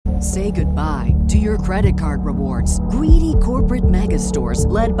Say goodbye to your credit card rewards. Greedy corporate mega stores,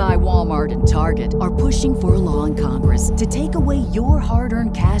 led by Walmart and Target, are pushing for a law in Congress to take away your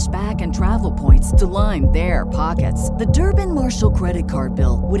hard-earned cash back and travel points to line their pockets. The Durbin-Marshall credit card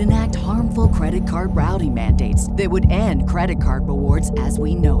bill would enact harmful credit card routing mandates that would end credit card rewards as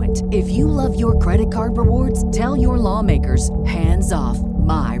we know it. If you love your credit card rewards, tell your lawmakers, hands off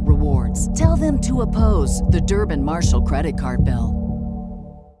my rewards. Tell them to oppose the Durbin-Marshall credit card bill.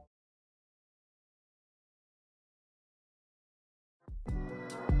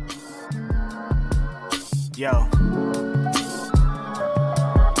 Yo.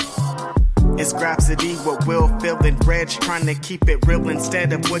 It's Grapsody with Will, Phil, and Reg, trying to keep it real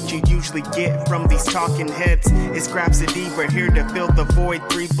instead of what you usually get from these talking heads. It's Grapsody, we're here to fill the void.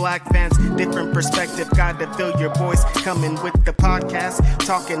 3 black fans, different perspective, gotta fill your voice. Coming with the podcast,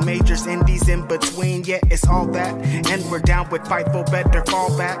 talking majors, indies in between. Yeah, it's all that, and we're down with Fightful, better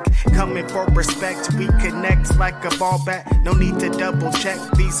fall back. Coming for respect, we connect like a ball bat. No need to double check,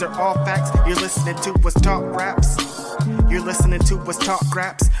 these are all facts. You're listening to us talk raps. You're listening to us talk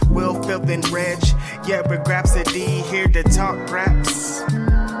raps. Will, Phil, and Reg. Yeah, we're Grapsody, here to talk raps.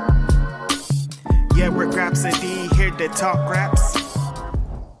 Yeah, we're Grapsody, here to talk raps.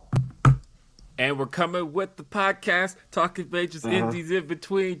 And we're coming with the podcast, talking majors, indies in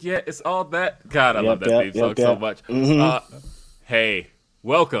between. Yeah, it's all that. God, I love that theme song so much. Hey,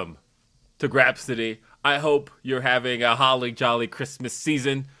 welcome to Grapsody. I hope you're having a holly jolly Christmas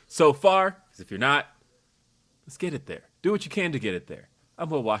season so far. Because if you're not, let's get it there. Do what you can to get it there. I'm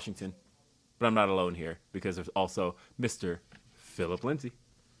Will Washington, but I'm not alone here because there's also Mr. Philip Lindsay.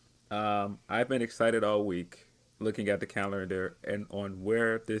 I've been excited all week looking at the calendar and on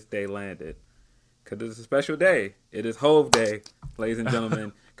where this day landed. Because it's a special day. It is Hove Day, ladies and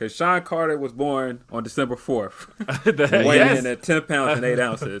gentlemen. Because Sean Carter was born on December 4th. Weighing in at 10 pounds and 8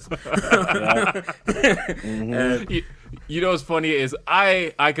 ounces. And you know what's funny is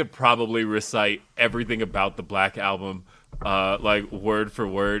I could probably recite everything about the Black Album like word for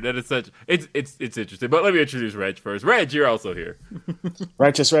word, and it's interesting. But let me introduce Reg first. Reg, you're also here.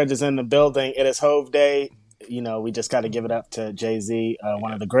 Righteous Reg is in the building. It is Hove Day. You know, we just got to give it up to Jay-Z,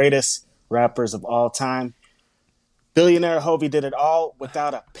 one of the greatest rappers of all time. Billionaire Hovey did it all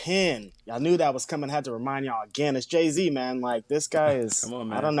without a pen. I knew that was coming. Had to remind y'all again. It's Jay-Z, man. Like, this guy is, Come on,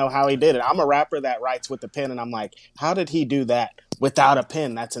 man. I don't know how he did it. I'm a rapper that writes with a pen, and I'm like, how did he do that without a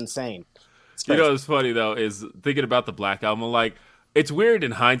pen? That's insane. You know what's funny, though, is thinking about the Black Album, like, it's weird in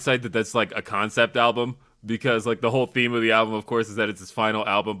hindsight that that's, like, a concept album, because, like, the whole theme of the album, of course, is that it's his final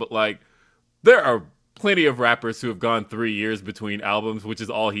album, but, like, there are plenty of rappers who have gone 3 years between albums, which is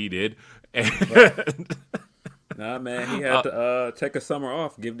all he did. And Nah, man, he had to take a summer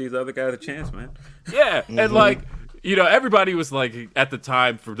off, give these other guys a chance, man. Yeah, and, like, you know, everybody was, like, at the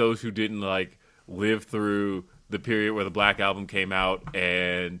time, for those who didn't, like, live through the period where the Black Album came out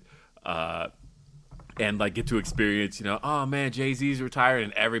and like get to experience, you know, oh man, Jay-Z's retired,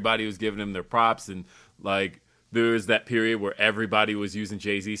 and everybody was giving him their props, and like there was that period where everybody was using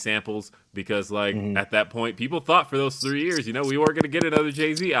Jay-Z samples because like at that point people thought for those 3 years, you know, we weren't going to get another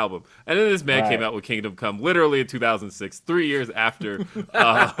Jay-Z album, and then this man came out with Kingdom Come literally in 2006, 3 years after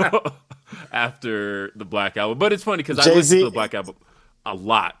after the Black Album. But it's funny because I listened to the Black Album a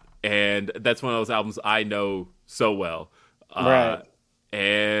lot, and that's one of those albums I know so well.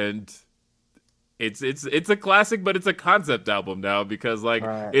 And it's a classic, but it's a concept album now because like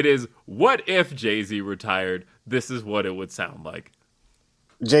it is, what if Jay-Z retired? This is what it would sound like.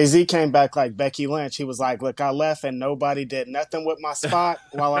 Jay-Z came back like Becky Lynch. He was like, look, I left and nobody did nothing with my spot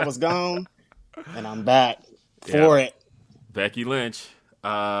while I was gone, and I'm back for it. Becky Lynch.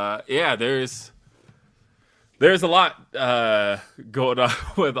 There's a lot going on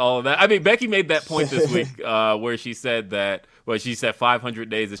with all of that. I mean, Becky made that point this week where she said that, she said 500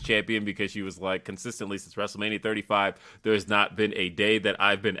 days as champion because she was like, consistently since WrestleMania 35, there's not been a day that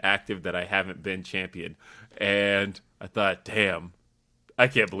I've been active that I haven't been champion. And I thought, damn, I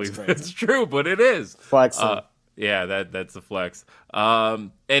can't believe that's true, but it is. Flexing. That's a flex.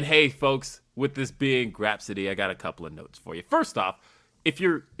 And hey, folks, with this being Grapsody, I got a couple of notes for you. First off, if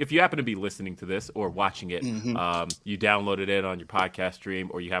you happen to be listening to this or watching it, you downloaded it on your podcast stream,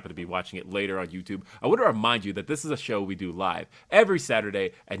 or you happen to be watching it later on YouTube, I want to remind you that this is a show we do live every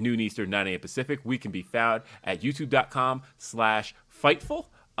Saturday at noon Eastern, 9 a.m. Pacific. We can be found at youtube.com/Fightful.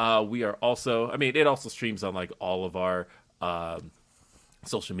 We are also, it also streams on like all of our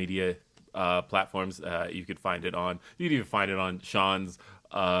social media platforms. You can even find it on Sean's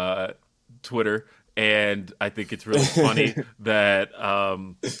Twitter. And I think it's really funny that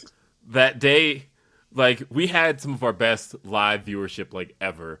that day like we had some of our best live viewership like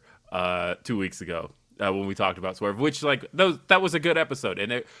ever 2 weeks ago. When we talked about Swerve, which like that was a good episode,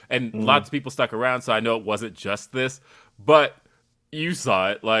 and lots of people stuck around, so I know it wasn't just this, but you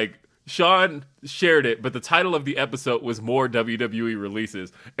saw it. Like Sean shared it, but the title of the episode was More WWE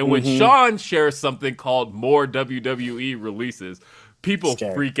Releases, and when Sean shares something called More WWE Releases, people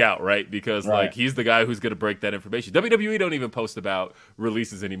freak out, right? Because like he's the guy who's going to break that information. WWE don't even post about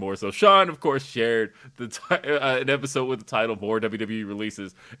releases anymore. So Sean, of course, shared an episode with the title More WWE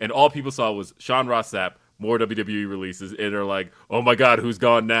Releases, and all people saw was Sean Ross Sapp, More WWE Releases, and they're like, "Oh my God, who's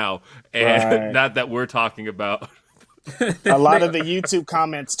gone now?" And not that we're talking about. A lot of the YouTube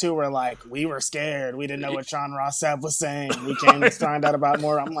comments too were like, "We were scared. We didn't know what Sean Ross Sapp was saying. We came to find out about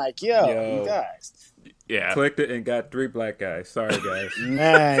more." I'm like, yo, you guys. Yeah. Clicked it and got 3 black guys. Sorry, guys.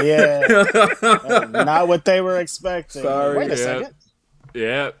 Man, yeah. Not what they were expecting. Sorry. Wait a second.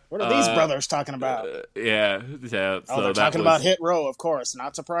 Yeah. What are these brothers talking about? Yeah. So they're talking about Hit Row, of course.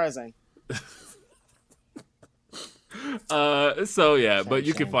 Not surprising. But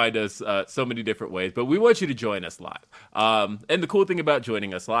you can find us so many different ways, but we want you to join us live. And the cool thing about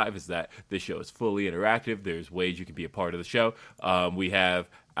joining us live is that this show is fully interactive. There's ways you can be a part of the show. We have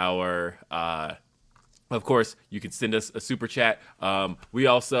our of course, you can send us a super chat. We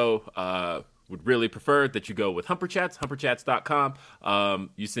also would really prefer that you go with Humper Chats, humperchats.com.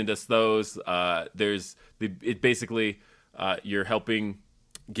 You send us those. You're helping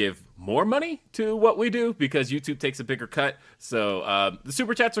give more money to what we do because YouTube takes a bigger cut. So the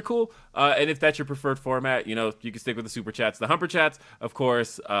super chats are cool. And if that's your preferred format, you can stick with the super chats. The Humper Chats, of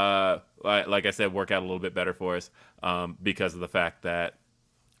course, like I said, work out a little bit better for us because of the fact that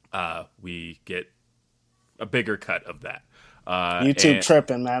we get a bigger cut of that. YouTube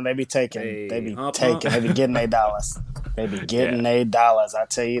tripping, man. They be taking, they be getting $8. They be getting $8. I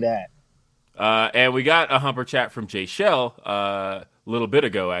tell you that. And we got a Humper Chat from Jay Shell a little bit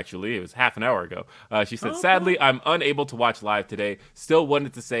ago, actually. It was half an hour ago. She said, "Sadly, I'm unable to watch live today. Still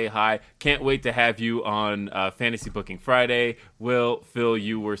wanted to say hi. Can't wait to have you on Fantasy Booking Friday. Phil,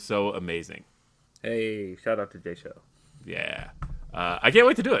 you were so amazing." Hey, shout out to Jay Shell. Yeah. I can't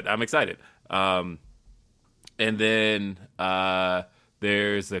wait to do it. I'm excited. And then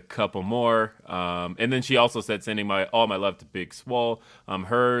there's a couple more. And then she also said, sending all my love to Big Swole.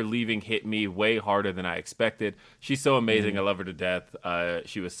 Her leaving hit me way harder than I expected. She's so amazing. I love her to death.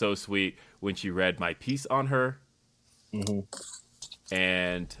 She was so sweet when she read my piece on her.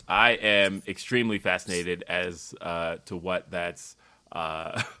 And I am extremely fascinated as to what that's...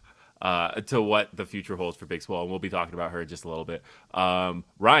 to what the future holds for Big Swole, and we'll be talking about her in just a little bit.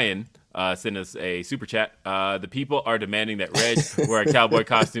 Ryan sent us a super chat. The people are demanding that Reg wear a cowboy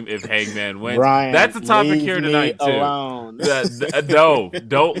costume if Hangman wins. Ryan, that's a topic here tonight too. No,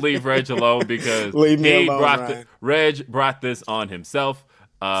 don't leave Reg alone because Reg brought this on himself.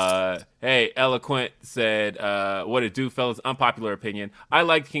 Hey, Eloquent said, what it do, fellas? Unpopular opinion. I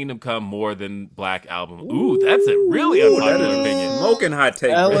like Kingdom Come more than Black Album. Ooh, that's a really unpopular opinion. Smoking hot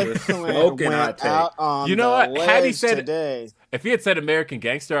take. Smoking hot take. You know what? Had he said today. If he had said American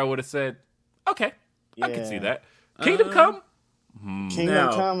Gangster, I would have said, okay, I can see that. Kingdom Come?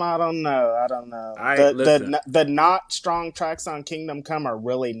 Kingdom Come, I don't know. The not strong tracks on Kingdom Come are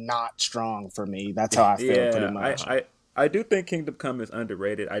really not strong for me. That's how I feel pretty much. I do think Kingdom Come is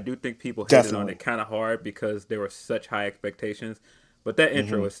underrated. I do think people hated on it kind of hard because there were such high expectations. But that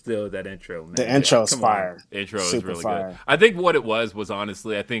intro is still that intro, man. The intro is fire. Intro is really good. I think what it was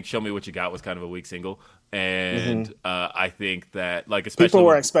honestly, I think Show Me What You Got was kind of a weak single. And I think that, like, especially... People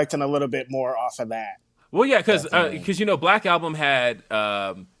were expecting a little bit more off of that. Well, yeah, because Black Album had,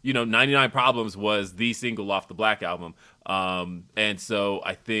 99 Problems was the single off the Black Album. And so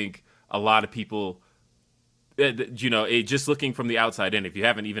I think a lot of people... just looking from the outside in, if you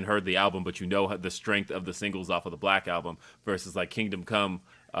haven't even heard the album, but you know the strength of the singles off of the Black Album versus like Kingdom Come,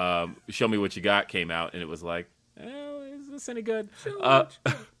 Show Me What You Got came out, and it was like, is this any good?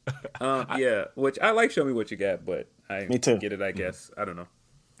 Which I like Show Me What You Got, but I get it, I guess. I don't know.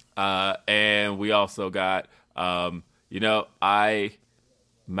 And we also got, I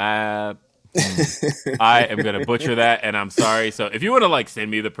am going to butcher that, and I'm sorry. So if you want to send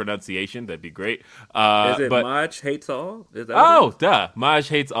me the pronunciation, that'd be great. Is it Maj Hates All? Is that duh. Maj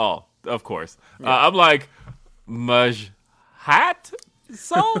Hates All, of course. Yeah. I'm like, Maj Hat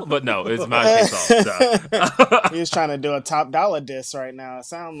Soul? But no, it's Maj Hates All. Duh. He's trying to do a Top Dollar diss right now, it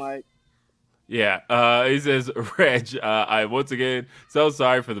sounds like. Yeah, he says, Reg, I once again so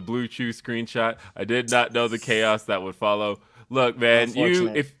sorry for the Blue Chew screenshot. I did not know the chaos that would follow. Look, man,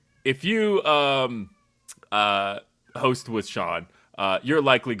 if you host with Sean, you're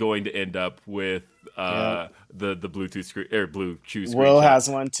likely going to end up with the Bluetooth screen or Blue Chew screen. Will has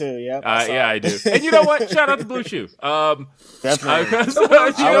one too. Yep. Yeah, I do. And you know what? Shout out to Blue Chew. Definitely.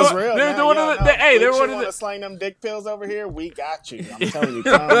 I was real. They're one of the. Hey, they're one of the. Slang them dick pills over here. We got you. I'm telling you,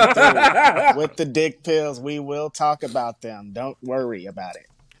 come through with the dick pills. We will talk about them. Don't worry about it.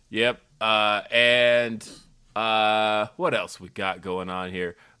 Yep. And what else we got going on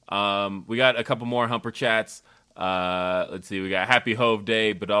here? We got a couple more Humper chats. Let's see. We got Happy Hove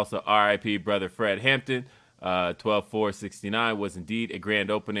Day, but also R.I.P. Brother Fred Hampton. 12/4/69 was indeed a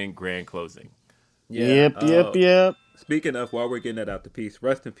grand opening, grand closing. Yeah, Yep. Speaking of, while we're getting that out the piece,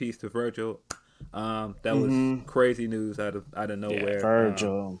 rest in peace to Virgil. That was crazy news out of nowhere. Yeah,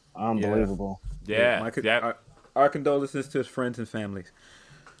 Virgil, unbelievable. Yeah. Our condolences to his friends and families.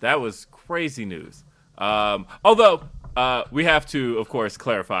 That was crazy news. Although we have to, of course,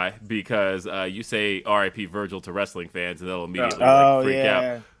 clarify because you say R.I.P. Virgil to wrestling fans, and they'll immediately freak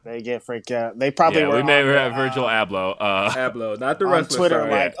out. They get freaked out. They probably were. We may have Virgil Abloh. Abloh, not the on wrestler. Twitter,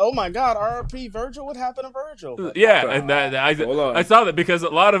 like, oh my God, R.I.P. Virgil. What happened to Virgil? But, and I saw that because a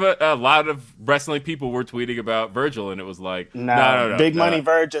lot of wrestling people were tweeting about Virgil, and it was like, no. Big Money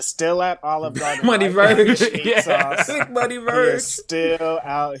Virg is still at Olive Garden. Money Virg, Big Money He Virg is still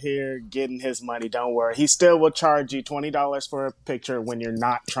out here getting his money. Don't worry. He still will charge you $20 for a picture when you're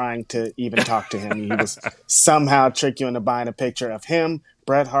not trying to even talk to him. He was somehow trick you into buying a picture of him,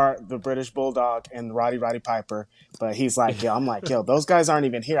 Bret Hart, the British Bulldog, and Roddy Piper. But he's like, those guys aren't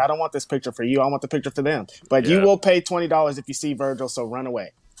even here. I don't want this picture for you. I want the picture for them. But you will pay $20 if you see Virgil, so run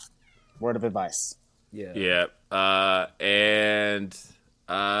away. Word of advice. Yeah. So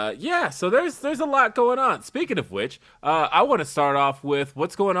there's a lot going on. Speaking of which, I want to start off with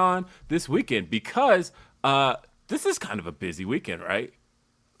what's going on this weekend because this is kind of a busy weekend, right?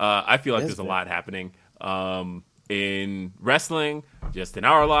 I feel like there's a lot happening in wrestling, just in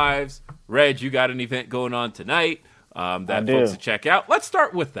our lives. Reg, you got an event going on tonight that folks should check out. Let's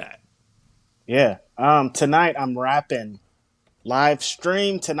start with that. Yeah. Tonight I'm rapping live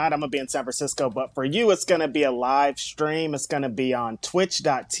stream. Tonight I'm going to be in San Francisco, but for you, it's going to be a live stream. It's going to be on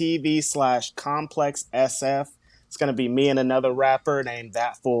twitch.tv/ComplexSF. It's going to be me and another rapper named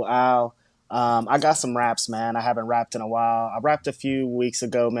That Fool Al. I got some raps, man. I haven't rapped in a while. I rapped a few weeks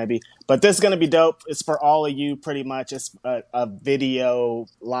ago, maybe. But this is going to be dope. It's for all of you, pretty much. It's a video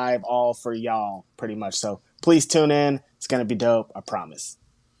live all for y'all, pretty much. So please tune in. It's going to be dope. I promise.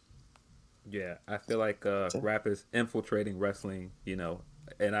 Yeah, I feel like rap is infiltrating wrestling,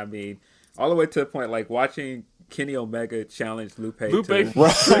 and I mean, all the way to the point, like watching Kenny Omega challenge Lupe to Street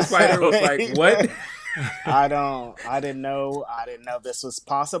Fighter was like, what? I didn't know this was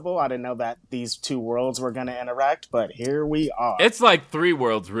possible. I didn't know that these two worlds were going to interact, but here we are. It's like three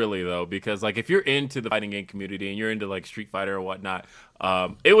worlds, really, though, because like if you're into the fighting game community and you're into like Street Fighter or whatnot,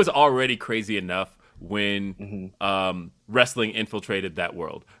 it was already crazy enough when wrestling infiltrated that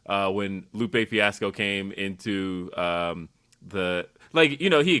world. When Lupe Fiasco came into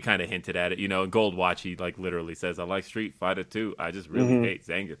he kind of hinted at it, in Gold Watch, he like literally says, I like Street Fighter 2. I just really hate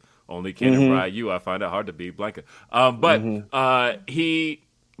Zangief. Only Ken and Ryu, I find it hard to beat Blanca. But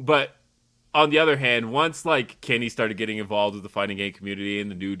on the other hand, once like Kenny started getting involved with the fighting game community and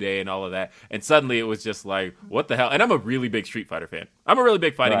the New Day and all of that, and suddenly it was just like, what the hell? And I'm a really big Street Fighter fan. I'm a really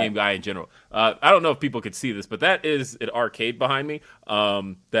big fighting game guy in general. I don't know if people could see this, but that is an arcade behind me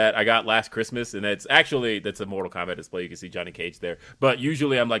that I got last Christmas, and that's a Mortal Kombat display. You can see Johnny Cage there. But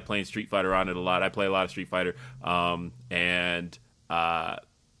usually I'm like playing Street Fighter on it a lot. I play a lot of Street Fighter,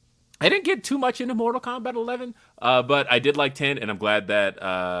 I didn't get too much into Mortal Kombat 11, but I did like 10, and I'm glad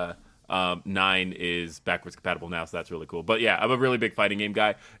that 9 is backwards compatible now, so that's really cool. But yeah, I'm a really big fighting game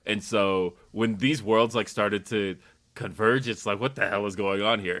guy, and so when these worlds like started to converge, it's like, what the hell is going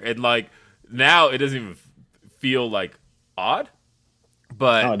on here? And like now it doesn't even feel like odd,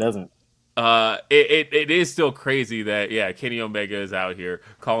 but no, it doesn't. It is still crazy that Kenny Omega is out here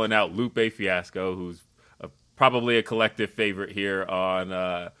calling out Lupe Fiasco, who's probably a collective favorite here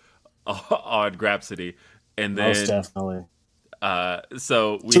on Grapsody, and then most definitely.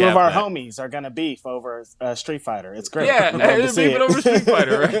 So we two of our homies are gonna beef over Street Fighter. It's great. Yeah, they're beefing over Street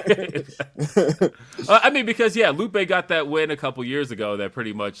Fighter, right? I mean, because Lupe got that win a couple years ago that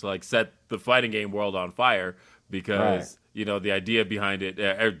pretty much like set the fighting game world on fire because the idea behind it,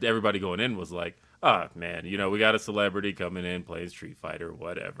 everybody going in was like, oh man, we got a celebrity coming in playing Street Fighter,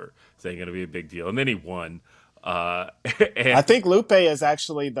 whatever. This ain't gonna be a big deal, and then he won. I think Lupe is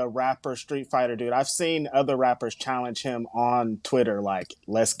actually the rapper Street Fighter dude. I've seen other rappers challenge him on Twitter, like,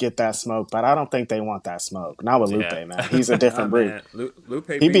 let's get that smoke, but I don't think they want that smoke. Not with Lupe, man. He's a different breed.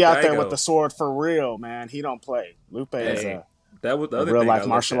 Lupe he be out there with the sword for real, man. He don't play. Lupe is that was the other real thing life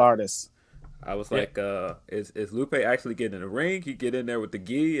martial artist. I was like, is Lupe actually getting in the ring? He get in there with the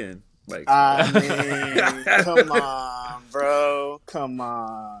gi and like. I mean, come on, bro, come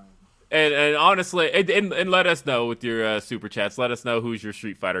on. And honestly, and let us know with your super chats. Let us know who's your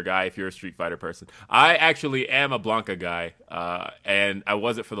Street Fighter guy if you're a Street Fighter person. I actually am a Blanca guy, and I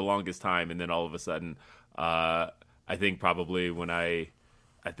wasn't for the longest time. And then all of a sudden, I think probably when I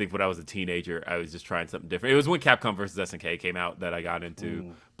was a teenager, I was just trying something different. It was when Capcom vs. SNK came out that I got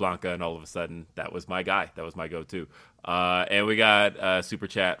into Blanca, and all of a sudden, that was my guy. That was my go-to. And we got a super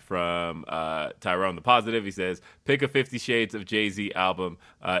chat from Tyrone the Positive. He says, pick a 50 Shades of Jay-Z album.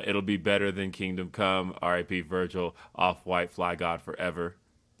 It'll be better than Kingdom Come, R.I.P. Virgil, Off-White, Fly God Forever.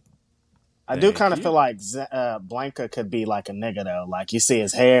 I do kind of feel like Blanca could be like a nigga, though. Like, you see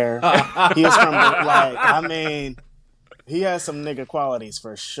his hair. He's from, like, I mean... He has some nigga qualities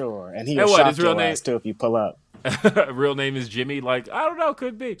for sure, and he will shock your ass too if you pull up. Real name is Jimmy. Like, I don't know,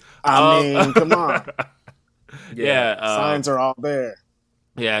 could be. I mean, come on. Yeah, signs are all there.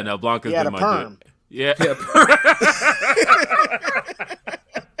 Yeah, no, Blanca's been my perm. dude. Yeah,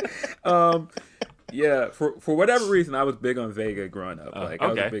 yeah. For whatever reason, I was big on Vega growing up. I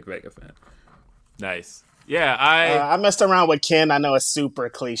was a big Vega fan. Nice. Yeah, I messed around with Ken. I know it's super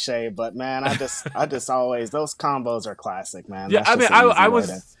cliche, but man, I just always those combos are classic, man. Yeah, I mean, I was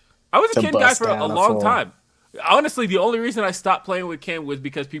a Ken guy for a long time. Honestly, the only reason I stopped playing with Ken was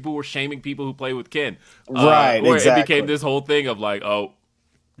because people were shaming people who play with Ken. Right, exactly. It became this whole thing of like, oh,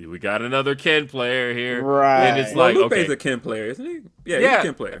 we got another Ken player here. Right. And it's like, Lupe's a Ken player, isn't he? Yeah, he's a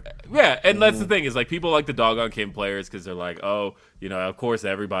Ken player. Yeah, and that's the thing is like people like the dog on Ken players because they're like, oh, you know, of course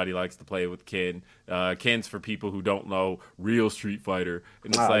everybody likes to play with Ken. Ken's for people who don't know real Street Fighter.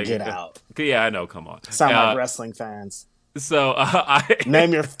 And it's like, get out. Yeah, I know. Come on. Sound like wrestling fans. So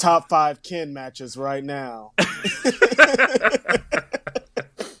name your top 5 Ken matches right now. So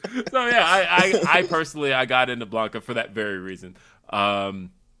yeah, I personally I got into Blanca for that very reason.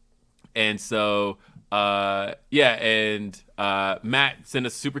 And so Matt sent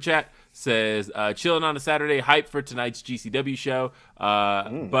us a super chat, says chilling on a Saturday, hype for tonight's GCW show,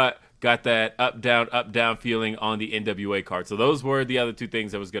 but got that up down feeling on the NWA card. So those were the other two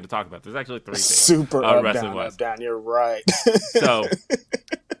things I was going to talk about. There's actually 3 things. Super up down. You're right. So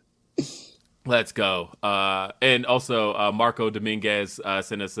let's go. And also, Marco Dominguez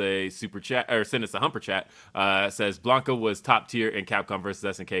sent us a super chat, or sent us a humper chat. Says Blanca was top tier in Capcom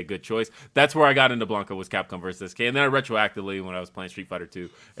vs. SNK. Good choice. That's where I got into Blanca, was Capcom vs. SNK. And then I retroactively, when I was playing Street Fighter 2,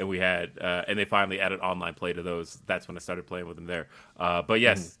 and we had, and they finally added online play to those. That's when I started playing with them there. But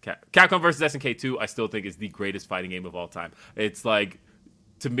yes, Capcom vs. SNK 2, I still think is the greatest fighting game of all time. It's like,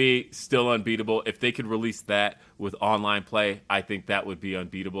 to me, still unbeatable. If they could release that with online play, I think that would be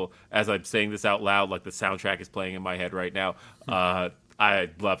unbeatable. As I'm saying this out loud, like the soundtrack is playing in my head right now. I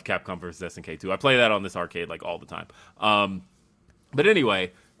love Capcom vs. SNK 2. I play that on this arcade like all the time. But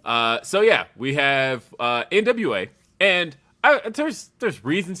anyway, so yeah, we have NWA, and there's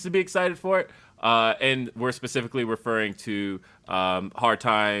reasons to be excited for it. And we're specifically referring to Hard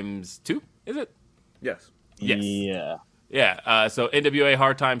Times 2, is it? Yes. Yeah. Yeah, so NWA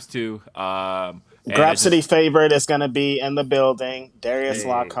Hard Times 2. Grapsody favorite is going to be in the building. Darius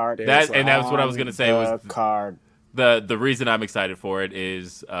Lockhart. That's what I was going to say. Was card. The reason I'm excited for it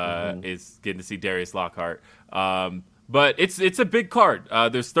is getting to see Darius Lockhart. But it's a big card.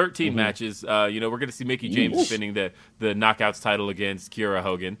 There's 13 matches. We're going to see Mickie James defending the Knockouts title against Kiera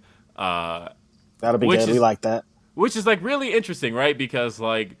Hogan. That'll be good. We like that. Which is like really interesting, right? Because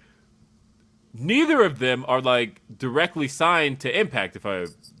like, neither of them are like directly signed to Impact, if I'm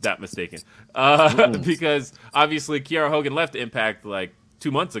not mistaken. Because obviously Kiera Hogan left Impact like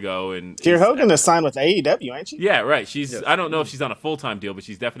 2 months ago, and Kiera Hogan is signed with AEW, ain't she? Yeah, right. She's I don't know if she's on a full-time deal, but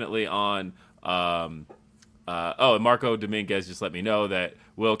she's definitely on. And Marco Dominguez just let me know that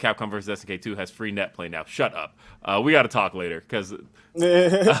Capcom vs. SNK 2 has free net play now. Shut up. We got to talk later because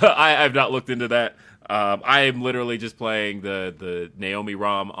I've not looked into that. I am literally just playing the Naomi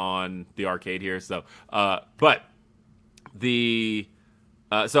ROM on the arcade here. So, but the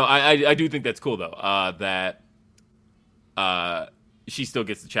so I do think that's cool though. That she still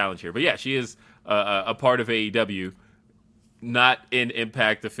gets the challenge here. But yeah, she is a part of AEW, not in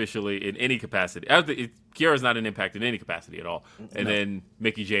Impact officially in any capacity. Kiera's not in Impact in any capacity at all. And then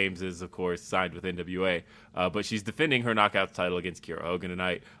Mickie James is, of course, signed with NWA. But she's defending her Knockouts title against Kiera Hogan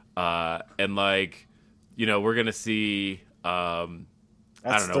tonight. And, like, we're going to see... That's I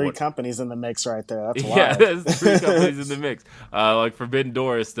don't know, 3 companies in the mix right there. That's wild. Yeah, there's 3 companies in the mix. Like, Forbidden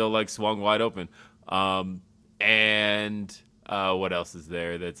Door is still, like, swung wide open. And what else is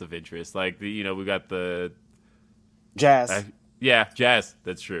there that's of interest? Like, we got the... Jazz. Yeah, Jazz.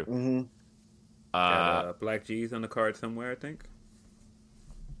 That's true. Mm-hmm. Got Black G's on the card somewhere, I think.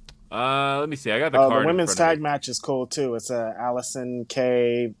 Let me see. I got the card. The women's tag match is cool too. It's Allison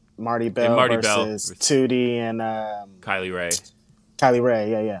Kay, Marty Bell versus Tootie and Kylie Ray. Kylie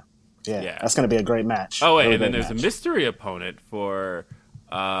Ray, yeah. That's going to be a great match. Oh, wait, and then there's a mystery opponent for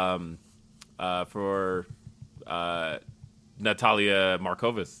Natalia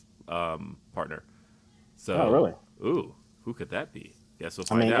Markova's partner. So, oh, really? Ooh, who could that be? Guess we'll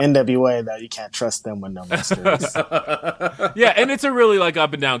find out. NWA, though, you can't trust them with no mysteries. Yeah, and it's a really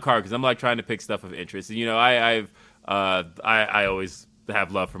up and down card because I'm trying to pick stuff of interest. And, I always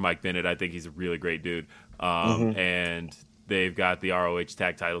have love for Mike Bennett. I think he's a really great dude. And they've got the ROH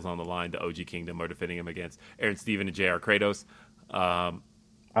tag titles on the line. The OG Kingdom are defending him against Aaron Stephen and JR Kratos. I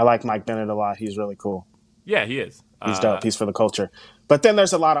like Mike Bennett a lot. He's really cool. Yeah, he is. He's dope. He's for the culture. But then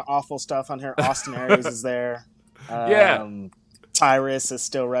there's a lot of awful stuff on here. Austin Aries is there. Tyrus is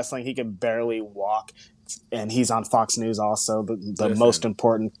still wrestling. He can barely walk. And he's on Fox News also. The most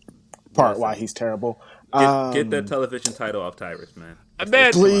important part why he's terrible. Get that television title off Tyrus, man.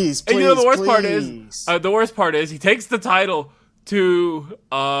 Man, please. And the worst part is he takes the title to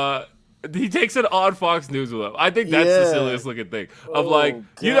he takes it on Fox News with him. I think that's the silliest looking thing of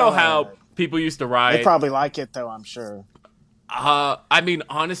you know how people used to riot. They probably like it though, I'm sure.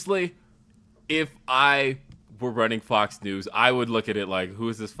 Honestly, if I were running Fox News, I would look at it like, who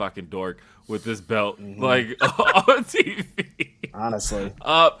is this fucking dork with this belt on TV? Honestly.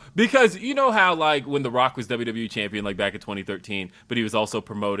 Because you know how when The Rock was WWE champion back in 2013, but he was also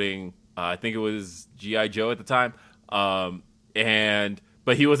promoting I think it was G.I. Joe at the time.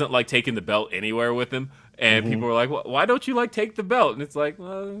 But he wasn't taking the belt anywhere with him. And people were like, well, why don't you take the belt? And it's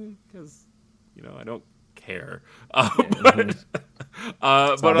because I don't care. But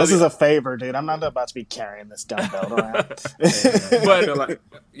this is a favor, dude. I'm not about to be carrying this dumb belt around. I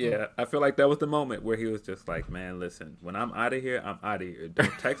feel like that was the moment where he was just like, man, listen, when I'm out of here, I'm out of here.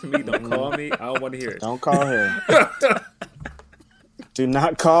 Don't text me, don't call me. I don't want to hear it. Don't call here. Do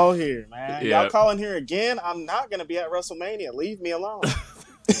not call here, man. Yeah. Y'all calling here again? I'm not going to be at WrestleMania. Leave me alone.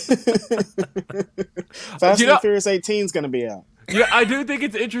 Fast and Furious 18 is going to be out. Yeah, I do think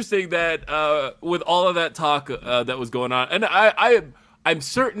it's interesting that with all of that talk that was going on, and I'm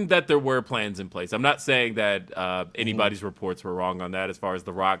certain that there were plans in place. I'm not saying that anybody's reports were wrong on that as far as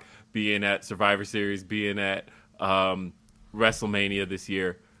The Rock being at Survivor Series, being at WrestleMania this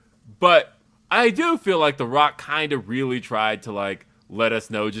year. But I do feel like The Rock kind of really tried to let us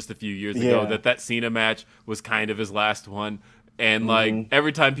know just a few years ago that Cena match was kind of his last one. And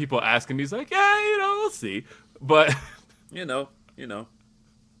every time people ask him, he's like, yeah, we'll see. But you know.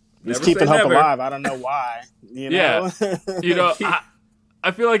 He's keeping hope alive. I don't know why. Yeah.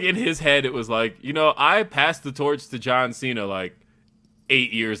 I feel like in his head it was I passed the torch to John Cena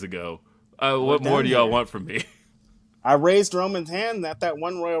 8 years ago. What more do y'all want from me? I raised Roman's hand at that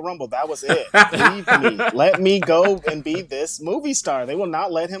one Royal Rumble. That was it. Leave me. Let me go and be this movie star. They will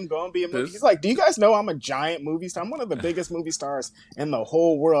not let him go and be a movie. He's like, do you guys know I'm a giant movie star? I'm one of the biggest movie stars in the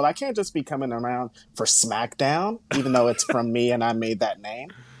whole world. I can't just be coming around for SmackDown, even though it's from me and I made that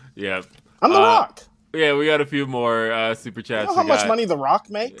name. Yeah. I'm The Rock. Yeah, we got a few more super chats. You know how much money The Rock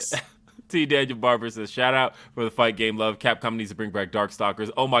makes? T. Daniel Barber says, shout out for the fight game love. Capcom needs to bring back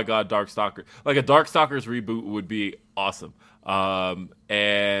Darkstalkers. Oh my God, Darkstalker. A Darkstalkers reboot would be awesome.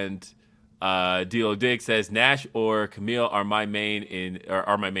 And D'Lo Dig says, Nash or Camille are my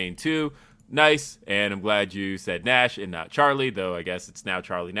main too. Nice. And I'm glad you said Nash and not Charlie, though I guess it's now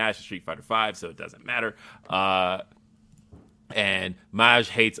Charlie Nash in Street Fighter 5, so it doesn't matter. And Maj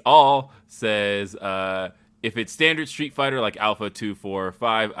Hates All says, if it's standard Street Fighter like Alpha 2, 4,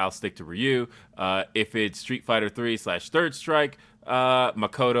 5, I'll stick to Ryu. If it's Street Fighter 3 / Third Strike,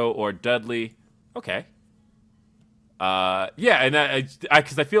 Makoto or Dudley, okay. And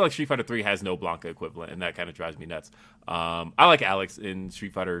because I feel like Street Fighter 3 has no Blanca equivalent, and that kind of drives me nuts. I like Alex in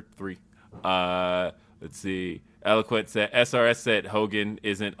Street Fighter 3. Let's see. Eloquent said SRS said Hogan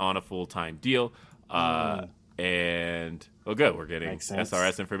isn't on a full-time deal. And good, we're getting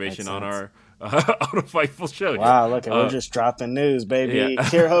SRS information on our on a Fightful show. Wow, look, we're just dropping news, baby. Yeah.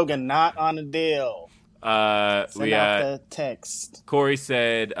 Kier Hogan not on a deal. Send out the text. Corey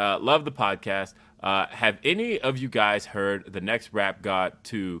said, love the podcast. Have any of you guys heard The Next Rap God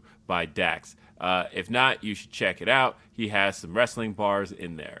 2 by Dax? If not, you should check it out. He has some wrestling bars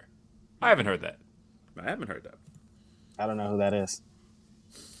in there. I haven't heard that. I haven't heard that. I don't know who that is.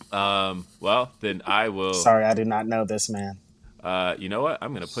 Well, then I will. Sorry, I did not know this man. You know what?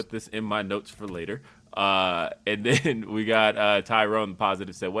 I'm going to put this in my notes for later. And then we got Tyrone the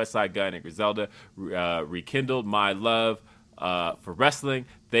Positive said Westside Gun and Griselda rekindled my love. for wrestling.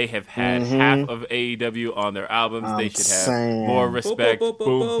 They have had half of AEW on their albums. They should have more respect. Boom,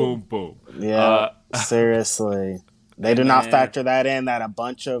 boom, boom. Yeah, seriously. They do not factor that in, that a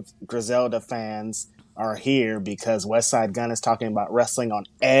bunch of Griselda fans are here because Westside Gunn is talking about wrestling on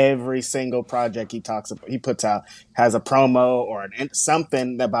every single project he puts out, has a promo or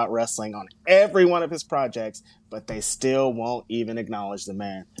something about wrestling on every one of his projects, but they still won't even acknowledge the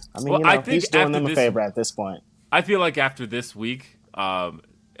man. I mean, he's doing them a favor at this point. I feel like after this week, and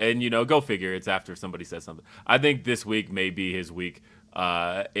go figure, it's after somebody says something. I think this week may be his week,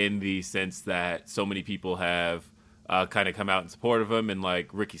 in the sense that so many people have kind of come out in support of him, and like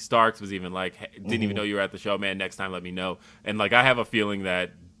Ricky Starks was even like, hey, didn't even know you were at the show, man. Next time, let me know. And like, I have a feeling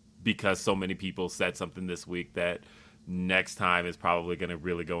that because so many people said something this week, that next time is probably going to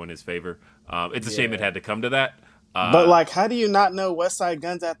really go in his favor. It's a shame it had to come to that. But like, how do you not know Westside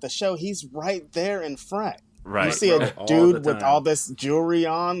Gunn's at the show? He's right there in front. Right. You see a dude with all this jewelry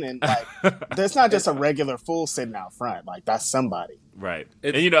on, and like, there's not just a regular fool sitting out front. Like, that's somebody. Right.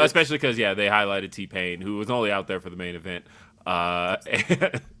 And especially because, they highlighted T-Pain, who was only out there for the main event. But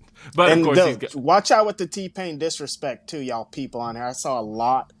of course, watch out with the T-Pain disrespect too, y'all people on here. I saw a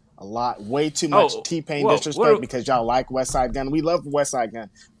lot, way too much T-Pain disrespect because y'all like Westside Gunn. We love Westside Gunn,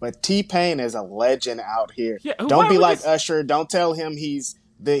 but T-Pain is a legend out here. Yeah, don't be like Usher. Don't tell him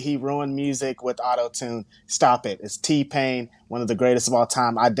that he ruined music with auto-tune. Stop it. It's T-Pain, one of the greatest of all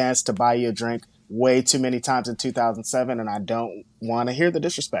time. I danced to Buy You a Drink way too many times in 2007, and I don't want to hear the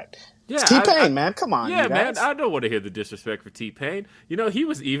disrespect. Yeah, it's T-Pain, man. Come on, yeah, man. I don't want to hear the disrespect for T-Pain. He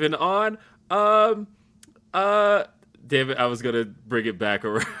was even on David, I was gonna bring it back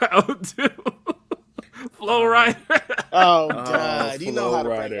around to Flow Rider. Oh God, you know how to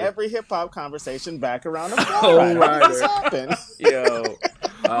bring every hip hop conversation back around to Flow Rider. What's happened? Yo.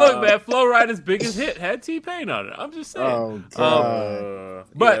 Look, man, Flow Rider's biggest hit had T-Pain on it. I'm just saying. Oh God.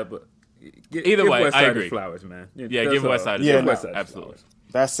 But either way, I agree. Flowers, man. Give Westside flowers. Absolutely.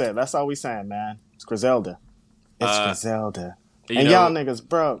 That's it. That's all we saying, man. It's Griselda. It's Griselda. And y'all niggas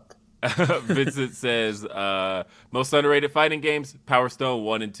broke. Vincent says, most underrated fighting games, Power Stone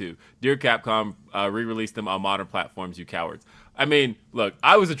 1 and 2. Dear Capcom, re-released them on modern platforms, you cowards. I mean, look,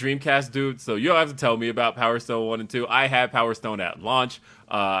 I was a Dreamcast dude, so you don't have to tell me about Power Stone 1 and 2. I had Power Stone at launch.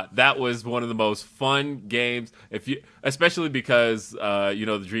 That was one of the most fun games, especially because, the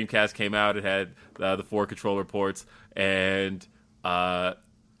Dreamcast came out. It had the 4 controller ports, and I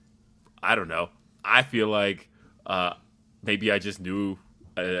don't know. I feel like maybe I just knew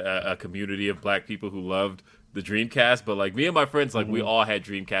a community of black people who loved the Dreamcast, but like me and my friends, like we all had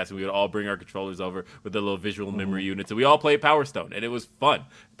Dreamcast, and we would all bring our controllers over with the little visual memory units, and we all played Power Stone, and it was fun.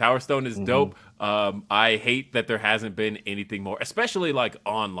 Power Stone is dope. I hate that there hasn't been anything more, especially like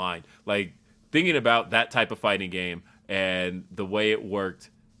online. Like thinking about that type of fighting game and the way it worked,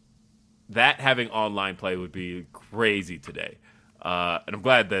 that having online play would be crazy today. And I'm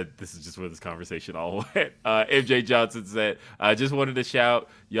glad that this is just where this conversation all went. MJ Johnson said, just wanted to shout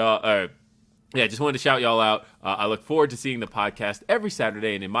y'all. Just wanted to shout y'all out. I look forward to seeing the podcast every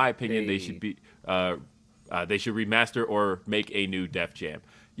Saturday, and in my opinion, they should remaster or make a new Def Jam.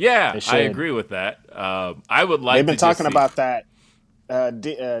 Yeah, I agree with that. I would like. They've been talking about that.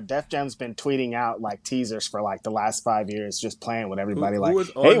 Def Jam's been tweeting out like teasers for like the last 5 years, just playing with everybody.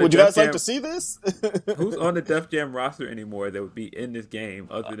 Hey, would you guys like to see this? Who's on the Def Jam roster anymore that would be in this game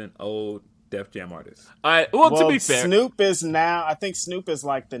other than old Def Jam artists? To be fair, Snoop is now. I think Snoop is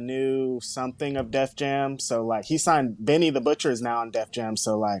like the new something of Def Jam. So like he signed Benny the Butcher is now on Def Jam.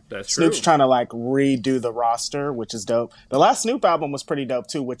 So like Snoop's trying to like redo the roster, which is dope. The last Snoop album was pretty dope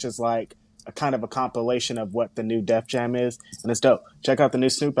too, which is like a kind of a compilation of what the new Def Jam is, and it's dope. Check out the new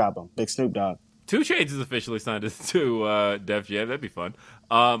Snoop album, Big Snoop Dogg. 2 Chainz is officially signed to Def Jam. That'd be fun.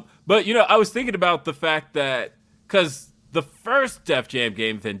 But I was thinking about the fact that because the first Def Jam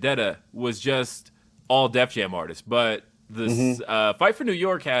game, Vendetta, was just all Def Jam artists, but this Fight for New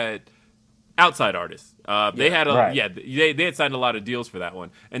York had outside artists. They had they had signed a lot of deals for that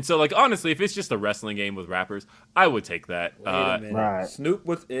one, and so like honestly, if it's just a wrestling game with rappers, I would take that. Wait a minute. Right. Snoop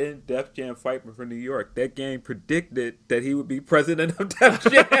was in Def Jam Fight for New York. That game predicted that he would be president of Def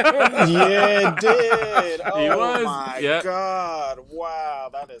Jam. Yeah, it did. He was. My God! Wow,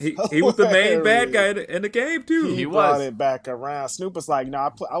 that is. He was the main bad guy in the game too. He brought it back around. Snoop was like,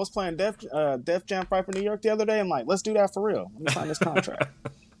 "No, I was playing Def Jam Fight for New York the other day, and like, let's do that for real. Let me sign this contract."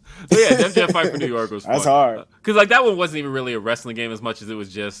 So yeah, Def Jam Fight for New York was fun. That's hard. Because like that one wasn't even really a wrestling game as much as it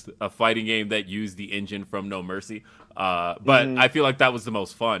was just a fighting game that used the engine from No Mercy. But I feel like that was the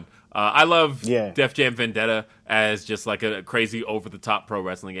most fun. I love Def Jam Vendetta as just like a crazy over-the-top pro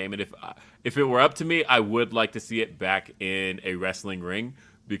wrestling game. And if it were up to me, I would like to see it back in a wrestling ring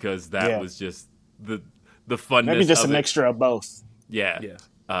because that was just the funness. Maybe just of a it. mixture of both. Yeah.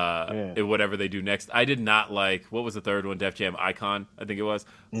 In whatever they do next. I did not like, what was the third one? Def Jam Icon, I think it was.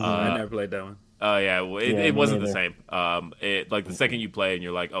 I never played that one. Oh, yeah. Well, it wasn't the same. Like the second you play and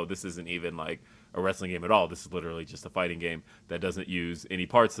you're like, oh, this isn't even like a wrestling game at all. This is literally just a fighting game that doesn't use any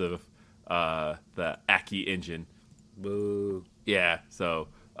parts of the Aki engine. Boo. Yeah, so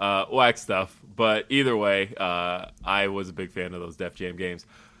whack stuff. But either way, I was a big fan of those Def Jam games.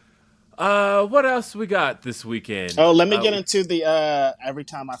 What else we got this weekend? Oh, let me get into the every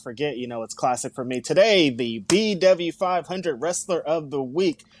time I forget, it's classic for me. Today, the BW500 Wrestler of the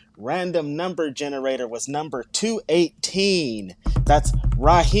Week random number generator was number 218. That's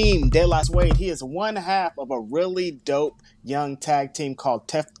Raheem De La Suede. He is one half of a really dope young tag team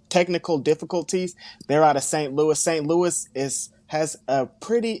called Technical Difficulties. They're out of St. Louis. St. Louis has a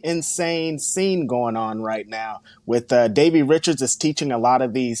pretty insane scene going on right now with Davey Richards is teaching a lot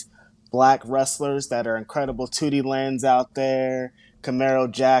of these black wrestlers that are incredible. Tootie Lenz out there, Camaro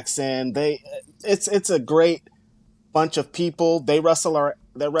Jackson. It's a great bunch of people. They're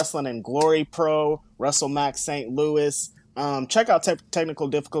wrestling in Glory Pro, WrestleMax St. Louis. Check out Technical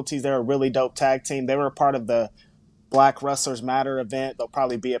Difficulties. They're a really dope tag team. They were a part of the Black Wrestlers Matter event. They'll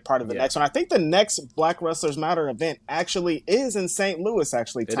probably be a part of the next one. I think the next Black Wrestlers Matter event actually is in St. Louis,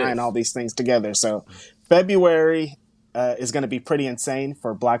 tying all these things together. So February is going to be pretty insane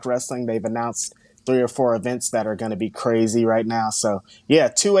for Black wrestling. They've announced 3 or 4 events that are going to be crazy right now. So,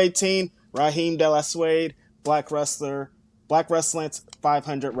 218, Raheem De La Suede, Black Wrestling's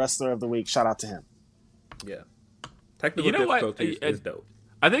 500 Wrestler of the Week. Shout out to him. Yeah. Technical Difficulties is dope.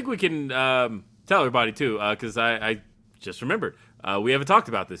 I think we can tell everybody, too, because I just remembered. We haven't talked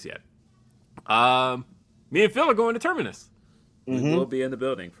about this yet. Me and Phil are going to Terminus. We will be in the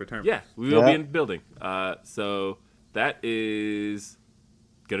building for Terminus. Yeah, we will be in the building. So that is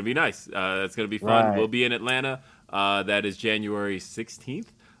going to be nice. That's going to be fun. Right. We'll be in Atlanta. That is January 16th.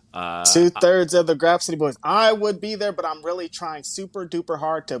 2/3 of the Grapsody Boys. I would be there, but I'm really trying super duper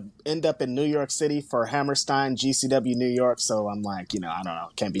hard to end up in New York City for Hammerstein GCW New York. So I'm like, I don't know,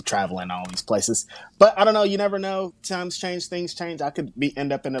 can't be traveling all these places. But I don't know. You never know. Times change, things change. I could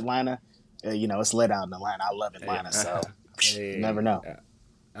end up in Atlanta. It's lit out in Atlanta. I love Atlanta, so you never know.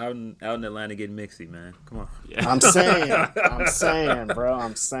 Out in Atlanta getting mixy, man. Come on. Yeah. I'm saying, bro.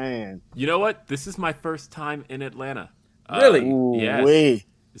 I'm saying. You know what? This is my first time in Atlanta. Really? Yes. Wee.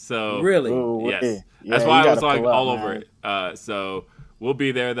 So really? Yes. Yeah, that's why I was like all man. over it. So we'll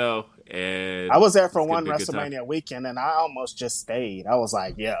be there though. And I was there for one WrestleMania weekend, and I almost just stayed. I was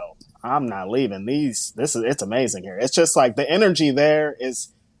like, "Yo, I'm not leaving. It's amazing here. It's just like the energy there is."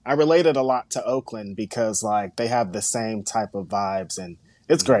 I related a lot to Oakland because like they have the same type of vibes, and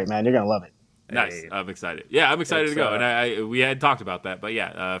it's great, man. You're gonna love it. Nice. Hey. I'm excited. Yeah, I'm excited to go. And we had talked about that, but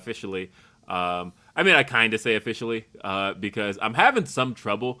officially. I kind of say officially because I'm having some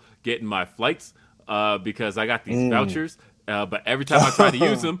trouble getting my flights because I got these vouchers. But every time I try to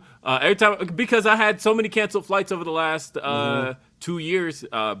use them, because I had so many canceled flights over the last 2 years,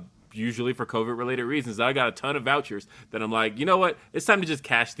 usually for COVID-related reasons, I got a ton of vouchers that I'm like, you know what? It's time to just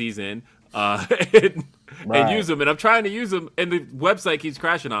cash these in and use them. And I'm trying to use them, and the website keeps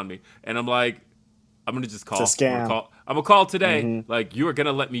crashing on me. And I'm like, I'm going to just call. It's a scam. I'm going to call today. Like, you are going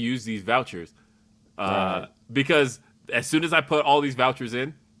to let me use these vouchers. Because as soon as I put all these vouchers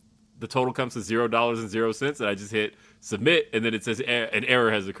in, the total comes to $0.00, and I just hit submit, and then it says an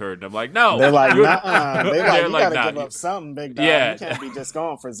error has occurred. And I'm like, no. They're like, nah. They're like, you gotta give nah. up something, big dog. Yeah. You can't be just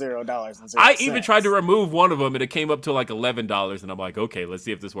going for $0.00. I even tried to remove one of them, and it came up to like $11, and I'm like, okay, let's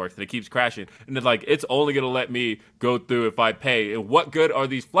see if this works. And it keeps crashing, and then like it's only gonna let me go through if I pay. And what good are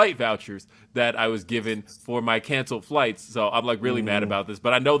these flight vouchers that I was given for my canceled flights? So I'm like really mad about this,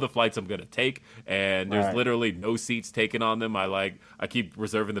 but I know the flights I'm gonna take, and there's literally no seats taken on them. I keep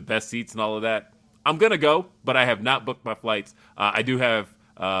reserving the best seats and all of that. I'm going to go, but I have not booked my flights. I do have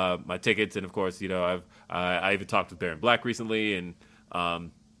my tickets, and of course, I even talked with Baron Black recently, and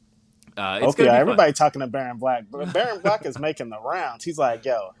it's okay, everybody talking to Baron Black. But Baron Black is making the rounds. He's like,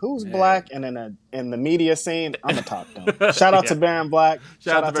 yo, who's black? And in the media scene, I'm going to talk to him. Shout out to Baron Black.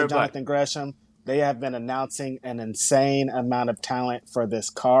 Shout out to Jonathan Gresham. They have been announcing an insane amount of talent for this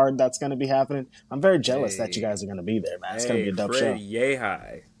card that's going to be happening. I'm very jealous that you guys are going to be there, man. It's going to be a dope show. Yay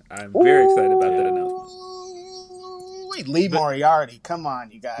high. I'm very excited about that announcement. Lee Moriarty. Come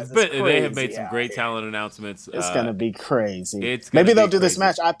on, you guys. They have made some great talent announcements. It's gonna be crazy. Maybe they'll do this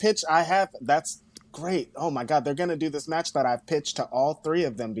match. That's great. Oh my God, they're gonna do this match that I've pitched to all three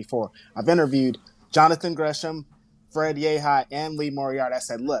of them before. I've interviewed Jonathan Gresham, Fred Yehi, and Lee Moriarty. I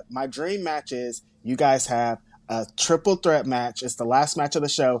said, look, my dream match is you guys have a triple threat match. It's the last match of the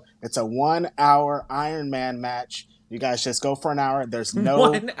show. It's a 1 hour Iron Man match. You guys just go for an hour. There's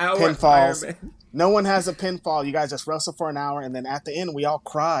no pinfalls. No one has a pinfall. You guys just wrestle for an hour, and then at the end, we all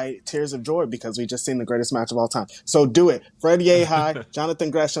cry tears of joy because we just seen the greatest match of all time. So do it. Fred Yehi,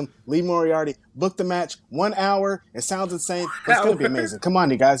 Jonathan Gresham, Lee Moriarty, book the match. 1 hour. It sounds insane. It's going to be amazing. Come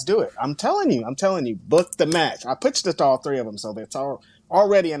on, you guys, do it. I'm telling you, book the match. I pitched it to all three of them, so it's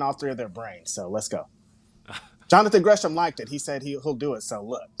already in all three of their brains. So let's go. Jonathan Gresham liked it. He said he'll do it. So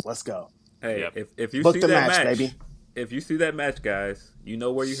look, let's go. Hey, if you book see the that match, baby. If you see that match, guys, you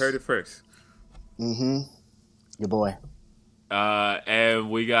know where you heard it first. Mm-hmm. Your boy. And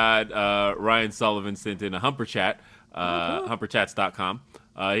we got Ryan Sullivan sent in a Humper Chat, humperchats.com.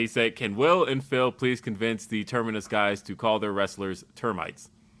 He said, can Will and Phil please convince the Terminus guys to call their wrestlers termites?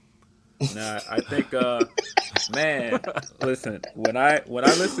 Nah, I think, man, listen, when I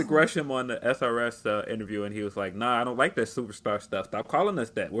listened to Gresham on the SRS interview and he was like, nah, I don't like that superstar stuff. Stop calling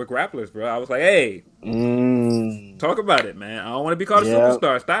us that. We're grapplers, bro. I was like, hey, talk about it, man. I don't want to be called a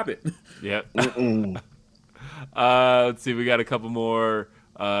superstar. Stop it. Yep. Let's see. We got a couple more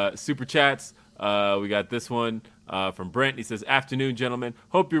super chats. We got this one from Brent. He says, afternoon, gentlemen.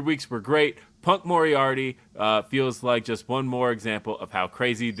 Hope your weeks were great. Punk Moriarty feels like just one more example of how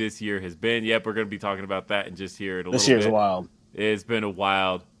crazy this year has been. Yep, we're going to be talking about that in just here in a little bit. This year's wild. It's been a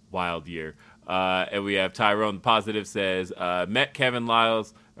wild, wild year. And we have Tyrone the Positive says, met Kevin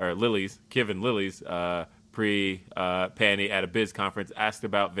Lillis, pre-Panny at a biz conference, asked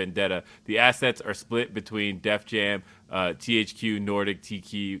about Vendetta. The assets are split between Def Jam, THQ, Nordic,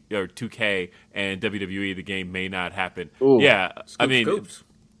 2K, and WWE. The game may not happen. Ooh. Yeah, Scoops.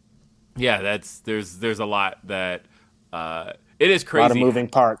 Yeah, there's a lot that it is crazy. A lot of moving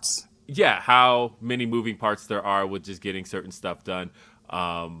parts. Yeah, how many moving parts there are with just getting certain stuff done.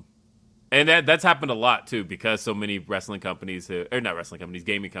 And that's happened a lot too, because so many gaming companies have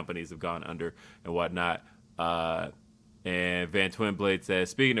gone under and whatnot. And Van Twinblade says,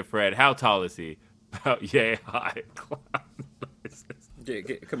 speaking of Fred, how tall is he? About yay high.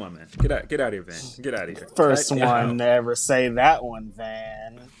 Come on, man. Get out of here, Van. Get out of here. First one to ever say that one,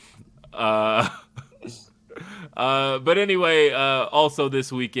 Van. But anyway, also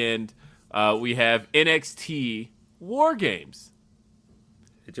this weekend, we have NXT War Games.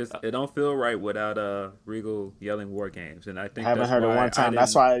 It don't feel right without Regal yelling War Games, and I think I haven't heard it one time.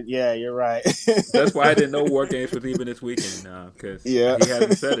 That's why, yeah, you're right. That's why I didn't know War Games was even this weekend, because he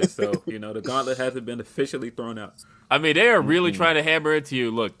hasn't said it. So the gauntlet hasn't been officially thrown out. I mean, they are really trying to hammer it to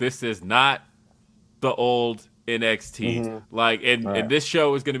you. Look, this is not the old NXT. And this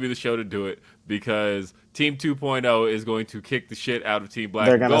show is going to be the show to do it, because Team 2.0 is going to kick the shit out of Team Black.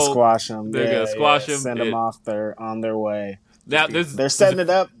 They're going to squash them. They're going to squash them. Send them off. They're on their way. Now, they're setting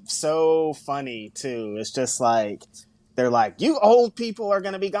it up so funny too. It's just like they're like, you old people are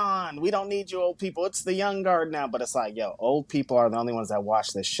gonna be gone. We don't need you old people. It's the young guard now. But it's like, yo, old people are the only ones that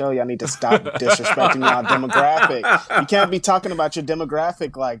watch this show. Y'all need to stop disrespecting y'all demographic. You can't be talking about your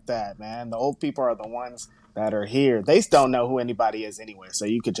demographic like that, man. The old people are the ones that are here. They don't know who anybody is anyway. So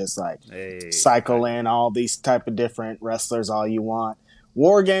you could just cycle in all these type of different wrestlers all you want.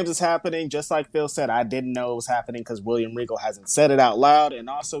 War Games is happening, just like Phil said. I didn't know it was happening because William Regal hasn't said it out loud, and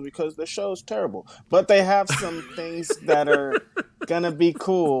also because the show's terrible. But they have some things that are going to be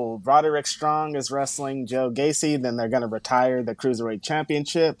cool. Roderick Strong is wrestling Joe Gacy. Then they're going to retire the Cruiserweight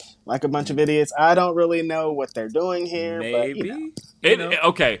Championship like a bunch of idiots. I don't really know what they're doing here. Maybe. But,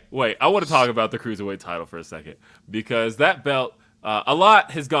 okay, wait. I want to talk about the Cruiserweight title for a second, because that belt... a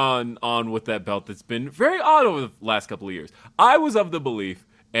lot has gone on with that belt that's been very odd over the last couple of years. I was of the belief,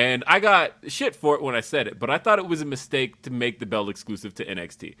 and I got shit for it when I said it, but I thought it was a mistake to make the belt exclusive to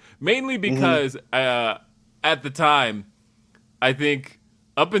NXT. Mainly because at the time, I think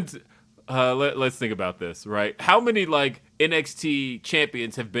up until... let's think about this, right? How many NXT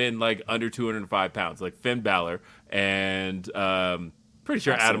champions have been under 205 pounds? Like Finn Balor, and pretty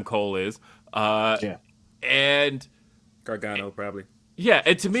sure Adam Cole is. And... Gargano, probably. Yeah,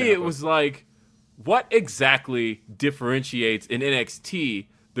 and to me it was like, what exactly differentiates in NXT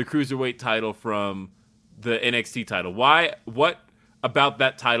the Cruiserweight title from the NXT title? What about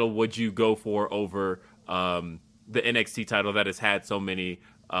that title would you go for over the NXT title that has had so many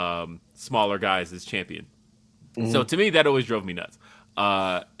smaller guys as champion? So to me, that always drove me nuts.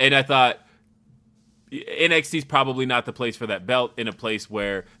 And I thought, NXT is probably not the place for that belt in a place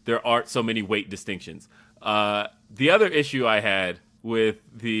where there aren't so many weight distinctions. The other issue I had with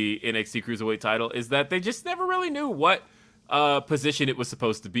the NXT Cruiserweight title is that they just never really knew what position it was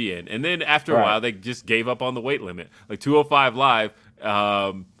supposed to be in. And then after a while, they just gave up on the weight limit. Like 205 Live,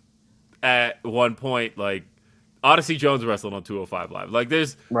 at one point, like Odyssey Jones wrestled on 205 Live. Like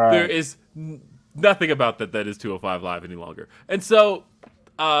there is nothing about that is 205 Live any longer. And so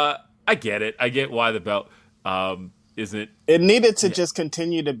I get it. I get why the belt isn't. It needed to just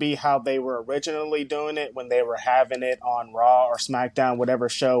continue to be how they were originally doing it when they were having it on Raw or SmackDown, whatever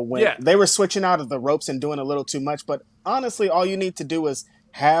show. When they were switching out of the ropes and doing a little too much. But honestly, all you need to do is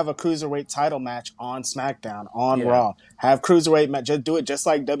have a Cruiserweight title match on SmackDown, on Raw. Have Cruiserweight match. Just do it just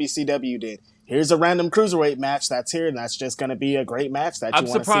like WCW did. Here's a random Cruiserweight match that's here, and that's just going to be a great match that I'm you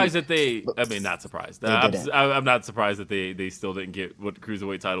want to see. surprised that they... I mean, not surprised. I'm not surprised that they still didn't get what the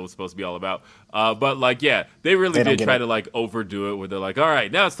Cruiserweight title was supposed to be all about. But, like, yeah, they really did try to, like, overdo it where they're like, all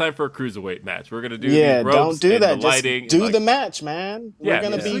right, now it's time for a Cruiserweight match. We're going to do these ropes don't do that. The lighting. Just do the match, man. We're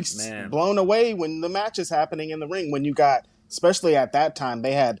going to be blown away when the match is happening in the ring. When you got... Especially at that time,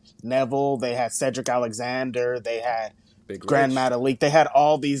 they had Neville, they had Cedric Alexander, they had Grand Metalik. They had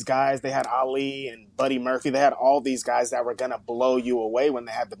all these guys. They had Ali and Buddy Murphy. They had all these guys that were going to blow you away when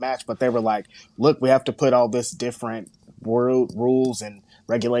they had the match. But they were like, look, we have to put all this different rules and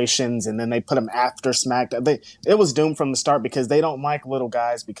regulations. And then they put them after SmackDown. It was doomed from the start because they don't like little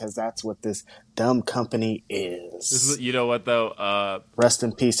guys because that's what this dumb company is. You know what, though? Rest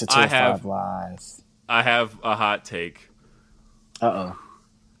in peace to 205 Live. I have a hot take.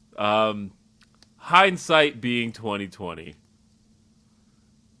 Hindsight being 2020,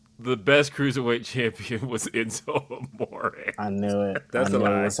 the best cruiserweight champion was Enzo Amore. I knew it. That's I knew a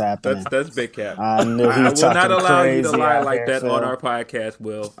lie. It was happening. That's big cap. I knew he was will not allow you to lie like that Phil. on our podcast,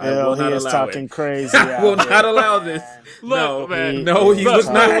 Will. I Phil, will not he is allow talking it. crazy. I will not allow this. Look, man. No, he was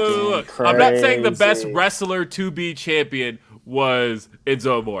not. Look. I'm not saying the best wrestler to be champion was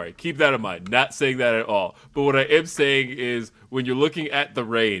Enzo Amore. Keep that in mind. Not saying that at all. But what I am saying is when you're looking at the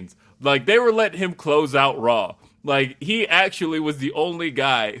reigns, like they were letting him close out Raw. Like he actually was the only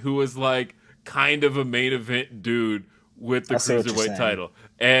guy who was like kind of a main event dude with the Cruiserweight title.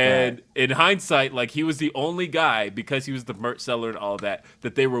 And in hindsight, like he was the only guy because he was the merch seller and all that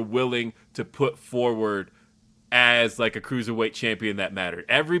they were willing to put forward as like a Cruiserweight champion that mattered.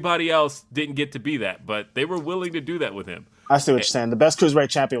 Everybody else didn't get to be that, but they were willing to do that with him. I see what you're saying. The best Cruiserweight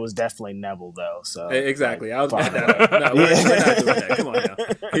champion was definitely Neville, though. So exactly. I was bringing that up. No, we're not doing that. Come on now.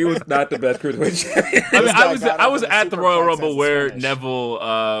 He was not the best Cruiserweight champion. I mean, I was at the Royal Rumble where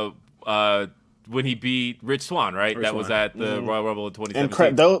Neville, when he beat Rich Swann, right? That was at the Royal Rumble in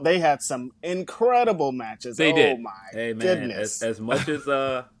 2017. Though they had some incredible matches. They did. My goodness. As much as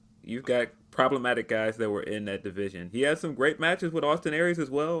you've got problematic guys that were in that division. He had some great matches with Austin Aries as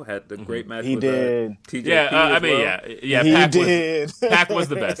well. Had the great match with TJP. Pac was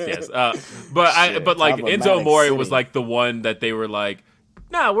the best. Yes, but like Enzo Amore was like the one that they were like,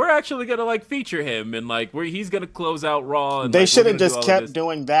 nah, we're actually gonna like feature him and like he's gonna close out Raw. And they should have just kept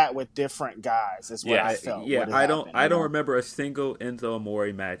doing that with different guys. Is what I felt. I don't remember a single Enzo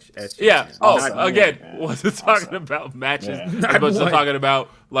Amore match. Wasn't talking about matches, but talking about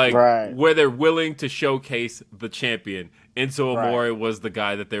like where they're willing to showcase the champion. Enzo Amore was the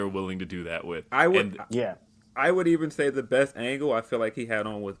guy that they were willing to do that with. I would even say the best angle I feel like he had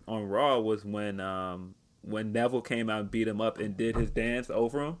on Raw was when Neville came out and beat him up and did his dance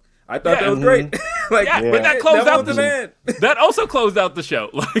over him. I thought that was great. But that closed out the man. That also closed out the show.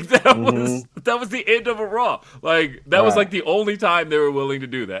 Like that was the end of a Raw. Like that was like the only time they were willing to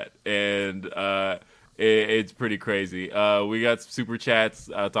do that, and it's pretty crazy. We got some super chats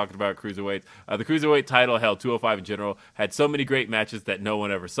talking about cruiserweights. The cruiserweight title held 205 in general. Had so many great matches that no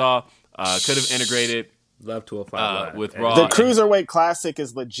one ever saw. Could have integrated. Love 205 with Raw. The Cruiserweight Classic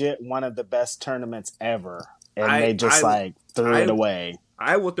is legit one of the best tournaments ever, and they just threw it away.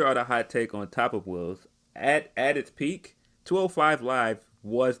 I will throw out a hot take on top of Will's. At its peak, 205 Live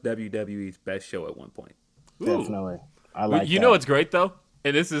was WWE's best show at one point. Definitely, I like. You know what's great though,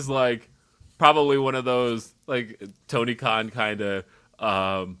 and this is like probably one of those like Tony Khan kind of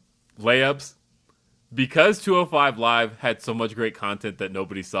layups. Because 205 Live had so much great content that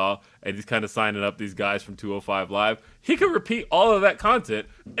nobody saw, and he's kind of signing up these guys from 205 Live, he can repeat all of that content,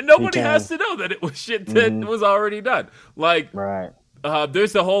 and nobody has to know that it was shit that was already done. Like,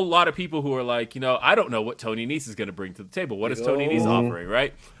 there's a whole lot of people who are like, I don't know what Tony Nese is going to bring to the table. What is Tony Nese offering,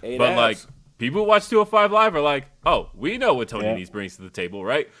 right? But like, people who watch 205 Live are like, oh, we know what Tony Nese brings to the table,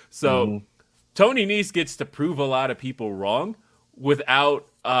 right? So Tony Nese gets to prove a lot of people wrong without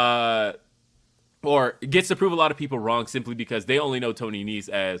or gets to prove a lot of people wrong simply because they only know Tony Nese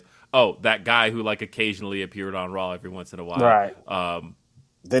as, that guy who like occasionally appeared on Raw every once in a while. Right.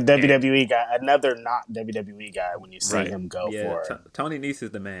 The WWE guy, another not WWE guy when you see him go for it. Tony Nese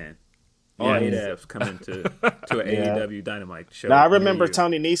is the man. All AWs coming to an AEW Dynamite show. Now I remember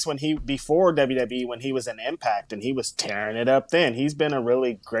Tony Nese before WWE when he was in Impact and he was tearing it up then. He's been a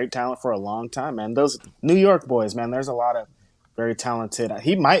really great talent for a long time, man. Those New York boys, man, there's a lot of very talented.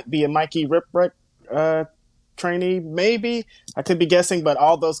 He might be a Mikey Whipwreck trainee, maybe. I could be guessing, but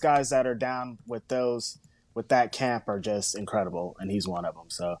all those guys that are down with that camp are just incredible, and he's one of them.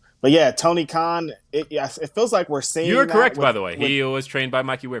 So, but yeah, Tony Khan, it feels like we're seeing. You're correct, by the way. He was trained by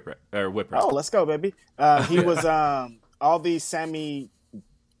Mikey Whipwreck. Oh, let's go, baby. He was all these Sammy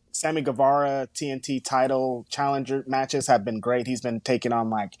Guevara TNT title challenger matches have been great. He's been taking on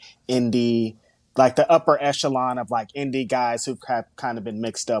like indie, like the upper echelon of like indie guys who have kind of been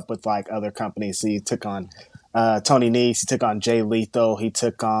mixed up with like other companies. So he took on Tony Nese. He took on Jay Lethal. He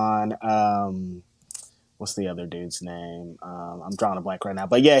took on what's the other dude's name? I'm drawing a blank right now.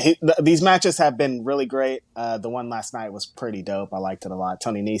 But yeah, these matches have been really great. The one last night was pretty dope. I liked it a lot.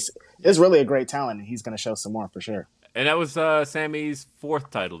 Tony Nese is really a great talent, and he's going to show some more for sure. And that was Sammy's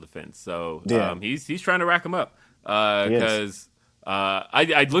 4th title defense. So he's trying to rack him up. Because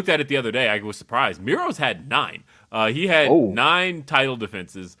I looked at it the other day. I was surprised. Miro's had 9. He had 9 title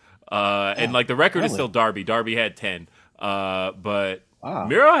defenses. And like the record is still Darby. Darby had 10. But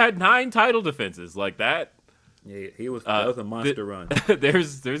Miro had 9 title defenses like that. Yeah, that was a monster run.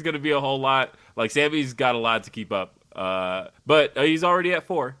 There's going to be a whole lot. Like Sammy's got a lot to keep up. But he's already at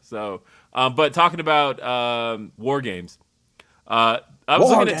 4. So, but talking about War Games, I was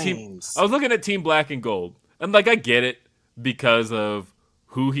looking at Team Black and Gold, and like I get it because of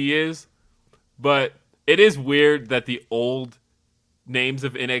who he is, but it is weird that the old names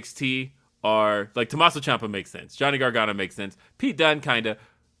of NXT are like Tommaso Ciampa makes sense, Johnny Gargano makes sense, Pete Dunne kinda.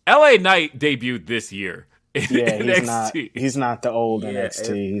 LA Knight debuted this year. He's not the old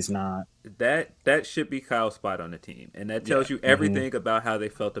NXT. He's not. That should be Kyle's spot on the team, and that tells you everything about how they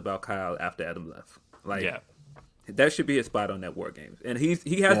felt about Kyle after Adam left. That should be his spot on that War Games, and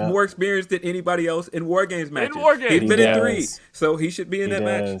he has more experience than anybody else in War Games matches. He's been in 3, so he should be in that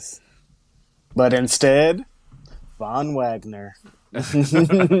match. But instead, Von Wagner. Yeah,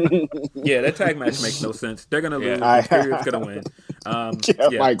 that tag match makes no sense. They're gonna lose. Imperium's gonna win.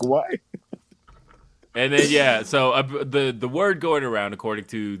 Like what? And then so the word going around, according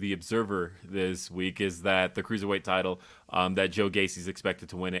to the Observer this week, is that the cruiserweight title, that Joe Gacy's expected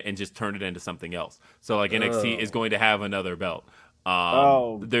to win it and just turn it into something else. So like NXT is going to have another belt.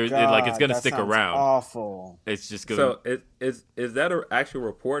 It's going to stick around. Awful. It's just going. So is that an actual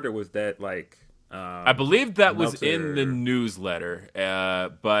report, or was that like? I believe that was in the newsletter,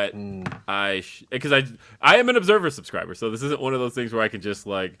 but because I am an Observer subscriber, so this isn't one of those things where I can just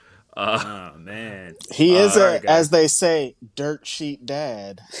like. Oh man, he is as they say, dirt sheet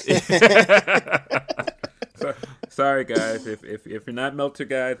dad. Sorry guys, if you're not Meltzer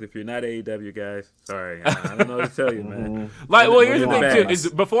guys, if you're not AEW guys, sorry, I don't know what to tell you, man. Here's the thing too: is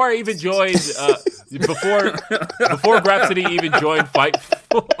before I even joined, before Grapsody even joined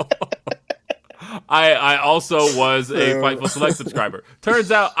Fightful. I also was a Fightful Select subscriber.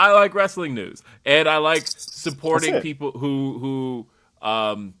 Turns out I like wrestling news, and I like supporting people who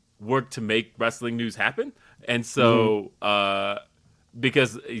work to make wrestling news happen. And so,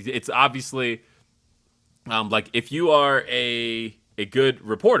 because it's obviously like if you are a good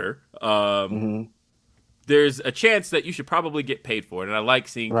reporter, there's a chance that you should probably get paid for it. And I like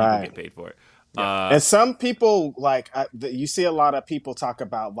seeing people get paid for it. And some people you see a lot of people talk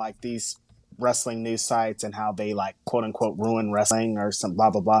about like these wrestling news sites and how they like quote unquote ruin wrestling or some blah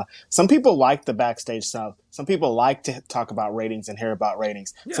blah blah. Some people like the backstage stuff. Some people like to talk about ratings and hear about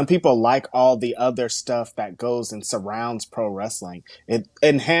ratings. Some people like all the other stuff that goes and surrounds pro wrestling. It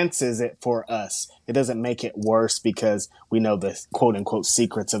enhances it for us. It doesn't make it worse because we know the quote unquote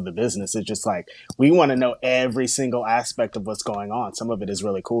secrets of the business. It's just like we want to know every single aspect of what's going on. Some of it is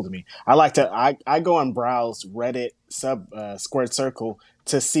really cool to me. I go and browse Reddit Squared Circle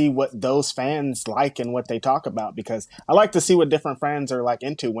to see what those fans like and what they talk about, because I like to see what different fans are like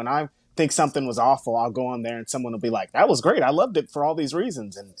into. When I think something was awful, I'll go on there and someone will be like, that was great, I loved it for all these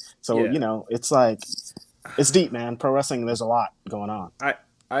reasons. And so it's like it's deep, man. Pro wrestling, there's a lot going on.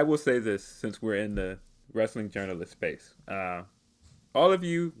 I will say this, since we're in the wrestling journalist space, all of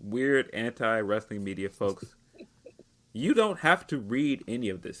you weird anti-wrestling media folks, you don't have to read any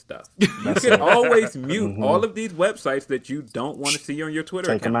of this stuff. You can always mute all of these websites that you don't want to see on your Twitter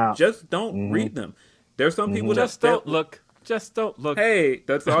account. Them out. Just don't read them. There's some people just don't look. just don't look. Hey,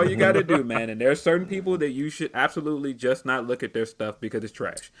 that's all you got to do, man. And there are certain people that you should absolutely just not look at their stuff because it's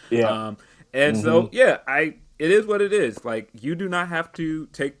trash. Yeah. So it is what it is. Like, you do not have to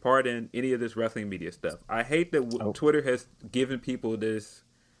take part in any of this wrestling media stuff. I hate that Twitter has given people this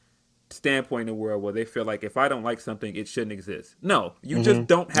standpoint in the world where they feel like if I don't like something, it shouldn't exist. No, you just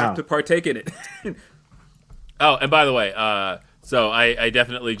don't have to partake in it. Oh, and by the way, so I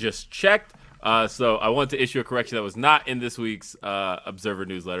definitely just checked. So I want to issue a correction that was not in this week's Observer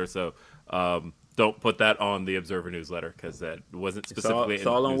newsletter. So don't put that on the Observer newsletter because that wasn't specifically it's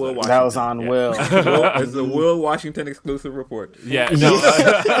all on Will Washington. That was on Will. It's a Will Washington exclusive report. Yeah. No,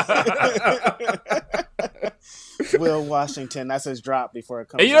 Will Washington. That's his drop before it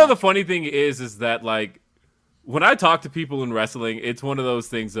comes. And you know, the funny thing is that like when I talk to people in wrestling, it's one of those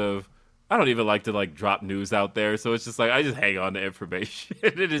things of I don't even like to like drop news out there. So it's just like I just hang on to information.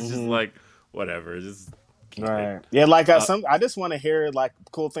 It is just like whatever. Just right. Yeah, like I just want to hear like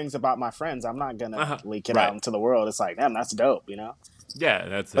cool things about my friends. I'm not gonna leak it out into the world. It's like, damn, that's dope, you know? Yeah,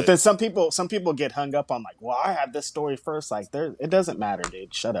 that's But then some people get hung up on like, well, I had this story first. Like, it doesn't matter,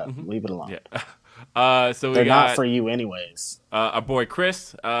 dude. Shut up. Leave it alone. Yeah. So they're got, not for you anyways. Our boy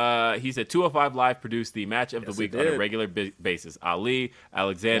Chris, he said 205 Live produced the match of the week on a regular basis. Ali,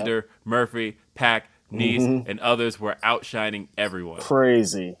 Alexander, Murphy, Pac, Nice, and others were outshining everyone.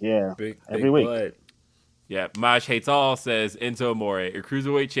 Crazy, yeah. Every week. Blood. Yeah, Maj Hates All says Enzo Amore, a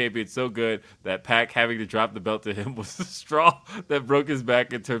cruiserweight champion so good that Pac having to drop the belt to him was the straw that broke his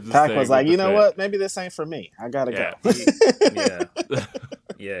back in terms of Pac was like, you know what? Maybe this ain't for me. I gotta go.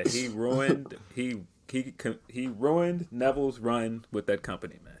 He ruined he ruined Neville's run with that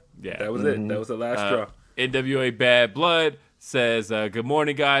company, man. Yeah, that was it. That was the last straw. NWA Bad Blood says, good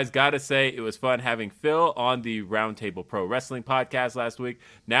morning, guys. Gotta say, it was fun having Phil on the Roundtable Pro Wrestling podcast last week.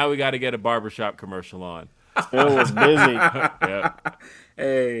 Now we got to get a barbershop commercial on. Phil was busy.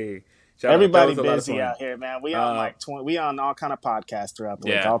 Hey, everybody busy out here, man. We on we on all kind of podcasts throughout the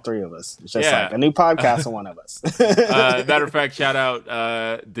week. All three of us. It's just like a new podcast for one of us. Matter of fact, shout out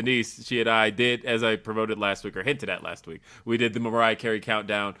Denise. She and I did, as I promoted last week or hinted at last week, we did the Mariah Carey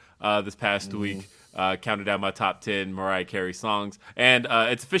countdown this past week. Counted down my top 10 Mariah Carey songs, and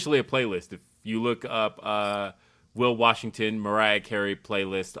it's officially a playlist. If you look up Will Washington Mariah Carey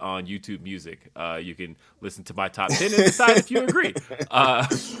playlist on YouTube Music, you can listen to my top 10 and decide if you agree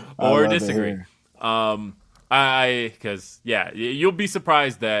or disagree. Because you'll be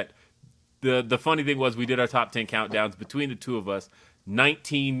surprised that the funny thing was we did our top 10 countdowns between the two of us,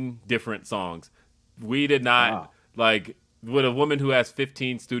 19 different songs. We did not like. With a woman who has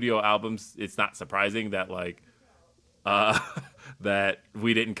 15 studio albums, it's not surprising that that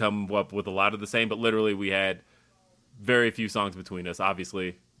we didn't come up with a lot of the same. But literally, we had very few songs between us.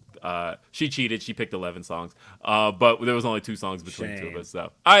 Obviously, she cheated; she picked 11 songs, but there was only 2 songs between the two of us.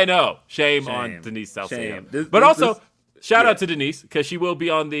 So I know, shame on Denise Salcedo. But also, shout out to Denise because she will be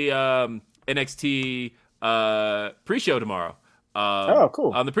on the NXT pre-show tomorrow.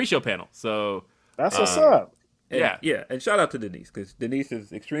 Cool! On the pre-show panel. So that's what's up. And shout out to Denise because Denise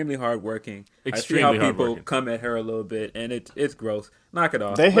is extremely hardworking. I see how people come at her a little bit, and it's gross. Knock it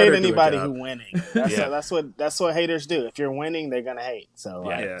off. They hate anybody who's winning. That's what haters do. If you're winning, they're gonna hate. So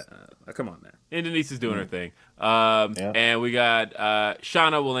come on, man. And Denise is doing her thing. And we got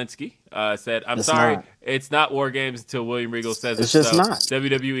Shauna Walensky said, "I'm sorry, it's not War Games until William Regal says it's just not.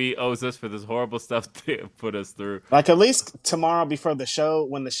 WWE owes us for this horrible stuff they put us through. Like at least tomorrow before the show,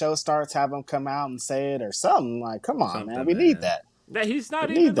 when the show starts, have him come out and say it or something. Like, come on, man, we need that. Yeah, he's not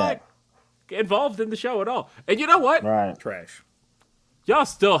even like involved in the show at all. And you know what? Right, trash." Y'all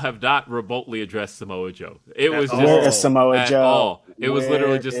still have not remotely addressed Samoa Joe. It was just where is Samoa Joe? All. It was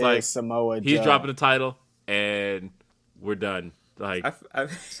literally just like Samoa he's Joe? dropping the title and we're done. Like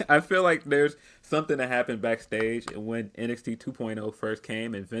I feel like there's something that happened backstage when NXT 2.0 first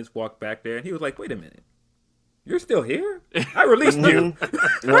came and Vince walked back there and he was like, "Wait a minute, you're still here? I released you,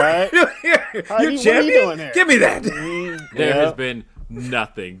 right? You're here. You're champion. What are you doing there? Give me that." There has been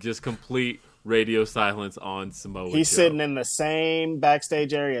nothing, just complete radio silence on Samoa Joe. He's sitting in the same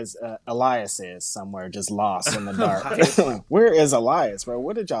backstage area as Elias is somewhere, just lost in the dark. Where is Elias, bro?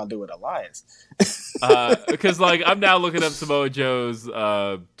 What did y'all do with Elias? Because I'm now looking up Samoa Joe's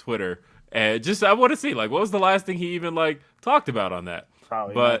Twitter, and just I want to see what was the last thing he even talked about on that.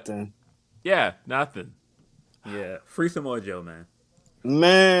 Probably nothing. Yeah, nothing. Yeah, free Samoa Joe, man.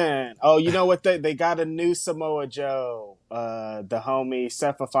 Oh, you know what? They got a new Samoa Joe. The homie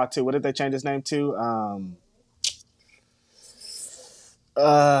Sefa Fatu. What did they change his name to?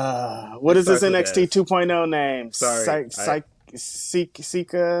 What is his NXT 2.0 name? Sorry,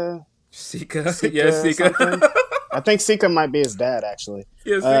 Sika. Sika. Yes, Sika. I think Sika might be his dad, actually.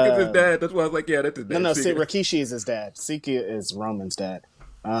 Yeah, Sika's his dad. That's why I was like, yeah, that's his dad. No, Rikishi is his dad. Sika is Roman's dad.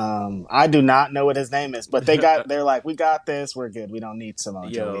 I do not know what his name is, but they're like, we got this, we're good. We don't need Samoa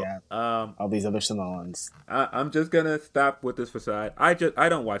Joe. We have all these other Samoans. I'm just gonna stop with this facade. I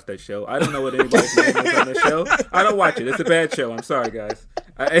don't watch that show. I don't know what anybody's name is on the show. I don't watch it. It's a bad show. I'm sorry, guys.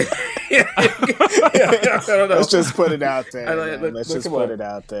 I don't know. Let's just put it out there. Let's just put it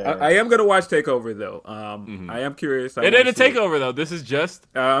out there. I am gonna watch Takeover though. I am curious. It ain't a takeover though. This is just.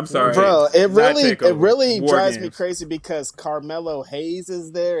 I'm sorry, bro. It really drives me crazy because Carmelo Hayes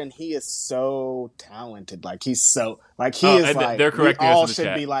is there and he is so talented. Like he's so he is like they're correcting we all us in the should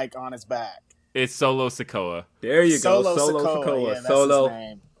chat. be like on his back. It's Solo Sikoa. There you go. Solo Sikoa. Yeah, that's Solo. his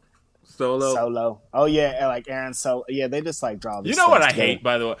name. Solo. Oh yeah, like Aaron Solo. Yeah, they just like draw. You know what I hate,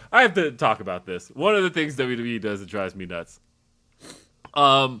 by the way? I have to talk about this. One of the things WWE does that drives me nuts.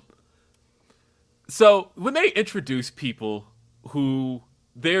 So when they introduce people who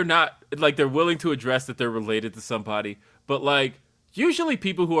they're not like they're willing to address that they're related to somebody, but like usually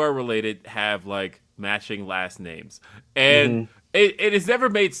people who are related have like matching last names, and it has never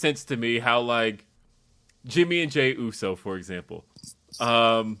made sense to me how like Jimmy and Jey Uso, for example,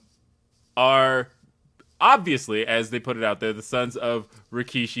 are obviously, as they put it out there, the sons of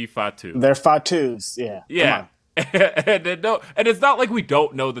Rikishi Fatu. They're Fatus, yeah. Yeah. and it's not like we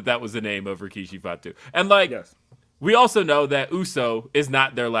don't know that was the name of Rikishi Fatu. And like, yes. We also know that Uso is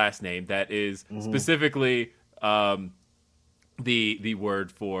not their last name. That is specifically the word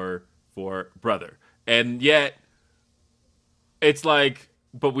for brother. And yet, it's like,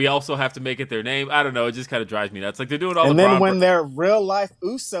 but we also have to make it their name. I don't know. It just kind of drives me nuts. Like they're doing all. And then when their real life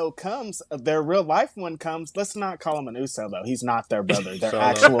Uso comes, their real life one comes. Let's not call him an Uso though. He's not their brother. Their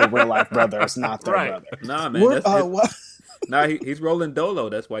actual real life brother is not their brother. Nah, man. What? Nah, he's rolling Dolo.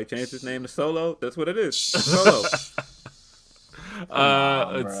 That's why he changed his name to Solo. That's what it is. Solo.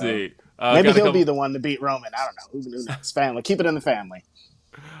 Let's see. Maybe he'll be the one to beat Roman. I don't know. Who knows? Family. Keep it in the family.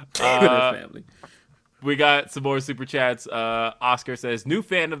 Keep it in the family. We got some more super chats. Oscar says, new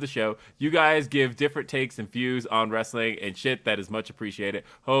fan of the show. You guys give different takes and views on wrestling and shit. That is much appreciated.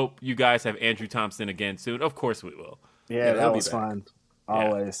 Hope you guys have Andrew Thompson again soon. Of course we will. Yeah, that was fun.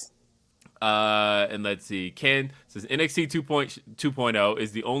 Always. And let's see. Ken says NXT 2.0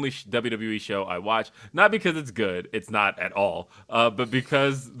 is the only WWE show I watch. Not because it's good. It's not at all. But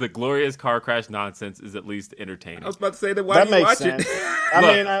because the glorious car crash nonsense is at least entertaining. I was about to say that. Why do you watch it?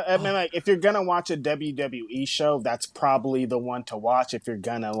 I mean, like if you're gonna watch a WWE show, that's probably the one to watch if you're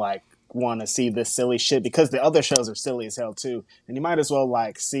gonna like want to see this silly shit because the other shows are silly as hell too, and you might as well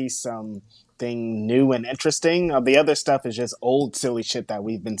like see something new and interesting. The other stuff is just old silly shit that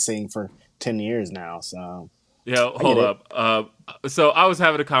we've been seeing for 10 years now. So yeah, hold up. So I was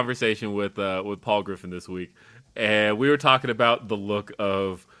having a conversation with Paul Griffin this week, and we were talking about the look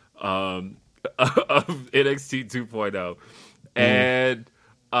of NXT 2.0, and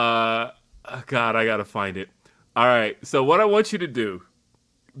God, I gotta find it. All right, so what I want you to do,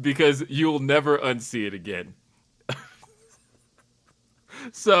 because you'll never unsee it again.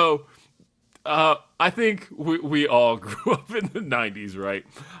 So I think we all grew up in the 90s, right?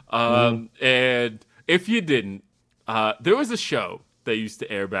 And if you didn't, there was a show that used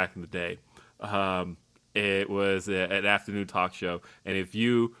to air back in the day. It was an afternoon talk show. And if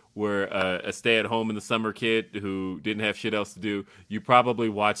you were a stay-at-home in the summer kid who didn't have shit else to do, you probably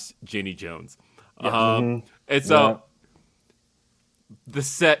watched Jenny Jones. And so the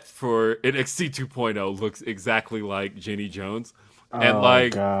set for NXT 2.0 looks exactly like Jenny Jones.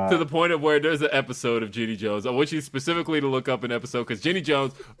 And to the point of where there's an episode of Jenny Jones. I want you specifically to look up an episode because Jenny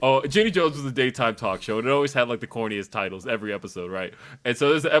Jones was a daytime talk show and it always had like the corniest titles every episode, right? And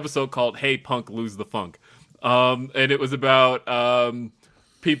so there's an episode called "Hey Punk, Lose the Funk," and it was about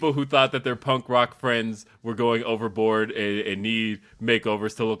people who thought that their punk rock friends were going overboard and need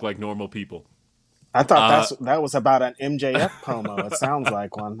makeovers to look like normal people. I thought that was about an MJF promo. It sounds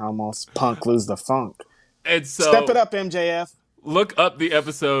like one almost. Punk, lose the funk. And so step it up, MJF. Look up the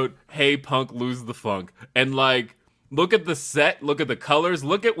episode, Hey Punk, Lose the Funk. And, like, look at the set, look at the colors,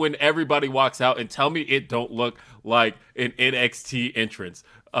 look at when everybody walks out and tell me it don't look like an NXT entrance.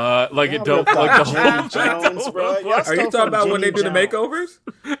 It don't like the whole Jones, bro. Are you talking about when they do the makeovers?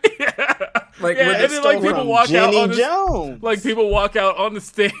 Yeah. Like yeah, when and then like people walk out on Jones. Like people walk out on the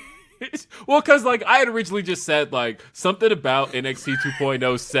stage. Well, because like I had originally just said like something about NXT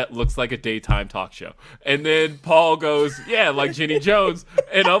 2.0 set looks like a daytime talk show, and then Paul goes, "Yeah, like Jenny Jones,"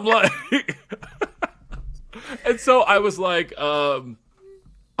 and I'm like, and so I was like, "Oh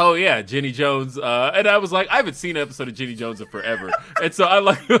yeah, Jenny Jones," and I was like, I haven't seen an episode of Jenny Jones in forever, and so I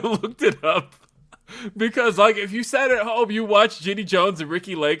like looked it up. Because, like, if you sat at home, you watched Jenny Jones and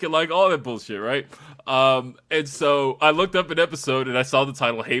Ricky Lake and, like, all that bullshit, right? And so I looked up an episode and I saw the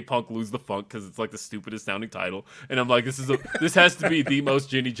title "Hey Punk, Lose the Funk" because it's like the stupidest sounding title, and I'm like, this has to be the most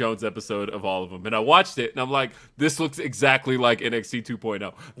Jenny Jones episode of all of them. And I watched it and I'm like, this looks exactly like NXT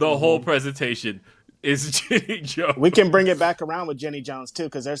 2.0. The whole presentation is Jenny Jones. We can bring it back around with Jenny Jones too,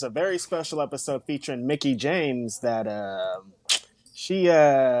 because there's a very special episode featuring Mickie James that she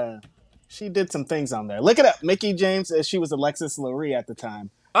did some things on there. Look it up, Mickie James. She was Alexis Lurie at the time.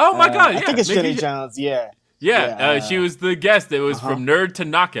 Oh my God! Yeah, I think it's Jenny Jones. Yeah. She was the guest. It was from Nerd to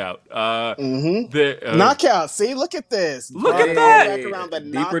Knockout. Knockout. See, look at this. Look at that. Back around the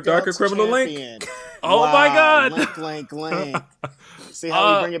Deeper, darker criminal champion. Oh wow. my God! Link. See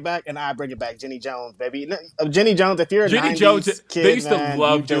how we bring it back, and I bring it back. Jenny Jones, baby. Jenny Jones. If you're a Jenny 90s Jones, kid, they used to man,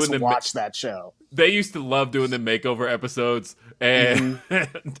 love you doing just the watch that show. They used to love doing the makeover episodes, and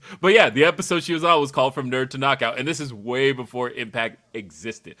but yeah, the episode she was on was called "From Nerd to Knockout," and this is way before Impact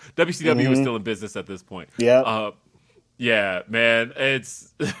existed. WCW was still in business at this point. Yeah, man,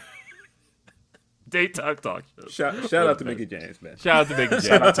 it's Daytime Talk Show. Shout out to Mickie James, man. Shout out to Mickie James.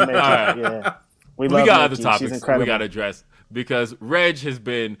 Shout out to Mickie. Yeah, we got other Mickie. topics we got to address because Reg has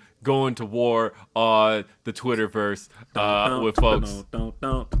been going to war on the Twitterverse with folks.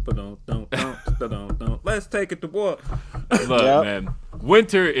 Let's take it to war. Look, man,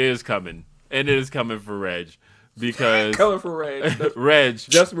 winter is coming, and it is coming for Reg because colorful Reg,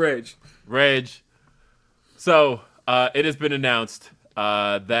 just Reg. So it has been announced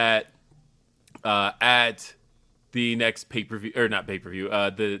that at the next pay-per-view, or not pay-per-view,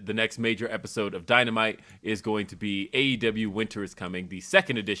 the next major episode of Dynamite is going to be AEW Winter is Coming. The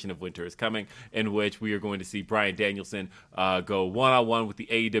second edition of Winter is Coming, in which we are going to see Bryan Danielson go one-on-one with the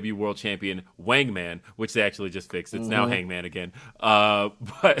AEW World Champion Wangman, which they actually just fixed. It's now Hangman again.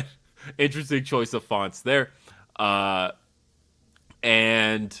 But interesting choice of fonts there. And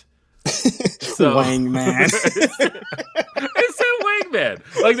so Wangman. It said Wangman.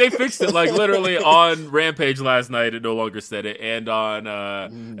 Like they fixed it. Like literally on Rampage last night, it no longer said it, and on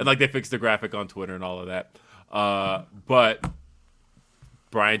and like they fixed the graphic on Twitter and all of that. But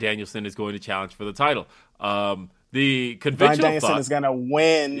Bryan Danielson is going to challenge for the title. The conventional Bryan Danielson is going to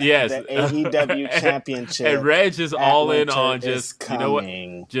win the AEW championship. And Reg is all in on just, you know what,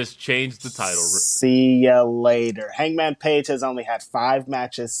 just change the title. See ya later. Hangman Page has only had 5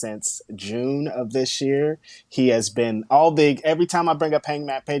 matches since June of this year. He has been every time I bring up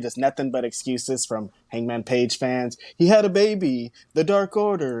Hangman Page, it's nothing but excuses from Hangman Page fans. He had a baby, the Dark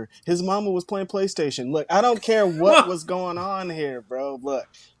Order, his mama was playing PlayStation. Look, I don't care what was going on here, bro. Look,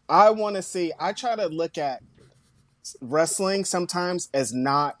 I try to look at wrestling sometimes as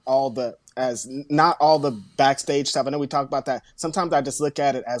not all the backstage stuff. I know we talk about that. Sometimes I just look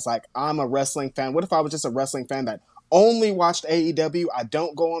at it as like, I'm a wrestling fan. What if I was just a wrestling fan that only watched AEW? I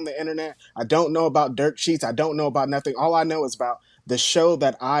don't go on the internet. I don't know about dirt sheets. I don't know about nothing. All I know is about the show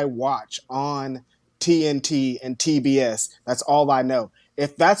that I watch on TNT and TBS. That's all I know.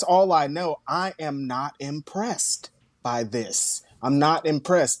 If that's all I know, I am not impressed by this. I'm not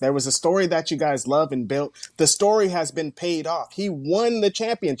impressed. There was a story that you guys love and built. The story has been paid off. He won the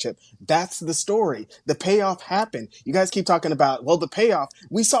championship. That's the story. The payoff happened. You guys keep talking about, well, the payoff.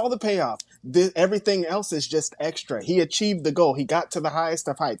 We saw the payoff. Everything else is just extra. He achieved the goal. He got to the highest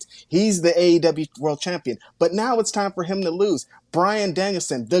of heights. He's the AEW World Champion. But now it's time for him to lose. Bryan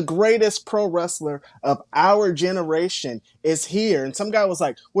Danielson, the greatest pro wrestler of our generation, is here. And some guy was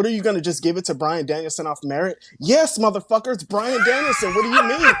like, what are you going to just give it to Bryan Danielson off merit? Yes, motherfucker, it's Bryan Danielson. What do you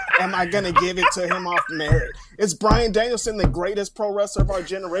mean? Am I going to give it to him off merit? It's Bryan Danielson, the greatest pro wrestler of our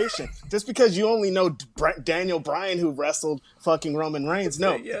generation. Just because you only know Daniel Bryan, who wrestled fucking Roman Reigns.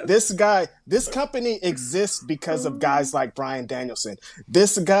 No, this company exists because of guys like Bryan Danielson.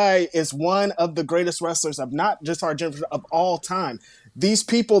 This guy is one of the greatest wrestlers of not just our generation, of all time. These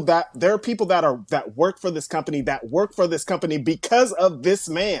people there are people that work for this company because of this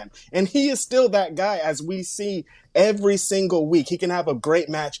man. And he is still that guy, as we see every single week. He can have a great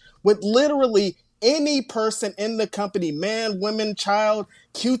match with literally any person in the company, man, woman, child,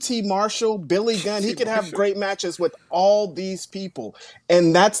 QT Marshall, Billy Gunn. He could have great matches with all these people.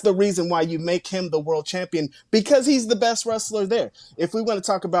 And that's the reason why you make him the world champion, because he's the best wrestler there. If we want to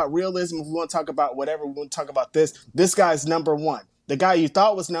talk about realism, if we want to talk about whatever, we want to talk about this guy's number one. The guy you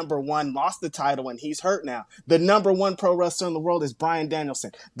thought was number one lost the title and he's hurt now. The number one pro wrestler in the world is Bryan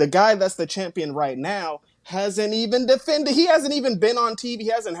Danielson. The guy that's the champion right now hasn't even defended. He hasn't even been on TV. He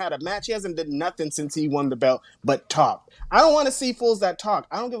hasn't had a match. He hasn't done nothing since he won the belt but talk. I don't want to see fools that talk.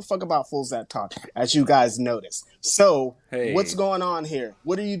 I don't give a fuck about fools that talk, as you guys notice. So, What's going on here?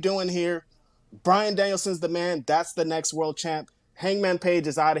 What are you doing here? Bryan Danielson's the man. That's the next world champ. Hangman Page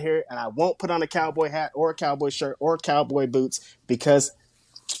is out of here, and I won't put on a cowboy hat or a cowboy shirt or cowboy boots because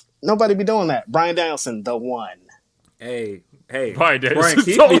nobody be doing that. Bryan Danielson, the one. Hey, Bryan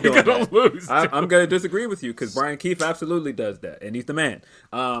Keith totally be doing gonna lose. I'm going to disagree with you because Bryan Keith absolutely does that, and he's the man.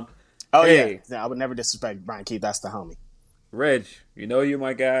 Yeah, I would never disrespect Bryan Keith. That's the homie. Reg, you're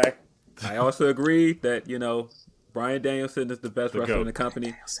my guy. I also agree that Bryan Danielson is the best wrestler in the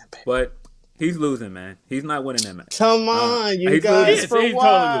company, but he's losing, man. He's not winning that match. Come on, you guys, for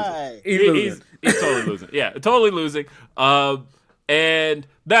why? He's totally losing. Yeah, totally losing. And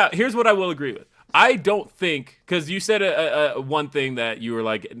now here's what I will agree with. I don't think, because you said one thing that you were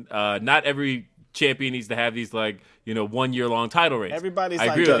like, not every champion needs to have these 1 year long title reigns. Everybody's I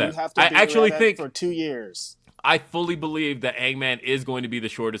agree with that. You have to I actually think for 2 years. I fully believe that Hangman is going to be the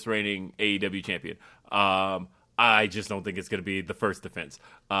shortest reigning AEW champion. I just don't think it's going to be the first defense.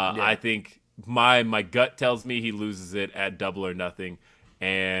 I think my gut tells me he loses it at Double or Nothing,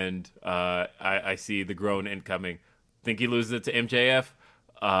 and I see the groan incoming. Think he loses it to MJF.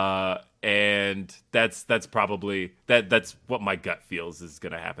 And that's probably that's what my gut feels is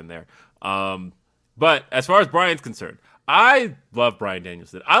going to happen there. But as far as Bryan's concerned, I love Bryan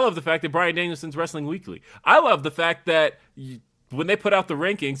Danielson. I love the fact that Bryan Danielson's wrestling weekly. I love the fact that when they put out the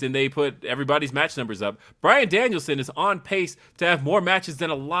rankings and they put everybody's match numbers up, Bryan Danielson is on pace to have more matches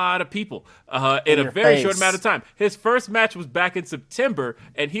than a lot of people in a very short amount of time. His first match was back in September,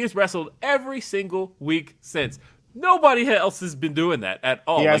 and he has wrestled every single week since. Nobody else has been doing that at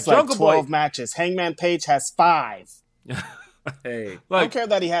all. He has Jungle 12 Boy, matches. Hangman Page has 5. Hey, I don't care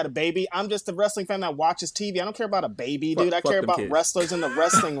that he had a baby. I'm just a wrestling fan that watches TV. I don't care about a baby, dude. I care about kids. Wrestlers in the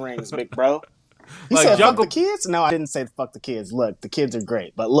wrestling rings, big bro. You said fuck the kids? No, I didn't say fuck the kids. Look, the kids are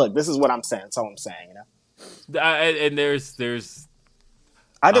great. But look, this is what I'm saying. That's all I'm saying, and there's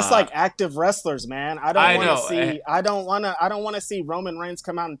I just like active wrestlers, man. I don't want to see Roman Reigns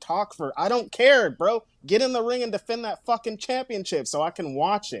come out and talk for. I don't care, bro. Get in the ring and defend that fucking championship so I can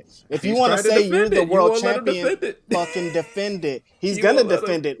watch it. If you want to say you're the world champion, fucking defend it. He's going to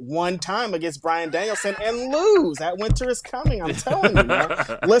defend it one time against Bryan Danielson and lose. That winter is coming. I'm telling you,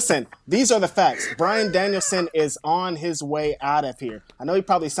 man. Listen, these are the facts. Bryan Danielson is on his way out of here. I know he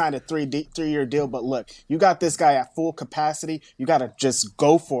probably signed a 3-year deal, but look, you got this guy at full capacity. You got to just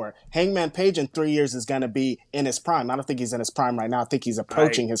go for it. Hangman Page in 3 years is going to be in his prime. I don't think he's in his prime right now. I think he's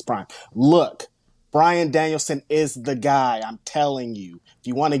approaching his prime. Look. Bryan Danielson is the guy, I'm telling you. If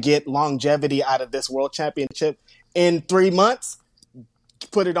you want to get longevity out of this world championship in 3 months,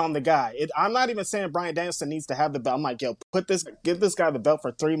 put it on the guy. I'm not even saying Bryan Danielson needs to have the belt. I'm like, give this guy the belt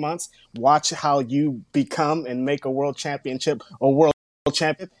for 3 months. Watch how you become and make a world championship or world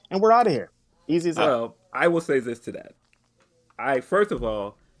champion, and we're out of here. Easy as that. Well, I will say this to that. First of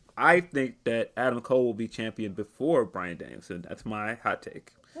all, I think that Adam Cole will be champion before Bryan Danielson. That's my hot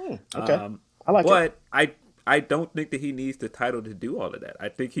take. Okay. I like it. But I don't think that he needs the title to do all of that. I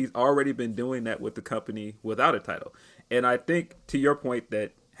think he's already been doing that with the company without a title. And I think, to your point,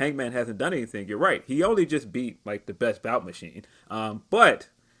 that Hangman hasn't done anything, you're right. He only just beat, the best bout machine. But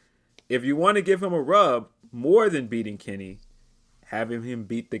if you want to give him a rub, more than beating Kenny, having him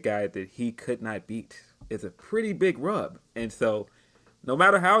beat the guy that he could not beat is a pretty big rub. And so, no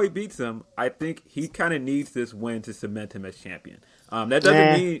matter how he beats him, I think he kind of needs this win to cement him as champion. That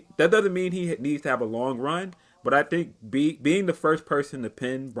doesn't mean he needs to have a long run, but I think being the first person to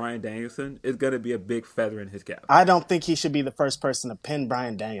pin Bryan Danielson is going to be a big feather in his cap. I don't think he should be the first person to pin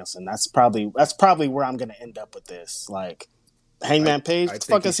Bryan Danielson. That's probably where I'm going to end up with this. Hangman Page, what the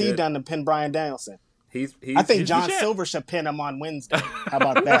fuck has he done to pin Bryan Danielson? I think John Silver should pin him on Wednesday. How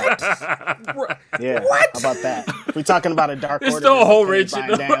about that? Yeah. What? How about that? We're talking about a Dark Order. There's no whole rich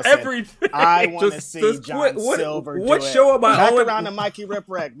everything. I want to see John Silver do what show am I Back on? around to Mikey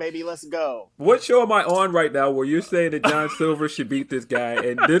Ripwreck, baby. Let's go. What show am I on right now where you're saying that John Silver should beat this guy,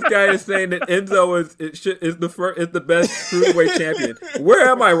 and this guy is saying that Enzo is the best cruiserweight champion? Where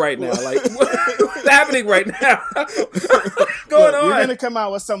am I right now? What's happening right now? What's going on? You're gonna come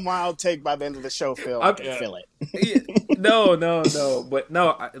out with some wild take by the end of the show, Phil. I can feel it. No.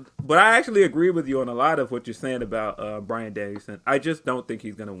 But I actually agree with you on a lot of what you're saying about Bryan Danielson. I just don't think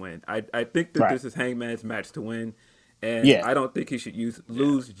he's going to win. I think that this is Hangman's match to win, and I don't think he should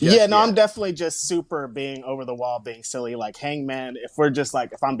lose just yet. I'm definitely just super being over the wall, being silly. Hangman, if we're just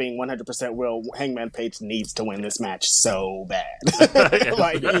if I'm being 100% real, Hangman Page needs to win this match so bad.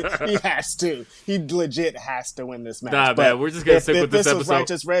 He has to. He legit has to win this match. Nah, man, we're just going to stick with this episode. If this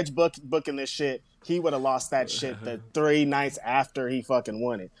was Righteous Reg booking this shit, he would have lost that shit the 3 nights after he fucking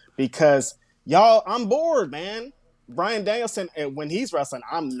won it. Because, y'all, I'm bored, man. Bryan Danielson, when he's wrestling,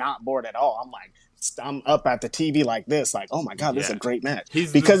 I'm not bored at all. I'm up at the TV like this, like, oh my God, this is a great match.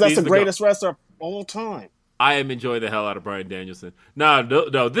 That's the greatest wrestler of all time. I am enjoying the hell out of Bryan Danielson. No,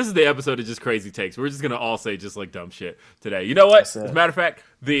 this is the episode of just crazy takes. We're just going to all say just like dumb shit today. You know what? As a matter of fact,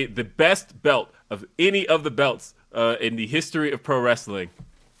 the best belt of any of the belts in the history of pro wrestling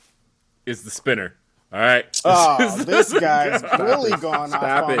is the spinner. All right. Oh, this guy's really going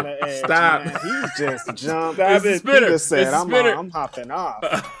off on the edge. Stop. Man. He just jumped. It's the spinner. He just said, I'm hopping off.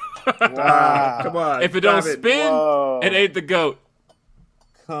 Wow. Come on. If it don't spin, it ain't the GOAT.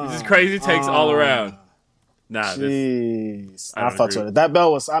 Just crazy takes all around. Nah, jeez. I fucks with it. That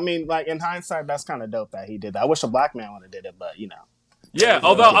belt was, in hindsight, that's kind of dope that he did that. I wish a black man would have did it, but Yeah,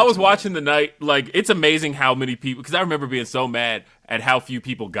 although I was watching the night, it's amazing how many people, because I remember being so mad at how few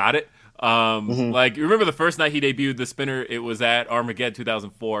people got it. You remember the first night he debuted the spinner, it was at Armageddon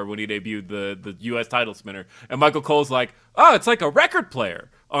 2004 when he debuted the U.S. title spinner. And Michael Cole's like, oh, it's like a record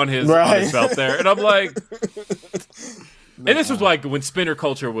player on his belt there. And I'm like, and this was like when spinner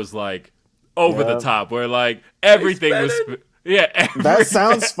culture was like, over the top, where everything was, That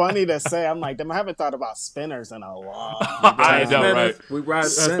sounds funny to say. I'm like, I haven't thought about spinners in a long time. I know, right? We ride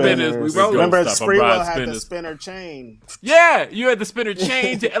spinners. We roll. Remember, Sprewell had the spinner chain. Yeah, you had the spinner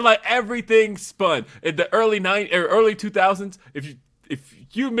chain, and everything spun in the early 2000s. If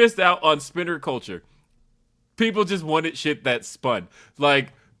you missed out on spinner culture, people just wanted shit that spun.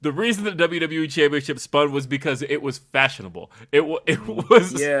 The reason the WWE Championship spun was because it was fashionable. It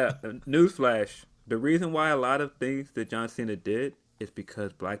was. Yeah, newsflash. The reason why a lot of things that John Cena did is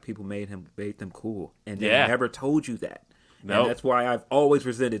because black people made them cool, and they never told you that. Nope. And that's why I've always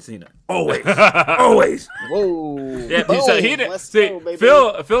resented Cena. Always, always. Whoa. Yeah. Boom. So he didn't see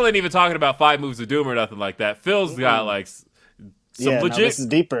Phil ain't even talking about 5 moves of doom or nothing like that. Phil's got some legit. This is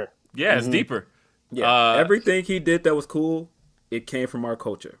deeper. Yeah, it's deeper. Yeah, everything he did that was cool, it came from our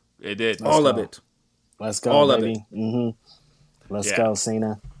culture. It did. All of it. Let's go, all baby. Of it. Mm-hmm. Let's go,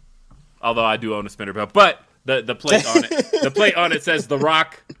 Cena. Although I do own a spinner belt, but the plate on it, the plate on it says The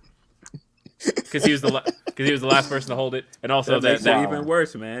Rock, because he was the last person to hold it, and also that even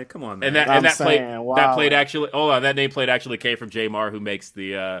worse, man. Come on, man. And that plate actually, hold on, that nameplate actually came from Jay Mar, who makes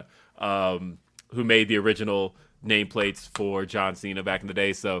the who made the original nameplates for John Cena back in the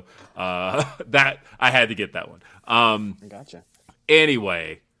day. So that I had to get that one. Gotcha.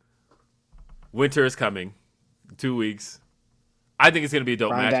 Anyway, winter is coming. 2 weeks. I think it's going to be a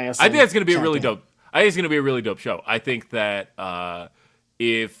dope match. I think it's going to be a really dope. I think it's going to be a really dope show. I think that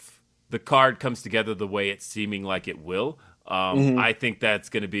if the card comes together the way it's seeming like it will, I think that's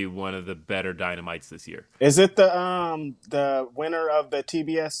going to be one of the better Dynamites this year. Is it the winner of the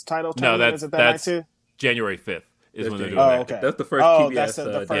TBS title tournament? No, is it that that's night too? January 5th. Is when they're doing that. Okay. That's the first TBS. That's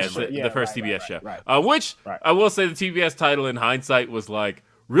the first TBS show. Right. Which I will say the TBS title in hindsight was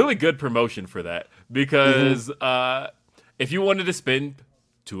really good promotion for that, because if you wanted to spend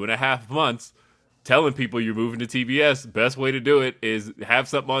 2.5 months telling people you're moving to TBS, best way to do it is have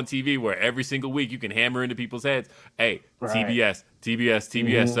something on TV where every single week you can hammer into people's heads, hey, TBS.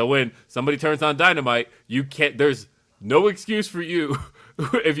 So when somebody turns on Dynamite, there's no excuse for you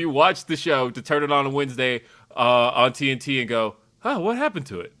if you watch the show to turn it on Wednesday on TNT and go, oh, what happened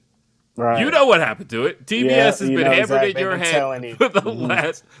to it? Right. You know what happened to it. TBS has been hammered in your head for the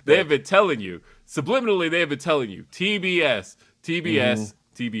last. They have been telling you subliminally. They have been telling you TBS. They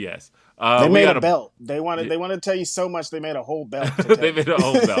made a belt. They wanted to tell you so much. They made a whole belt. They made a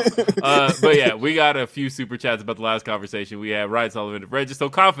whole belt. But yeah, we got a few super chats about the last conversation. We had Ryan Sullivan, Red just so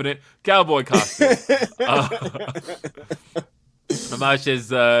confident, cowboy costume. Amash has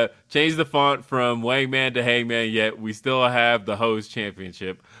changed the font from Wangman to Hangman. Yet we still have the Hose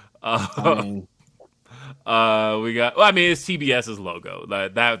Championship. We got. Well, it's TBS's logo.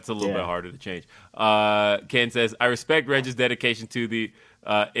 That's a little bit harder to change. Ken says, "I respect Reg's dedication to the.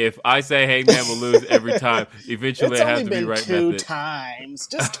 If I say Hangman will lose every time, eventually I have to be right method." 2 times,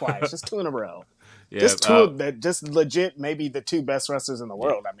 just twice, just 2 in a row. Yeah, just two that just legit, maybe the 2 best wrestlers in the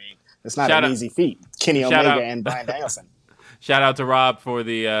world. It's not an easy feat. Kenny Omega and Bryan Danielson. Shout out to Rob for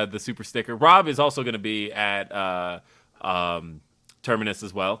the super sticker. Rob is also going to be at Terminus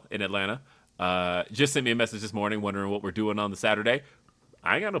as well in Atlanta. Just sent me a message this morning wondering what we're doing on the Saturday.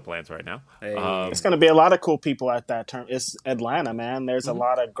 I ain't got no plans right now. Hey. It's going to be a lot of cool people at that term. It's Atlanta, man. There's a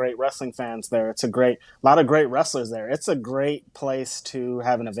lot of great wrestling fans there. It's a lot of great wrestlers there. It's a great place to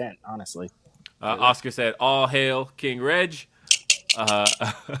have an event, honestly. Oscar said, all hail King Reg.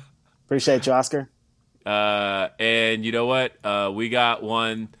 Appreciate you, Oscar. And you know what? We got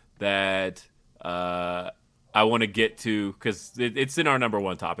one that I want to get to, because it's in our number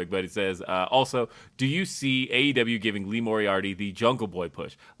one topic, but it says, also, do you see AEW giving Lee Moriarty the Jungle Boy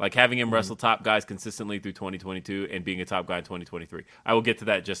push? Like having him wrestle top guys consistently through 2022 and being a top guy in 2023? I will get to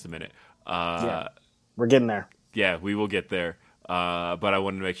that in just a minute. Yeah, we're getting there. Yeah, we will get there. But I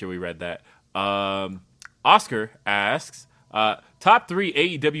wanted to make sure we read that. Oscar asks, top 3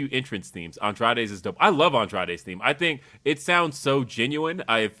 AEW entrance themes. Andrade's is dope. I love Andrade's theme. I think it sounds so genuine.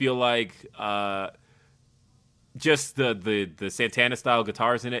 I feel like just the Santana style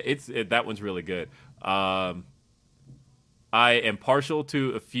guitars in it. That one's really good. I am partial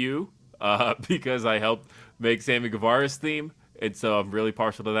to a few because I helped make Sammy Guevara's theme, and so I'm really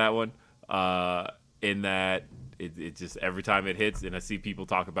partial to that one. In that it just every time it hits, and I see people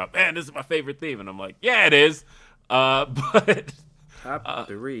talk about, man, this is my favorite theme, and I'm like, yeah, it is. But top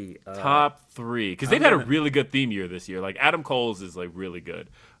three, because they've had a really good theme year this year. Like Adam Cole's is like really good.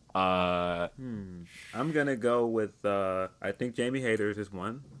 I'm gonna go with I think Jamie Hayter's is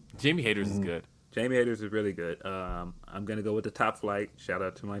one. Jamie Hayter's is good. Jamie Hayter's is really good. I'm gonna go with the Top Flight. Shout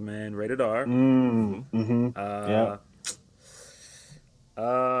out to my man Rated R.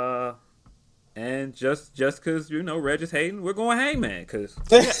 And just because Reg is hating, we're going Hangman. Because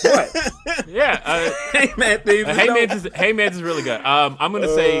what? Yeah, Hangman's is really good. I'm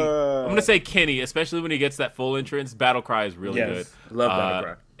gonna say Kenny, especially when he gets that full entrance. Battle Cry is really good. Love Battle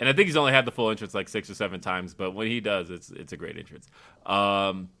Cry. And I think he's only had the full entrance like 6 or 7 times, but when he does, it's a great entrance.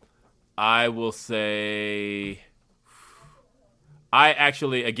 I will say, I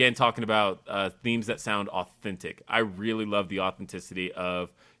actually, again, talking about themes that sound authentic. I really love the authenticity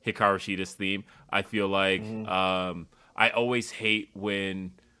of Hikaru Shida's theme. I feel like I always hate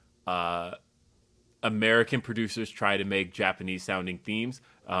when American producers try to make Japanese sounding themes.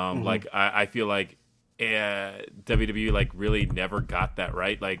 Like I feel like WWE like really never got that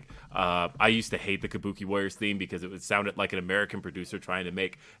right. Like I used to hate the Kabuki Warriors theme because it sounded like an American producer trying to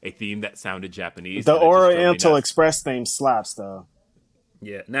make a theme that sounded Japanese. The Oriental Express theme slaps though.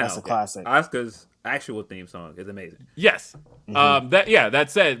 Yeah, now that's a classic. Asuka's actual theme song is amazing. Yes, that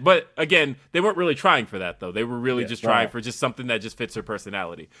said, but again, they weren't really trying for that though. They were really just trying for just something that just fits her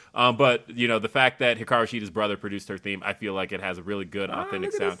personality. But the fact that Hikaru Shida's brother produced her theme, I feel like it has a really good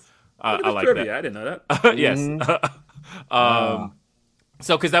authentic sound. I like trivia. that. I didn't know that. Yes.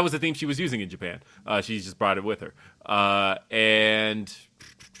 So, because that was the theme she was using in Japan, she just brought it with her. And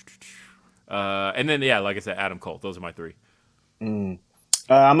then, like I said, Adam Cole. Those are my 3.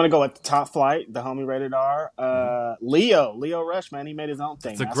 I'm gonna go with Top Flight, the homie Rated R. Leo Rush, man, he made his own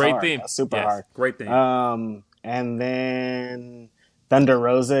thing. It's a great theme. That's super hard. Great theme. And then Thunder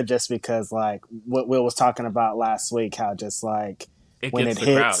Rosa, just because like what Will was talking about last week, how just like when it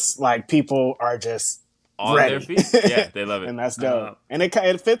hits, like people are just on ready. Their feet. Yeah, they love it, and that's dope. And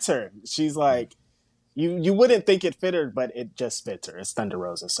it fits her. She's like, you wouldn't think it fit her, but it just fits her. It's Thunder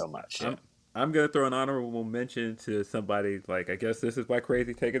Rosa so much. Yeah. I'm gonna throw an honorable mention to somebody like, I guess this is my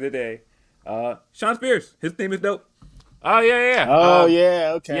crazy take of the day. Sean Spears, his theme is dope. Oh yeah. Oh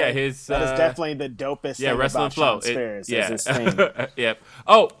yeah, okay. Yeah, that is definitely the dopest. Yeah, thing Wrestling about Flow. Sean Spears. Yeah. His theme. Yep.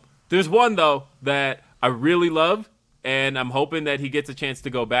 Oh, there's one though that I really love, and I'm hoping that he gets a chance to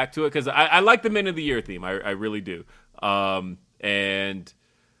go back to it because I like the Men of the Year theme. I really do.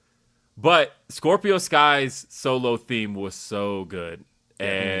 But Scorpio Sky's solo theme was so good.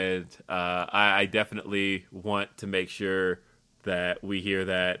 And I definitely want to make sure that we hear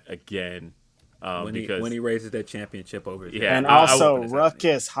that again when he raises that championship over his head. And also,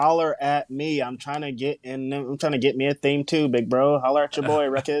 Ruckus, holler at me. I'm trying to get me a theme too, big bro. Holler at your boy,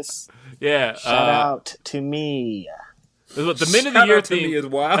 Ruckus. Yeah. Shout out to me. The Men of the Year theme is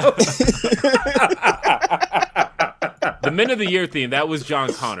wild. The Men of the Year theme, that was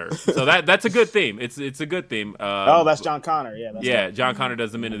John Connor. So that's a good theme. It's a good theme. That's John Connor. Yeah. John Connor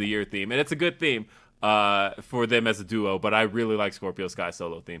does the Men of the Year theme, and it's a good theme for them as a duo. But I really like Scorpio Sky's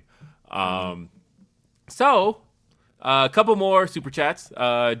solo theme. So a couple more super chats.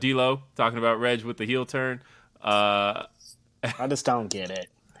 D-Lo talking about Reg with the heel turn. I just don't get it.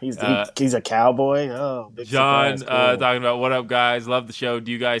 He's a cowboy. Oh, big John cool. Talking about what up, guys? Love the show.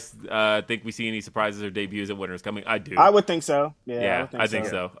 Do you guys think we see any surprises or debuts at Winners coming? I do. I would think so. Yeah, I think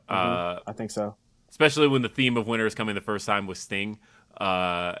so. I think so. Especially when the theme of Winners coming the first time was Sting.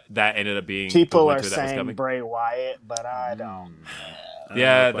 That ended up being people are saying Bray Wyatt, but I don't.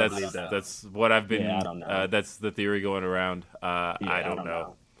 Yeah, that's what I've been. I don't know. That's the theory going around. I don't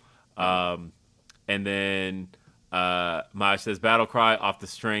know. And then. Maj says Battle Cry off the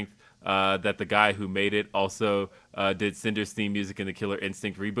strength that the guy who made it also did Cinder's theme music in the Killer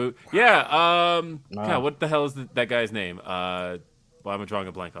Instinct reboot. Yeah. God, what the hell is that guy's name? Well, I'm drawing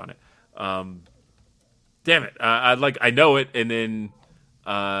a blank on it. Damn it! I know it, and then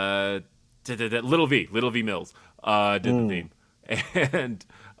Little V Mills did the theme, and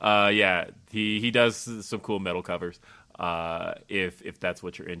he does some cool metal covers. If that's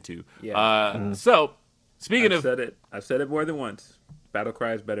what you're into. Yeah. So speaking I've said it more than once. Battle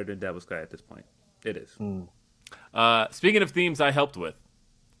Cry is better than Devil's Cry at this point. It is. Speaking of themes, I helped with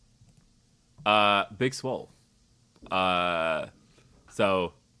Big Swole.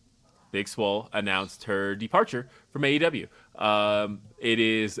 So Big Swole announced her departure from AEW. It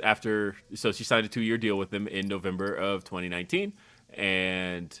is so she signed a 2-year deal with them in November of 2019,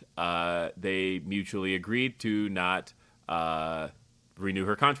 and they mutually agreed to not renew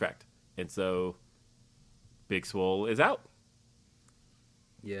her contract. And so Big Swole is out.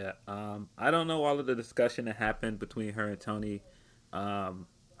 Yeah. I don't know all of the discussion that happened between her and Tony. I'm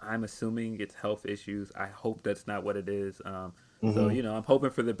assuming it's health issues. I hope that's not what it is. So, I'm hoping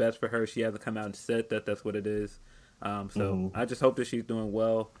for the best for her. She hasn't come out and said that that's what it is. I just hope that she's doing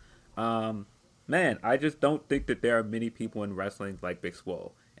well. Man, I just don't think that there are many people in wrestling like Big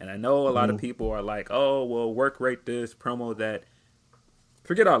Swole. And I know a lot of people are like, oh, well, work rate this, promo that.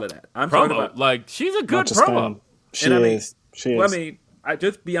 Forget all of that. I'm talking about like she's a good promo. She is. I mean, I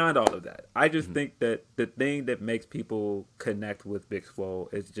just beyond all of that. I just think that the thing that makes people connect with Big Swole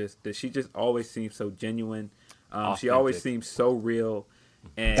is just that she just always seems so genuine. She always seems so real.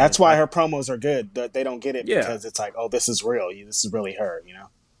 And that's why her promos are good. They don't get it because it's like, oh, this is real. This is really her,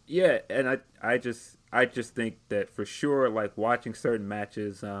 Yeah, and I just think that for sure, like watching certain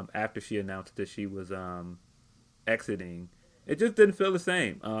matches after she announced that she was exiting, it just didn't feel the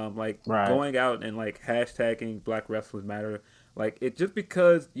same. Going out and like hashtagging Black Wrestlers Matter, like it just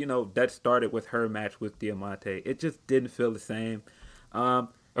because that started with her match with Diamante, it just didn't feel the same.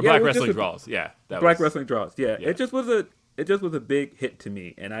 Black Wrestling Draws, Wrestling Draws, yeah. It just was a big hit to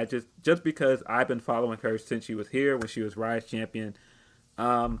me, and I just because I've been following her since she was here when she was Rise champion.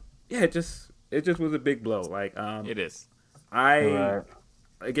 It just was a big blow. Like it is.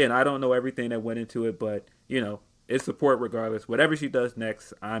 Again, I don't know everything that went into it, but it's support regardless. Whatever she does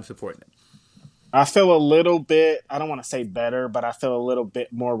next, I'm supporting it. I feel a little bit, I don't want to say better, but I feel a little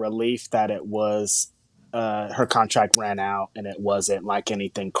bit more relief that it was her contract ran out and it wasn't like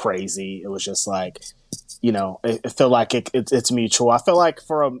anything crazy. It was just like, it felt like it's mutual. I feel like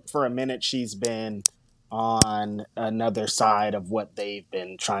for a minute she's been on another side of what they've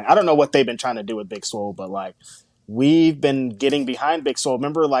been trying. I don't know what they've been trying to do with Big Swole, but like we've been getting behind Big Swole.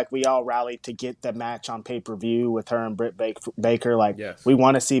 Remember, like we all rallied to get the match on pay-per-view with her and Britt Baker. Like we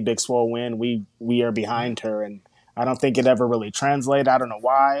want to see Big Swole win. We are behind her, and I don't think it ever really translated. I don't know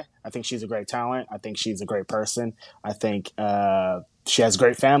why. I think she's a great talent. I think she's a great person. I think she has a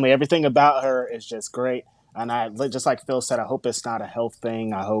great family. Everything about her is just great. And I just like Phil said, I hope it's not a health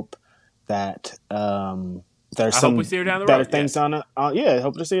thing. I hope that there's some better things on it. I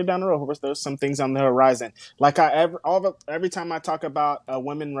hope to see her down the road. Hope there's some things on the horizon. Like every time I talk about a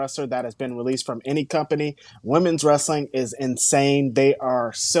women wrestler that has been released from any company, women's wrestling is insane. There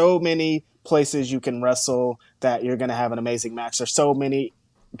are so many places you can wrestle that you're going to have an amazing match. There's so many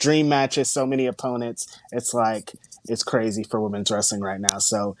dream matches, so many opponents. It's like, it's crazy for women's wrestling right now.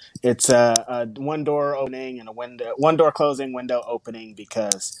 So it's a one door opening and one door closing, window opening,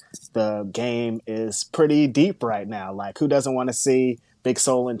 because the game is pretty deep right now. Like, who doesn't want to see Big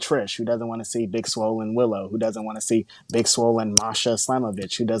Swole and Trish? Who doesn't want to see Big Swole and Willow? Who doesn't want to see Big Swole and Masha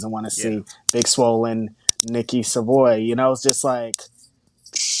Slamovich? Who doesn't want to see Big Swole and Nikki Savoy? It's just like,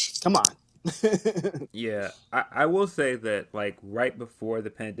 come on. Yeah, I will say that, like, right before the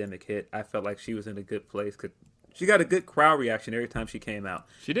pandemic hit, I felt like she was in a good place because she got a good crowd reaction every time she came out.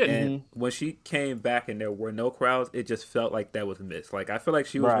 She did. And when she came back and there were no crowds, it just felt like that was a miss. Like, I feel like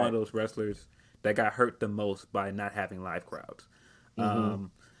she was one of those wrestlers that got hurt the most by not having live crowds.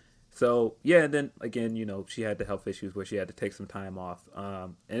 So, yeah, and then, again, she had the health issues where she had to take some time off.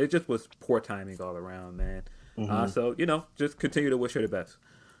 And it just was poor timing all around, man. So, just continue to wish her the best.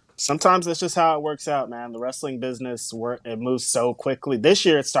 Sometimes it's just how it works out, man. The wrestling business, it moves so quickly. This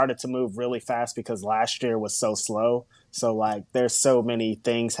year it started to move really fast because last year was so slow. So, like, there's so many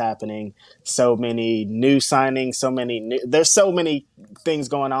things happening, so many new signings, there's so many things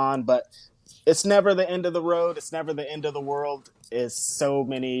going on, but it's never the end of the road. It's never the end of the world. It's so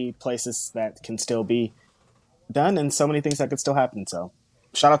many places that can still be done and so many things that could still happen. So,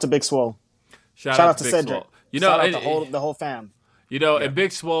 shout out to Big Swole. Shout out to Cedric. Shout out the whole fam. And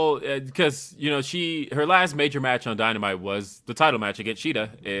Big Swole, because, her last major match on Dynamite was the title match against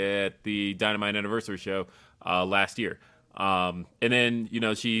Shida at the Dynamite Anniversary show last year. And then,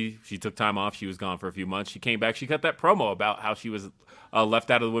 she took time off. She was gone for a few months. She came back. She cut that promo about how she was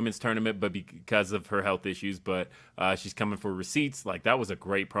left out of the women's tournament, but because of her health issues. But she's coming for receipts. Like, that was a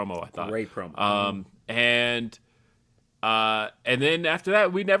great promo, I thought. Great promo. And then after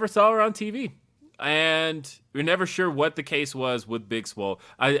that, we never saw her on TV. And we're never sure what the case was with Big Swole.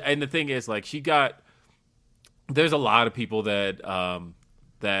 And the thing is, like, there's a lot of people that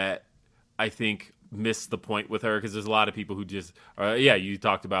I think miss the point with her, because there's a lot of people who just you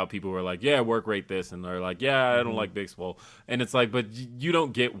talked about people who are like, work rate this, and they're like, I don't like Big Swole, and it's like, but you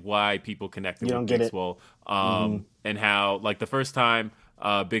don't get why people connected with Big Swole, and how, like, the first time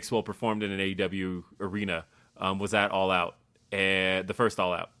Big Swole performed in an AEW arena was at All Out, and the first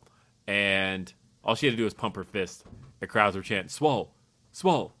All Out, and all she had to do was pump her fist. The crowds were chanting, "Swole,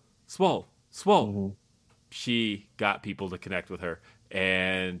 Swole, Swole, Swole." She got people to connect with her,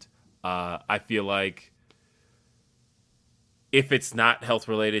 and I feel like if it's not health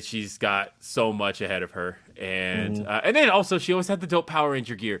related, she's got so much ahead of her, and then also she always had the dope Power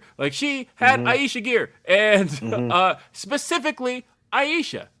Ranger gear. Like, she had Aisha gear, and specifically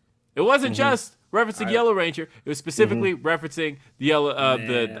Aisha. It wasn't just referencing Yellow Ranger. It was specifically referencing the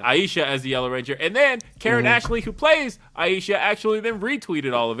Aisha as the Yellow Ranger. And then Karen Ashley, who plays Aisha, actually then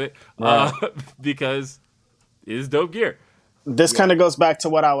retweeted all of it because it is dope gear. This kind of goes back to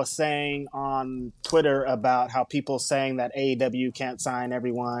what I was saying on Twitter about how people saying that AEW can't sign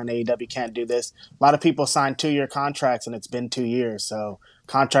everyone, AEW can't do this. A lot of people sign 2-year contracts, and it's been 2 years. So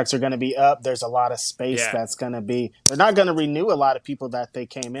contracts are going to be up. There's a lot of space that's going to be. They're not going to renew a lot of people that they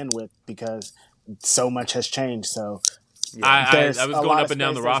came in with because so much has changed. So I was going up and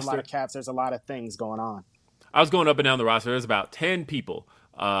down the roster. There's a lot of caps. There's a lot of things going on. I was going up and down the roster. There's about 10 people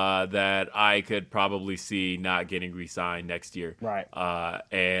that I could probably see not getting re-signed next year. Right.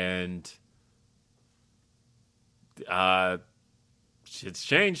 And shit's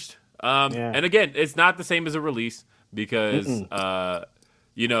changed. And again, it's not the same as a release because, as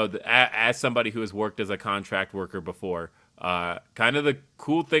somebody who has worked as a contract worker before, kind of the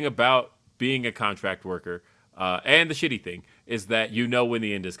cool thing about being a contract worker and the shitty thing is that you know when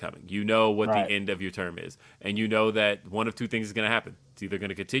the end is coming. You know what the end of your term is. And you know that one of two things is going to happen. It's either going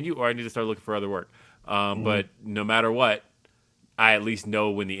to continue or I need to start looking for other work. But no matter what, I at least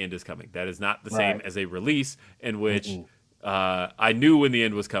know when the end is coming. That is not the same as a release in which I knew when the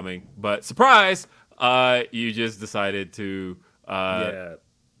end was coming. But surprise, you just decided to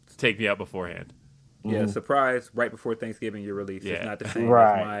take me out beforehand. Yeah, surprise, right before Thanksgiving you're released. It's not the same as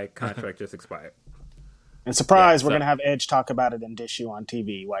my contract just expired. And surprise, we're going to have Edge talk about it and dish you on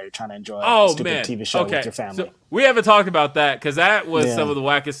TV while you're trying to enjoy a stupid TV show with your family. So we haven't talked about that because that was some of the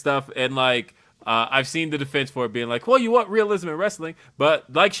wackest stuff. And, like, I've seen the defense for it being like, well, you want realism in wrestling.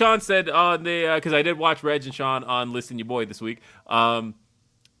 But like Sean said on the because I did watch Reg and Sean on Listen Your Boy this week,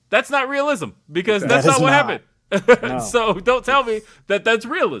 that's not realism because that's not what happened. No. So don't tell me that that's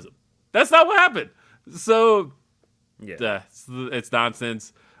realism. That's not what happened. So it's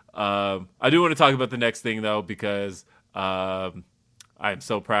nonsense. I do want to talk about the next thing, though, because I am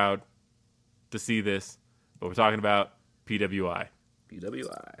so proud to see this. But we're talking about PWI.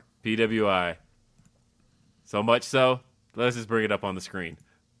 PWI. So much so, let's just bring it up on the screen.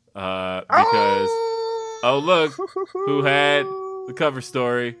 Because, look, who had the cover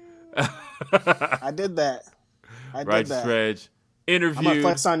story. I did that. Righteous Reg. Interviewed. I'm gonna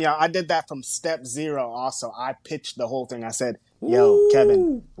flex on y'all. I did that from step 0 also. I pitched the whole thing. I said, yo,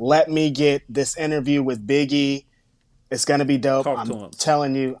 Kevin, let me get this interview with Big E. It's going to be dope. I'm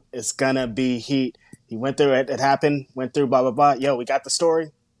telling you, it's going to be heat. He went through it. It happened. Went through blah, blah, blah. Yo, we got the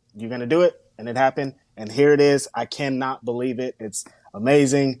story. You're going to do it. And it happened. And here it is. I cannot believe it. It's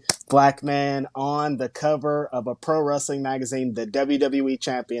amazing. Black man on the cover of a pro wrestling magazine, the WWE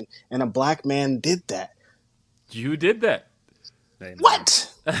champion. And a black man did that. You did that.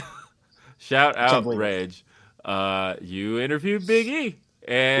 What? Shout out, Reg. You interviewed Big E.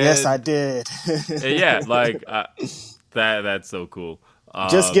 And yes, I did. That's so cool.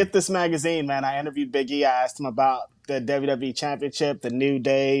 Just get this magazine, man. I interviewed Big E. I asked him about the WWE Championship, the New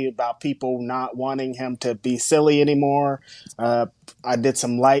Day, about people not wanting him to be silly anymore. I did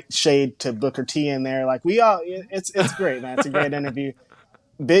some light shade to Booker T in there. Like, it's great, man. It's a great interview.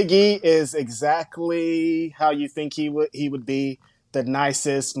 Big E is exactly how you think he would be. The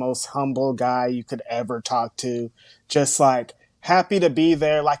nicest, most humble guy you could ever talk to. Just like happy to be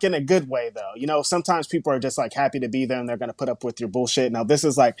there, like in a good way though. You know, sometimes people are just like happy to be there and they're going to put up with your bullshit. Now this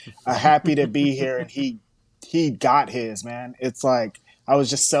is like a happy to be here and he got his, man. It's like, I was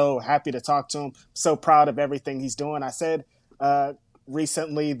just so happy to talk to him. So proud of everything he's doing. I said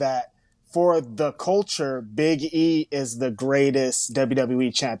recently that for the culture, Big E is the greatest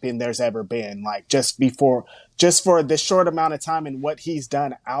WWE champion there's ever been. Like just for this short amount of time and what he's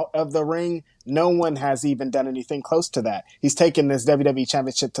done out of the ring, no one has even done anything close to that. He's taken this WWE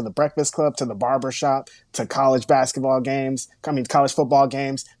championship to the Breakfast Club, to the barbershop, to college football games,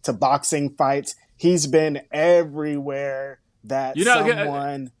 to boxing fights. He's been everywhere that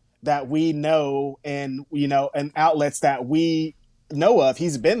someone that we know and, and outlets that we know of,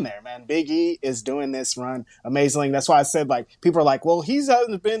 he's been there, man. Big E is doing this run amazingly. That's why I said, like, people are like, well, he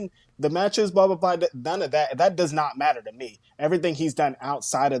hasn't been the matches, blah, blah, blah. None of that. That does not matter to me. Everything he's done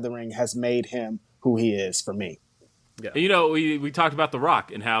outside of the ring has made him who he is for me. Yeah. We talked about The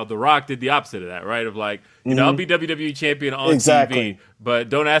Rock and how The Rock did the opposite of that, right? Of like, I'll be WWE champion on TV, but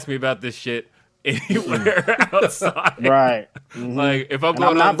don't ask me about this shit anywhere outside. Right. Like if I'm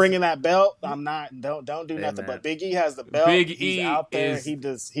not bringing that belt, I'm not. Don't do nothing. Man. But Big E has the belt. He's out there.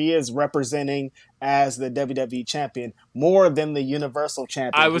 He is representing as the WWE champion more than the Universal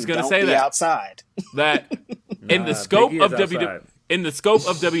champion. I was going to say that outside that in the scope of WWE. In the scope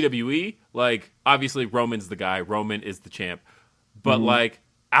of WWE, like obviously Roman's the guy. Roman is the champ. But like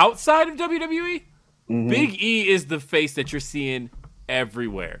outside of WWE, Big E is the face that you're seeing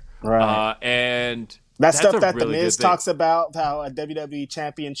everywhere. Right. And that's stuff that really The Miz talks about, how a WWE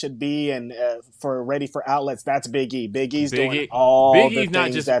champion should be, and for ready for outlets, that's Big E. Big E's doing all the things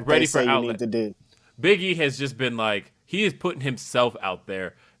not just that ready for outlets. You need to do. Big E has just been like, he is putting himself out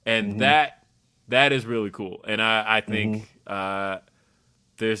there, and that is really cool. And I think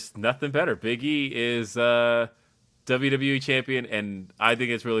there's nothing better. Big E is WWE champion, and I think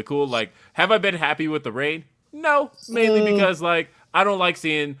it's really cool. Like, have I been happy with the reign? No, mainly because like I don't like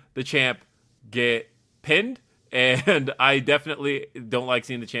seeing the champ get pinned, and I definitely don't like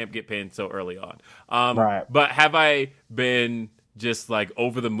seeing the champ get pinned so early on. Right. But have I been just like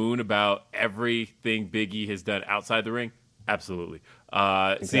over the moon about everything Big E has done outside the ring? Absolutely.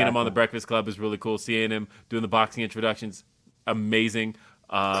 Seeing him on the Breakfast Club is really cool. Seeing him doing the boxing introductions, amazing.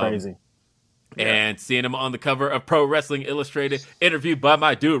 Crazy. And seeing him on the cover of Pro Wrestling Illustrated, interviewed by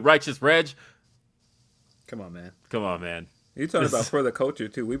my dude, Righteous Reg. Come on, man. You're talking about for the culture,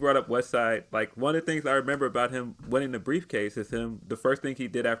 too. We brought up Westside. Like, one of the things I remember about him winning the briefcase is the first thing he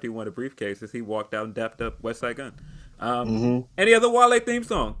did after he won the briefcase is he walked out and dapped up Westside Gunn. Any other Wale theme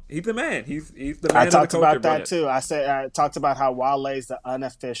song? He's the man. He's the man of the culture. I talked about that, too. I talked about how Wale's the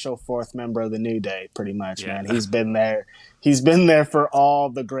unofficial fourth member of the New Day, pretty much, man. He's been there. He's been there for all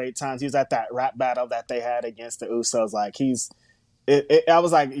the great times. He was at that rap battle that they had against the Usos. Like, I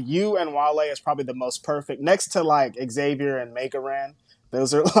was like, you and Wale is probably the most perfect, next to like Xavier and Mega Ran.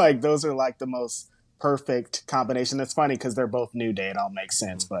 Those are like the most perfect combination. It's funny because they're both New Day. It all makes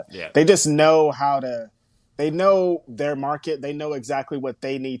sense, but they just know they know their market. They know exactly what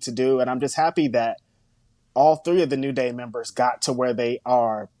they need to do. And I'm just happy that all three of the New Day members got to where they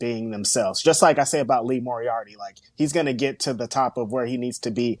are being themselves. Just like I say about Lee Moriarty, like he's going to get to the top of where he needs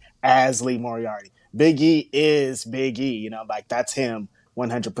to be as Lee Moriarty. Big E is Big E, like that's him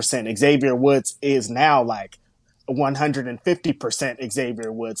 100%. Xavier Woods is now like 150%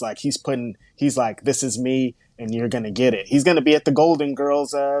 Xavier Woods. Like he's like, this is me and you're going to get it. He's going to be at the Golden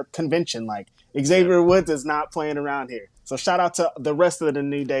Girls convention. Like Xavier Woods is not playing around here. So shout out to the rest of the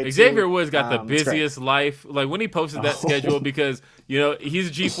New Day team. Xavier Woods got the busiest life. Like when he posted that schedule, because, he's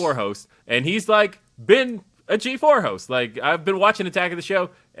a G4 host and he's like been a G4 host. Like I've been watching Attack of the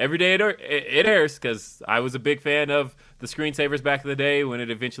Show every day it airs because I was a big fan of the Screensavers back in the day when it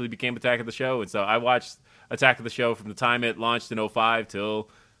eventually became Attack of the Show. And so I watched Attack of the Show from the time it launched in 2005 till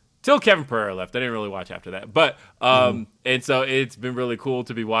Kevin Pereira left. I didn't really watch after that. But and so it's been really cool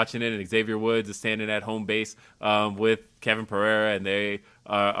to be watching it. And Xavier Woods is standing at home base with Kevin Pereira, and they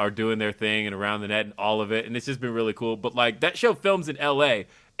are doing their thing and around the net and all of it. And it's just been really cool. But like that show films in LA,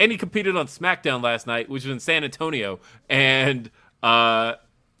 and he competed on SmackDown last night, which was in San Antonio. And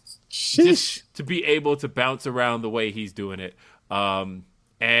just to be able to bounce around the way he's doing it.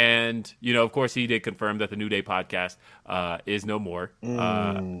 And, of course, he did confirm that the New Day podcast is no more.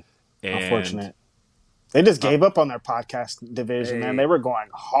 Unfortunate. They just gave up on their podcast division, man. They were going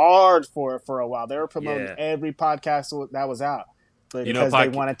hard for it for a while. They were promoting every podcast that was out. But because they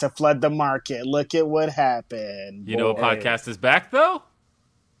wanted to flood the market. Look at what happened. You know what podcast is back, though?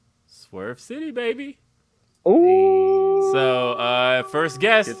 Swerve City, baby. Ooh. So, first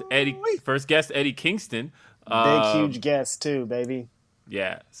guest, Eddie Kingston. Big, huge guest, too, baby.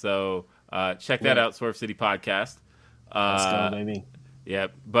 Yeah, so check that out, Swerve City Podcast. Let's go, baby. Yeah,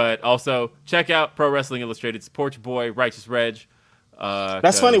 but also check out Pro Wrestling Illustrated. Support your boy, Righteous Reg.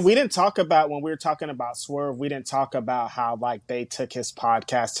 That's funny. We didn't talk about, when we were talking about Swerve, we didn't talk about how like they took his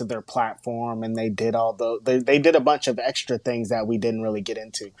podcast to their platform and they did they did a bunch of extra things that we didn't really get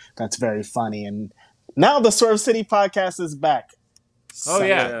into. That's very funny. And now the Swerve City podcast is back. Oh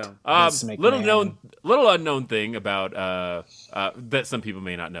yeah. Little unknown thing about that some people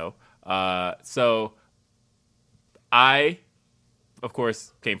may not know. So I, of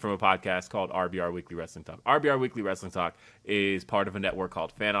course, came from a podcast called RBR Weekly Wrestling Talk. RBR Weekly Wrestling Talk is part of a network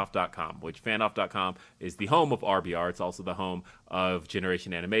called Fanoff.com, which Fanoff.com is the home of RBR. It's also the home of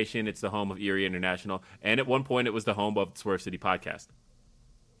Generation Animation. It's the home of Erie International. And at one point, it was the home of the Swerve City Podcast.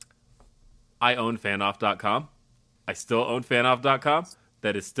 I own Fanoff.com. I still own Fanoff.com.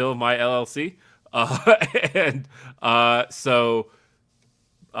 That is still my LLC.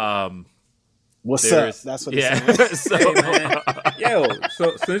 What's up? That's what it's saying.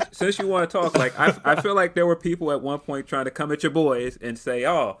 So since you want to talk, like I feel like there were people at one point trying to come at your boys and say,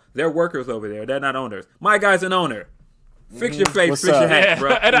 "Oh, they're workers over there. They're not owners." My guy's an owner. Fix your face, fix your hat,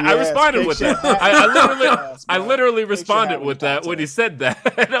 bro. And I responded with that. I literally responded with that when he said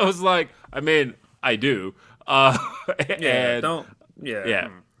that. And I was like, I mean, I do. So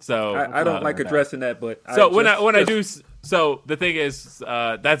I don't like addressing that, but I do. So the thing is,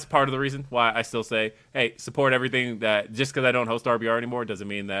 that's part of the reason why I still say, hey, support everything. That just because I don't host RBR anymore doesn't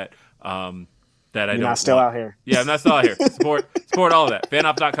mean that You're not still out here. Yeah, I'm not still out here. Support all of that.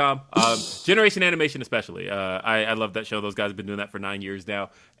 Fanoff.com. Generation Animation especially. I love that show. Those guys have been doing that for 9 years now,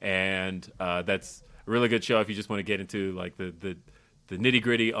 and that's a really good show if you just want to get into like the nitty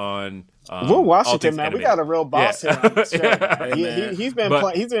gritty on. We'll Washington, man. We got a real boss here on this show. He's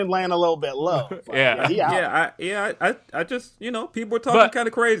been laying a little bit low. I just people are talking kind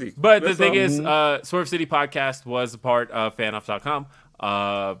of crazy. But the thing is, Swerve City Podcast was a part of Fanoff.com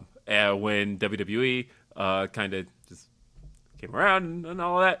when WWE kind of just came around and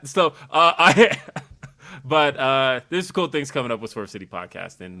all of that. So but there's cool things coming up with Swerve City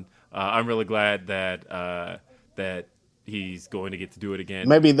Podcast, and I'm really glad that he's going to get to do it again.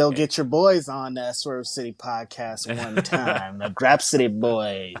 Maybe they'll get your boys on that Swerve City Podcast one time. The Grap City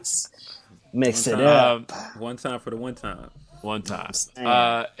boys. Mix it up. One time for the one time. One time.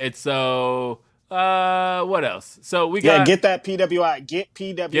 It's so... what else? So we got... get that PWI. Get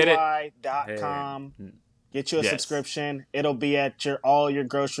PWI.com. Get you a subscription. It'll be at all your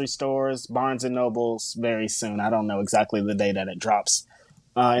grocery stores, Barnes & Nobles very soon. I don't know exactly the day that it drops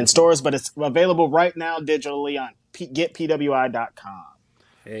in stores, but it's available right now digitally on getpwi.com.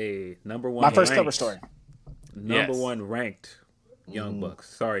 Hey, number one. My first cover story. Number one ranked Young Bucks.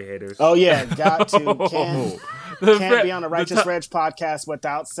 Sorry, haters. Oh yeah, got to. Can't be on a Righteous Reg podcast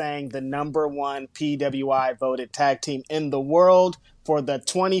without saying the number one PWI voted tag team in the world for the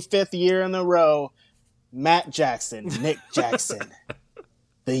 25th year in a row. Matt Jackson, Nick Jackson,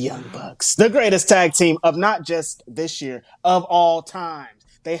 the Young Bucks, the greatest tag team of not just this year, of all time.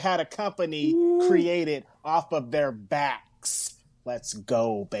 They had a company created off of their backs. Let's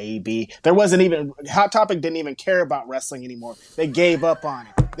go, baby. There wasn't even... Hot Topic didn't even care about wrestling anymore. They gave up on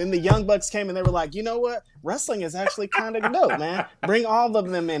it. Then the Young Bucks came and they were like, you know what? Wrestling is actually kind of dope, man. Bring all of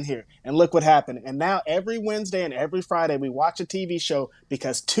them in here. And look what happened. And now every Wednesday and every Friday we watch a TV show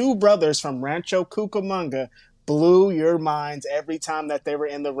because two brothers from Rancho Cucamonga blew your minds every time that they were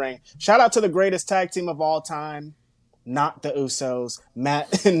in the ring. Shout out to the greatest tag team of all time. Not the Usos,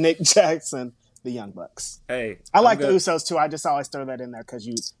 Matt and Nick Jackson, the Young Bucks. Hey, I like the Usos too. I just always throw that in there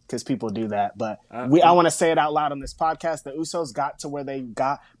because people do that. But I want to say it out loud on this podcast. The Usos got to where they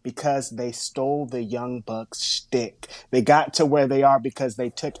got because they stole the Young Bucks shtick. They got to where they are because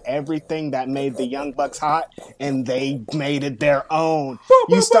they took everything that made the Young Bucks hot and they made it their own.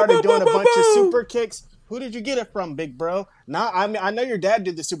 You started doing a bunch of super kicks. Who did you get it from, big bro? I know your dad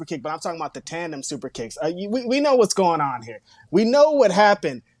did the super kick, but I'm talking about the tandem super kicks. We know what's going on here. We know what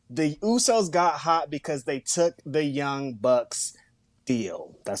happened. The Usos got hot because they took the Young Bucks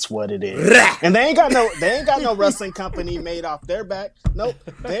deal. That's what it is. And they ain't got no wrestling company made off their back. Nope.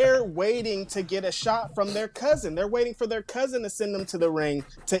 They're waiting to get a shot from their cousin. They're waiting for their cousin to send them to the ring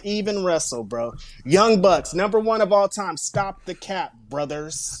to even wrestle, bro. Young Bucks, number one of all time. Stop the cap,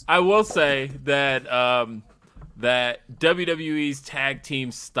 brothers. I will say that that WWE's tag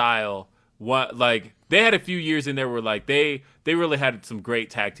team style, they had a few years in there where like they really had some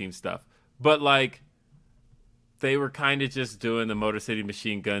great tag team stuff, but like they were kind of just doing the Motor City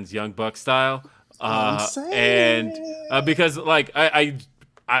Machine Guns Young Buck style, and because like I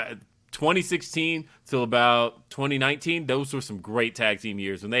 2016 till about 2019, those were some great tag team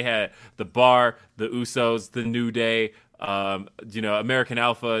years when they had the Bar, the Usos, the New Day, American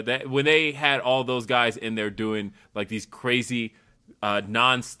Alpha. When they had all those guys in there doing like these crazy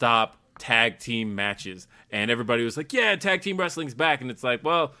nonstop tag team matches, and everybody was like, "Yeah, tag team wrestling's back," and it's like,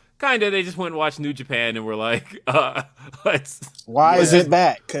 well, kind of. They just went and watched New Japan, and we're like, Why is it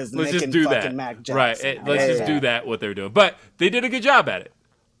back? Because let's just do that, Mac Jackson. Right? Let's just do that. What they're doing, but they did a good job at it.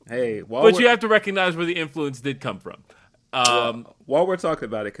 Hey, but you have to recognize where the influence did come from. While we're talking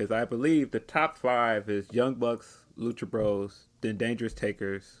about it, because I believe the top 5 is Young Bucks, Lucha Bros, then Dangerous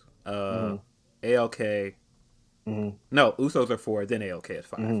Takers, ALK. No, Usos are 4, then ALK is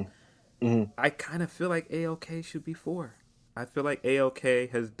 5. I kind of feel like ALK should be 4. I feel like ALK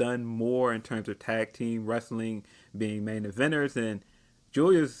has done more in terms of tag team wrestling, being main eventers, and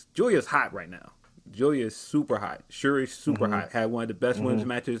Julia's hot right now. Julia is super hot. Shuri's super hot. Had one of the best women's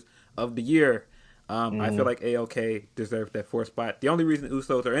matches of the year. I feel like ALK deserves that 4th spot. The only reason the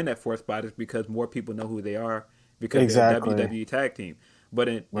Usos are in that 4th spot is because more people know who they are because they're a WWE tag team. But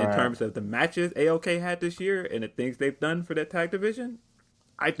in terms of the matches ALK had this year and the things they've done for that tag division,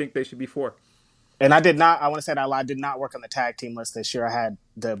 I think they should be 4. And I want to say that I did not work on the tag team list this year. I had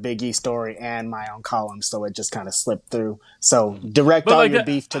the Big E story and my own column, so it just kind of slipped through. So direct all your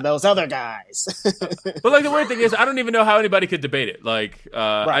beef to those other guys. But like the weird thing is, I don't even know how anybody could debate it. Like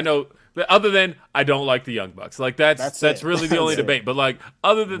I know, but other than I don't like the Young Bucks. Like that's really the only debate. But like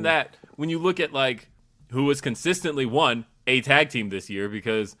other than that, when you look at like who has consistently won a tag team this year,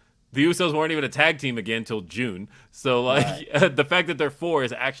 because the Usos weren't even a tag team again until June. So like the fact that they're 4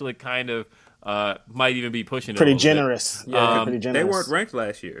 is actually kind of might even be pushing it pretty generous. Yeah, pretty generous. They weren't ranked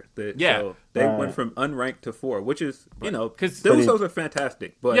last year. So they went from unranked to 4, which is, because the Usos are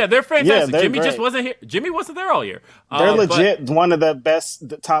fantastic. But they're fantastic. They're Jimmy great. just wasn't here. Jimmy wasn't there all year. They're legit one of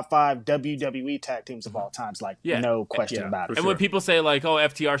the top 5 WWE tag teams of all times. Like, no question about it. And when people say, like, oh,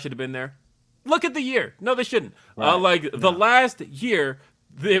 FTR should have been there, look at the year. No, they shouldn't. The last year,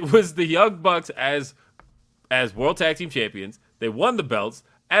 it was the Young Bucks as World Tag Team Champions. They won the belts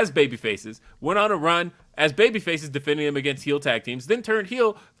as babyfaces, went on a run as babyfaces defending them against heel tag teams, then turned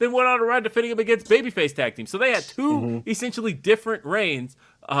heel, then went on a run defending them against babyface tag teams. So they had 2 essentially different reigns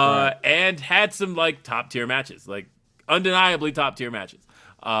and had some like top tier matches, like undeniably top tier matches.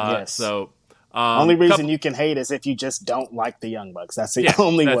 Yes. So only reason you can hate is if you just don't like the Young Bucks. That's the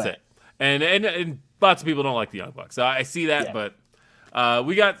only way. It. And lots of people don't like the Young Bucks. So I see that, but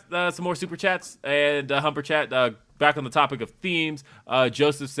we got some more super chats and Humper chat. Back on the topic of themes,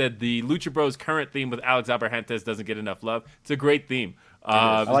 Joseph said the Lucha Bros current theme with Alex Abrahantes doesn't get enough love. It's a great theme.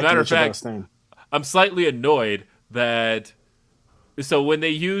 As a matter of fact, I'm slightly annoyed that when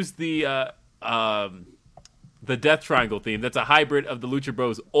they use the Death Triangle theme, that's a hybrid of the Lucha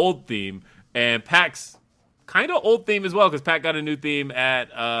Bros old theme and Pac's kind of old theme as well, because Pac got a new theme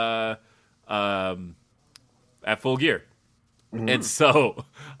at Full Gear, and so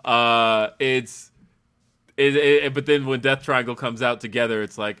but then when Death Triangle comes out together,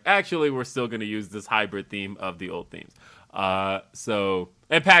 it's like, actually, we're still going to use this hybrid theme of the old themes. And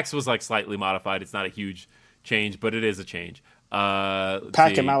PAX was like slightly modified. It's not a huge change, but it is a change.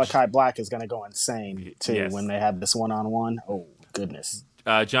 Pac and Malachi Black is going to go insane, too, when they have this one-on-one. Oh, goodness.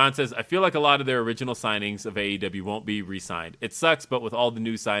 John says, I feel like a lot of their original signings of AEW won't be re-signed. It sucks, but with all the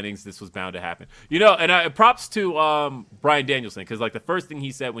new signings, this was bound to happen. And props to Bryan Danielson, because like the first thing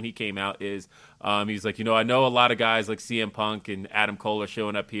he said when he came out is he's like, I know a lot of guys like CM Punk and Adam Cole are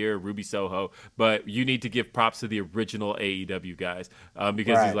showing up here, Ruby Soho, but you need to give props to the original AEW guys,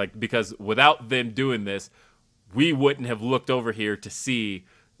 because he's like, because without them doing this, we wouldn't have looked over here to see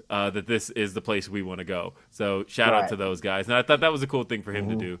that this is the place we want to go. So shout out to those guys. And I thought that was a cool thing for him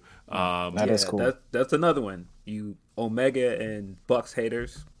to do. That is cool. That's another one. You Omega and Bucks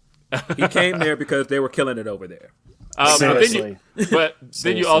haters. He came there because they were killing it over there. But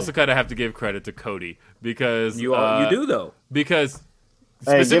then you also kind of have to give credit to Cody, because you do though. Because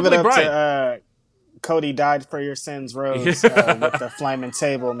give it up Brian. to Cody died for your sins, Rose, with the flaming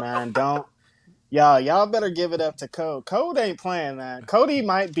table, man. Y'all better give it up to Code. Code ain't playing, man. Cody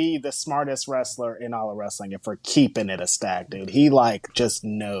might be the smartest wrestler in all of wrestling if we're keeping it a stack, dude. He just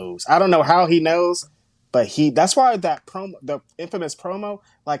knows. I don't know how he knows, but that's why that promo, the infamous promo,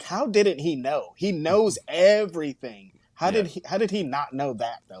 how didn't he know? He knows everything. How did he not know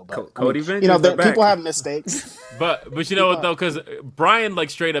that though? But Cody, people have mistakes. But you know what though, because Brian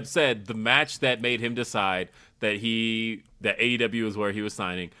straight up said the match that made him decide that AEW is where he was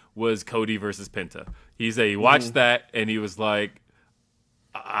signing was Cody versus Penta. He watched that and he was like,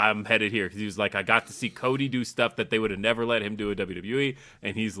 I'm headed here, because he was like, I got to see Cody do stuff that they would have never let him do at WWE,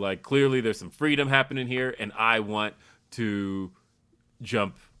 and he's like, clearly there's some freedom happening here, and I want to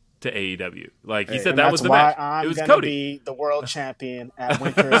jump to AEW. He said that was the match. It was Cody. Be the world champion at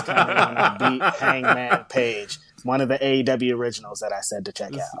Winter's Coming when I beat Hangman Page. one of the AEW originals that I said to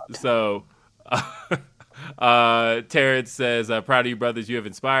check out. So, Terrence says, proud of you, brothers. You have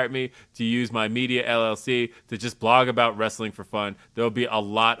inspired me to use my media LLC to just blog about wrestling for fun. There'll be a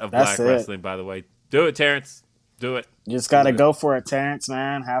lot of black wrestling, by the way. Do it, Terrence. Do it. You just got to go for it, Terrence,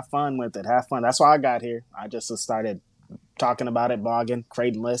 man. Have fun with it. Have fun. That's why I got here. I just started talking about it, blogging,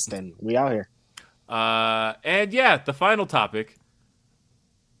 creating lists, and we out here. And yeah, the final topic.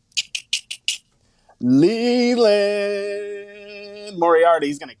 Leland Moriarty,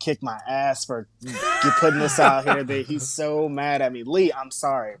 he's gonna kick my ass for putting this out here. He's so mad at me. Lee, I'm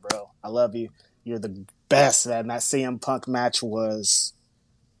sorry, bro. I love you. You're the best, man. That CM Punk match was,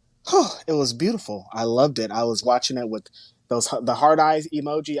 it was beautiful. I loved it. I was watching it with the hard eyes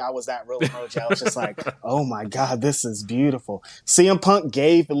emoji. I was that real emoji. I was just like, oh my God, this is beautiful. CM Punk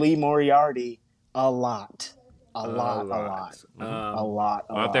gave Lee Moriarty a lot. A lot.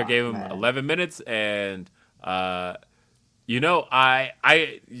 Out there gave him 11 minutes, and so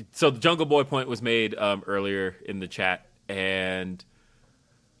the Jungle Boy point was made earlier in the chat, and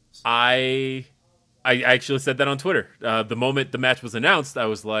I actually said that on Twitter. The moment the match was announced, I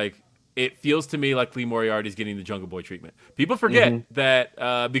was like, it feels to me like Lee Moriarty's getting the Jungle Boy treatment. People forget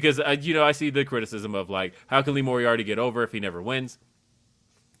that because I see the criticism of like, how can Lee Moriarty get over if he never wins?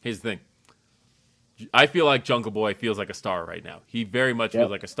 Here's the thing. I feel like Jungle Boy feels like a star right now. He very much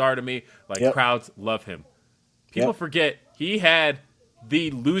feels like a star to me. Like crowds love him. People forget he had the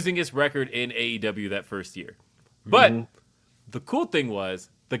losingest record in AEW that first year. But the cool thing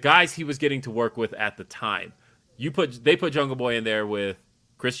was the guys he was getting to work with at the time. They put Jungle Boy in there with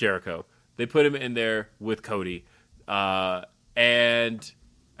Chris Jericho. They put him in there with Cody. And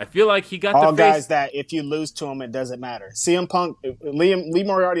I feel like he got all guys that if you lose to him, it doesn't matter. CM Punk, Lee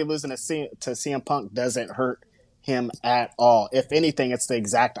Moriarty losing to CM Punk doesn't hurt him at all. If anything, it's the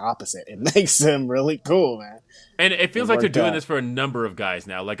exact opposite. It makes him really cool, man. And it feels like they're doing this for a number of guys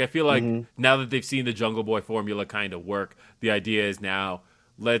now. Like I feel like now that they've seen the Jungle Boy formula kind of work, the idea is now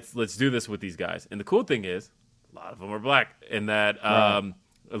let's do this with these guys. And the cool thing is, a lot of them are black. And that I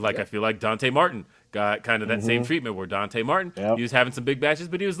feel like Dante Martin got kind of that same treatment where Dante Martin, he was having some big matches,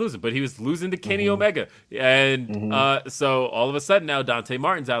 but he was losing. But he was losing to Kenny Omega. And so all of a sudden now Dante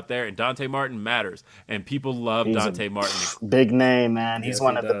Martin's out there, and Dante Martin matters. And people love Dante Martin. Big name, man. He's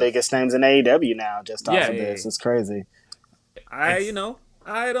one of the biggest names in AEW now just off of this. It's crazy. I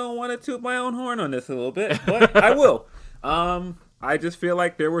don't want to toot my own horn on this a little bit, but I will. I just feel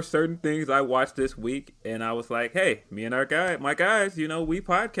like there were certain things I watched this week, and I was like, hey, me and my guys, we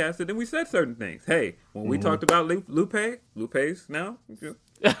podcasted, and we said certain things. Hey, when we talked about Lupe's now in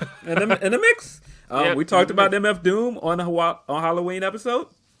the mix. We talked about MF Doom on Halloween episode.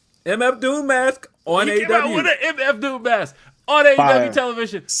 MF Doom mask on AEW. He came out with an MF Doom mask on AEW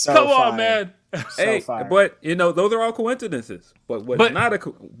television. So come on, man. Hey, but those are all coincidences. But what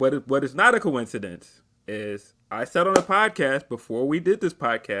is not a coincidence is I said on a podcast before we did this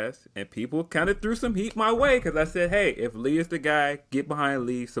podcast, and people kind of threw some heat my way because I said, hey, if Lee is the guy, get behind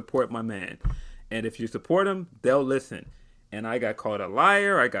Lee, support my man. And if you support him, they'll listen. And I got called a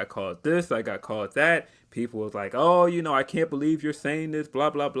liar. I got called this. I got called that. People was like, oh, I can't believe you're saying this, blah,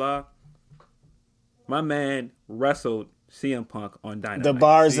 blah, blah. My man wrestled CM Punk on Dynamite. The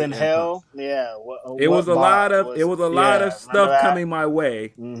bars in hell? Yeah. It was a lot of stuff coming my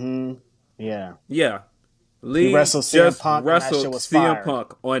way. Yeah. Yeah. Lee wrestled just Punk, wrestled CM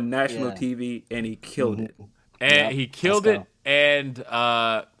Punk on national TV, and he killed it. And he killed it. And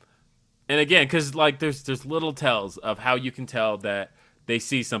again, because there's little tells of how you can tell that they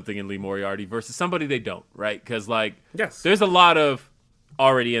see something in Lee Moriarty versus somebody they don't, right? Because there's a lot of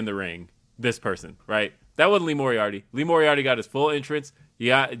already in the ring. This person, right? That wasn't Lee Moriarty. Lee Moriarty got his full entrance. He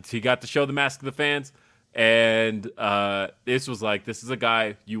got to show the mask to the fans, and this was this is a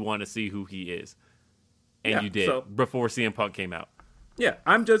guy you want to see who he is. And you did before CM Punk came out. Yeah,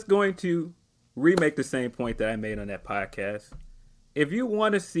 I'm just going to remake the same point that I made on that podcast. If you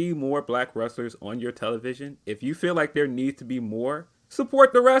want to see more black wrestlers on your television, if you feel like there needs to be more,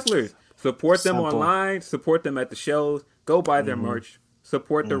 support the wrestlers. Support them online. Support them at the shows. Go buy their merch.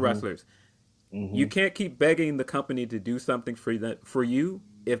 Support the wrestlers. You can't keep begging the company to do something for you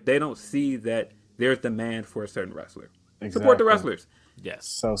if they don't see that there's demand for a certain wrestler. Exactly. Support the wrestlers. Yes.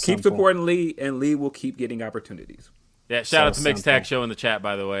 So keep supporting Lee, and Lee will keep getting opportunities. Yeah, shout out to Mixed Tag Show in the chat,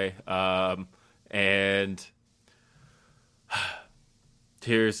 by the way. And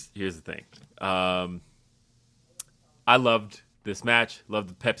here's the thing. I loved this match. Loved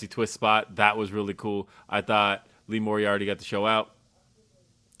the Pepsi Twist spot. That was really cool. I thought Lee Moriarty got the show out.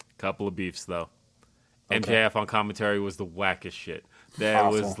 Couple of beefs, though. Okay. MJF on commentary was the wackest shit.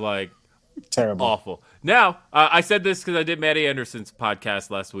 That was Terrible. Awful. Now, I said this because I did Matty Anderson's podcast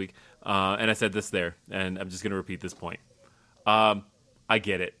last week, and I said this there, and I'm just going to repeat this point. I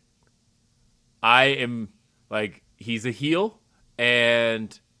get it. I am, like, he's a heel,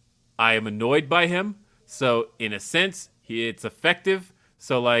 and I am annoyed by him. So, in a sense, it's effective.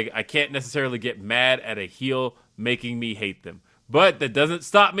 So, like, I can't necessarily get mad at a heel making me hate them. But that doesn't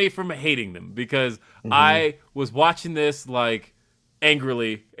stop me from hating them, because I was watching this, like,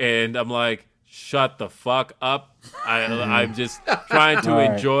 angrily, and I'm like, shut the fuck up. I'm just trying to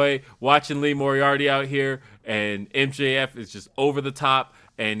enjoy watching Lee Moriarty out here, and MJF is just over the top,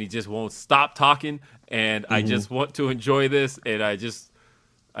 and he just won't stop talking, and I just want to enjoy this, and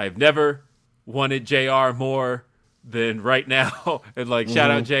I've never wanted JR more than right now. And, like, shout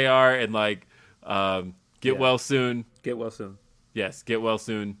out JR, and, like, get well soon. Get well soon. Yes, get well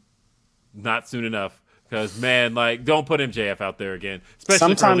soon. Not soon enough. Because, man, like, don't put MJF out there again. Especially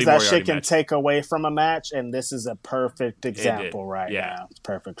sometimes that shit can match. Take away from a match, and this is a perfect example now. It's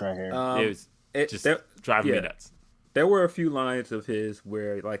perfect right here. It was just driving me nuts. There were a few lines of his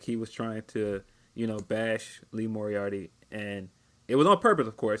where, like, he was trying to, bash Lee Moriarty, and it was on purpose,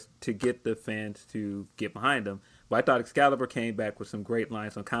 of course, to get the fans to get behind him. But I thought Excalibur came back with some great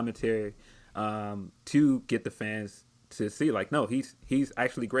lines on commentary to get the fans to see, like, no, he's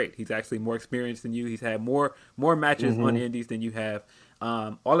actually great. He's actually more experienced than you. He's had more matches on indies than you have.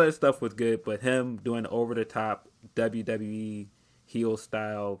 All of that stuff was good, but him doing over the top WWE heel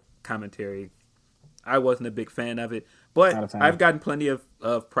style commentary, I wasn't a big fan of it. But I've gotten plenty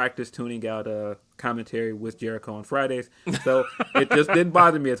of practice tuning out commentary with Jericho on Fridays, so it just didn't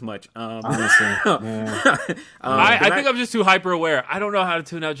bother me as much. Honestly, I think I'm just too hyper aware. I don't know how to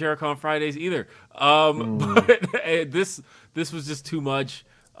tune out Jericho on Fridays either. But this was just too much.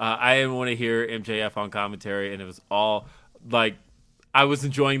 I didn't want to hear MJF on commentary, and it was all like I was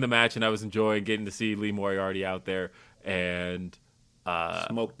enjoying the match, and I was enjoying getting to see Lee Moriarty out there, and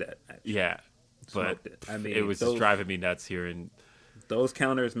smoked that match. Yeah. But I mean, it was just driving me nuts here. And those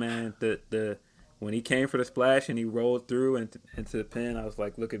counters, man, the when he came for the splash and he rolled through into the pin, I was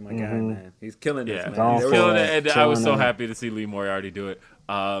like, look at my guy, man. He's killing this, man. He's killing it. And I was so happy to see Lee Moriarty do it.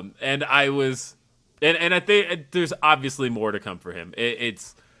 And I was, and I think there's obviously more to come for him.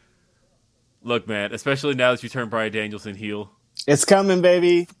 It's, look, man, especially now that you turn Bryan Danielson heel. It's coming,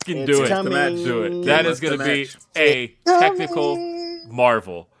 baby. You can do it. Do it. That is going to be a technical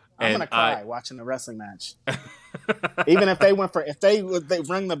marvel. I'm gonna cry watching the wrestling match. Even if they they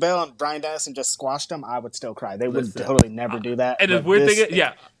rang the bell and Bryan Danielson just squashed them, I would still cry. They would totally never do that. And the weird thing is,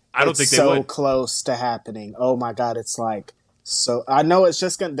 I don't think they would. It's so close to happening. Oh my god, it's like so. I know it's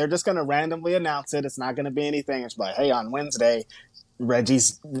just they're just gonna randomly announce it. It's not gonna be anything. It's like, hey, on Wednesday,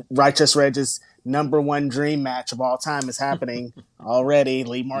 Righteous Reg's #1 dream match of all time is happening already.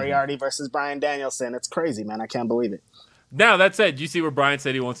 Lee Moriarty versus Bryan Danielson. It's crazy, man. I can't believe it. Now, that said, you see where Brian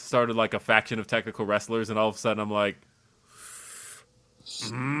said he wants to start like a faction of technical wrestlers, and all of a sudden I'm like,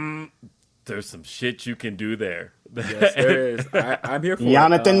 there's some shit you can do there. Yes, there is. I'm here for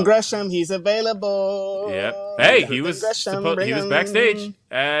Jonathan Gresham, he's available. Yeah. Hey, he was backstage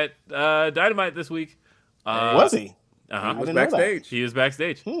at Dynamite this week. Was he? Uh-huh. He was backstage. He was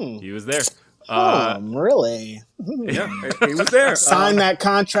backstage. He was there. Really? Yeah, he was there. Sign that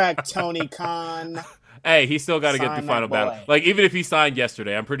contract, Tony Khan. Hey, he still got to get through Final Battle. Like, even if he signed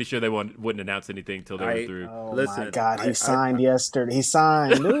yesterday, I'm pretty sure they wouldn't announce anything until they were through. Oh, my God. He signed yesterday. He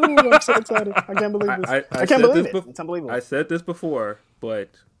signed. Ooh, I'm so excited. I can't believe this. I can't believe it. It's unbelievable. I said this before, but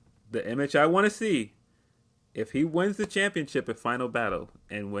the image I want to see, if he wins the championship at Final Battle,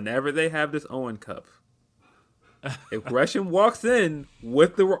 and whenever they have this Owen Cup, if Gresham walks in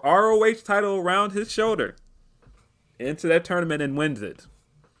with the ROH title around his shoulder into that tournament and wins it,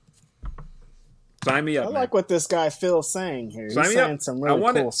 sign me up. I like what this guy Phil's saying here. He's saying some really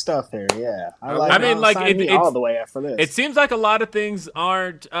cool stuff here. Yeah, all the way after this. It seems like a lot of things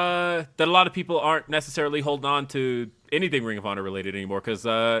aren't that a lot of people aren't necessarily holding on to anything Ring of Honor related anymore because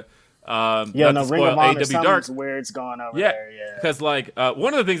Ring of Honor something's weird's going over there. Yeah, because like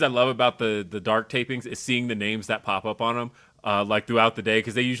one of the things I love about the Dark tapings is seeing the names that pop up on them. Like throughout the day,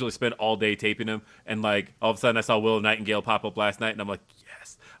 because they usually spend all day taping them, and like all of a sudden I saw Willow Nightingale pop up last night, and I'm like,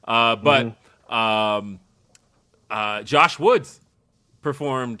 yes. Josh Woods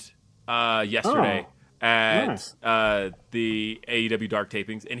performed yesterday at the AEW Dark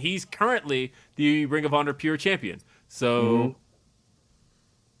tapings, and he's currently the Ring of Honor Pure Champion. So,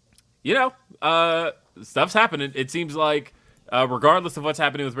 stuff's happening. It seems like, regardless of what's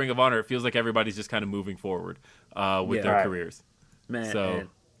happening with Ring of Honor, it feels like everybody's just kind of moving forward with their careers. Man,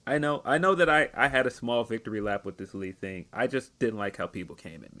 I know that I had a small victory lap with this Lee thing. I just didn't like how people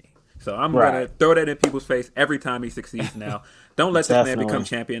came at me. So I'm gonna throw that in people's face every time he succeeds. Now, don't let this man become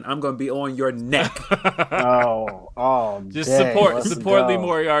champion. I'm gonna be on your neck. Just support Lee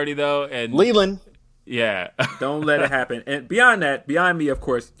Moriarty though, and Leland. Yeah, don't let it happen. And beyond me, of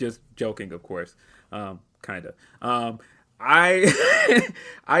course, just joking, of course, kind of.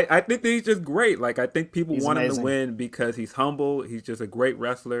 I think that he's just great. Like, I think people want him to win because he's humble. He's just a great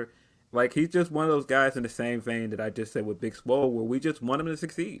wrestler. Like, he's just one of those guys in the same vein that I just said with Big Swole, where we just want him to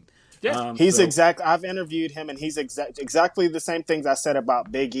succeed. Yeah, I've interviewed him, and he's exactly the same things I said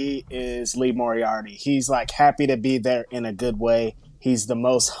about Big E is Lee Moriarty. He's like happy to be there in a good way. He's the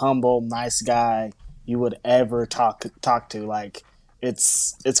most humble, nice guy you would ever talk to. Like,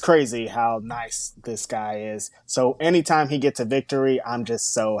 it's crazy how nice this guy is. So anytime he gets a victory, I'm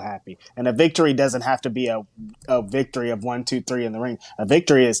just so happy. And a victory doesn't have to be a victory of 1, 2, 3 in the ring. A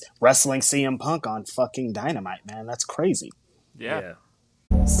victory is wrestling CM Punk on fucking Dynamite, man. That's crazy. Yeah.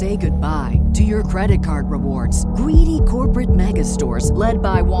 Say goodbye to your credit card rewards. Greedy corporate mega stores, led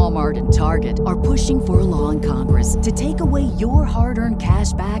by Walmart and Target, are pushing for a law in Congress to take away your hard-earned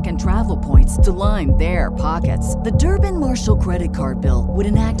cash back and travel points to line their pockets. The Durbin-Marshall credit card bill would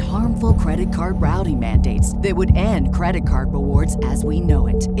enact harmful credit card routing mandates that would end credit card rewards as we know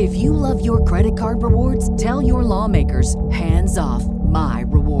it. If you love your credit card rewards, tell your lawmakers, hands off my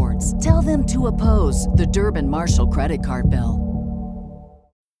rewards. Tell them to oppose the Durbin-Marshall credit card bill.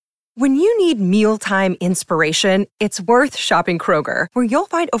 When you need mealtime inspiration, it's worth shopping Kroger, where you'll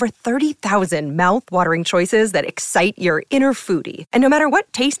find over 30,000 mouth-watering choices that excite your inner foodie. And no matter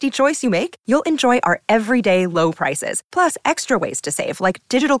what tasty choice you make, you'll enjoy our everyday low prices, plus extra ways to save, like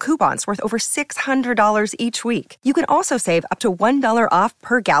digital coupons worth over $600 each week. You can also save up to $1 off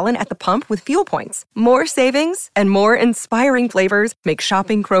per gallon at the pump with fuel points. More savings and more inspiring flavors make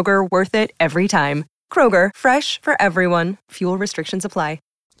shopping Kroger worth it every time. Kroger, fresh for everyone. Fuel restrictions apply.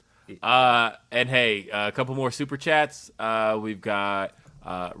 And hey, a couple more super chats. We've got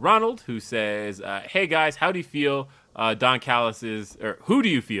Ronald, who says, "Hey guys, how do you feel? Don Callis who do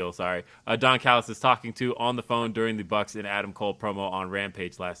you feel? Sorry, Don Callis is talking to on the phone during the Bucks and Adam Cole promo on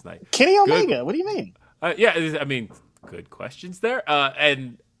Rampage last night. Kenny Omega. What do you mean? Yeah, I mean, good questions there.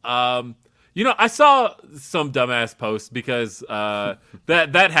 I saw some dumbass posts because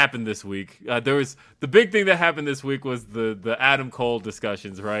that happened this week. There was the big thing that happened this week was the Adam Cole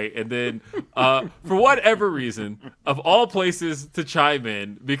discussions, right? And then for whatever reason, of all places to chime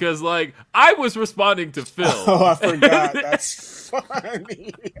in, because like I was responding to Phil. Oh, I forgot. That's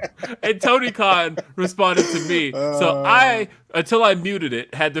funny. And Tony Khan responded to me. So I, until I muted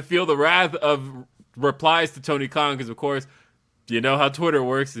it, had to feel the wrath of replies to Tony Khan because, of course, you know how Twitter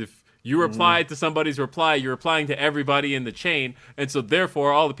works. If you replied to somebody's reply, you're replying to everybody in the chain. And so,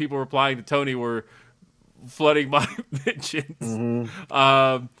 therefore, all the people replying to Tony were flooding my mentions.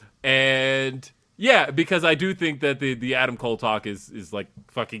 And, yeah, because I do think that the Adam Cole talk is like,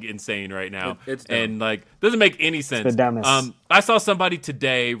 fucking insane right now. It's dumb. And, like, doesn't make any sense. It's the dumbest. I saw somebody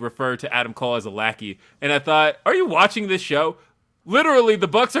today refer to Adam Cole as a lackey. And I thought, are you watching this show? Literally, the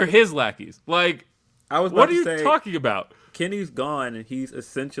Bucks are his lackeys. Like, what are you talking about? Kenny's gone, and he's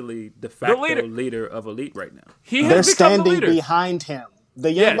essentially de facto leader of Elite right now. They're standing behind him.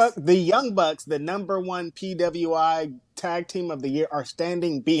 The Young Bucks, the number one PWI tag team of the year, are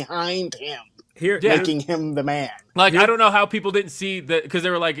standing behind him, making him the man. Like, I don't know how people didn't see that, because they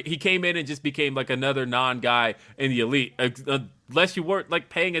were like, he came in and just became like another non-guy in the Elite. Unless you weren't like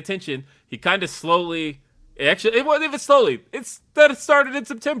paying attention, he kind of slowly. Actually, it wasn't even slowly. It started in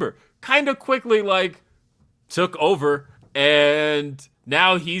September. Kind of quickly, like, took over. And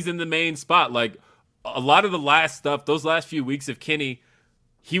now he's in the main spot. Like, a lot of the last stuff, those last few weeks of Kenny,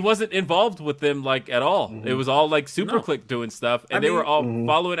 he wasn't involved with them, like, at all. Mm-hmm. It was all, like, SuperClick doing stuff, and they were all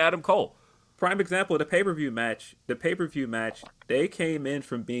following Adam Cole. Prime example, the pay-per-view match, they came in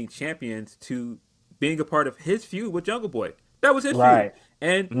from being champions to being a part of his feud with Jungle Boy. That was his feud.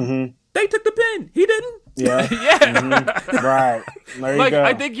 And they took the pin. He didn't. Yeah. Right. There you go.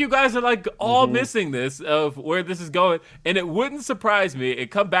 I think you guys are like all missing this of where this is going. And it wouldn't surprise me.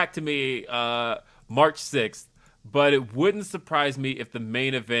 It come back to me March 6th. But it wouldn't surprise me if the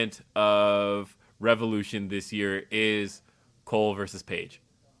main event of Revolution this year is Cole versus Page.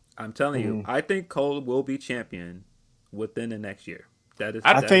 I'm telling you, I think Cole will be champion within the next year. That's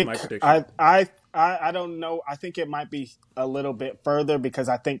my prediction. I don't know. I think it might be a little bit further because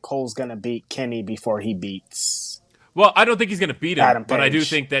I think Cole's going to beat Kenny before he beats. Well, I don't think he's going to beat him, Adam but Page. I do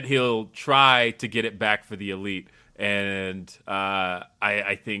think that he'll try to get it back for the Elite. And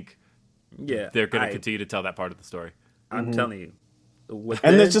I think they're going to continue to tell that part of the story. I'm telling you,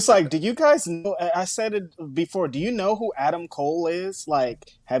 And it's just like, do you guys know? I said it before. Do you know who Adam Cole is?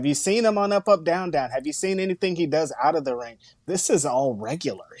 Like, have you seen him on Up, Up, Down, Down? Have you seen anything he does out of the ring? This is all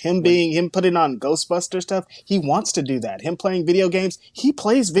regular. Him putting on Ghostbuster stuff. He wants to do that. Him playing video games. He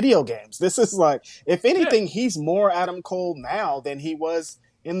plays video games. This is like, if anything, he's more Adam Cole now than he was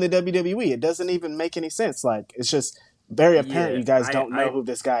in the WWE. It doesn't even make any sense. Like, it's just very apparent you guys don't know who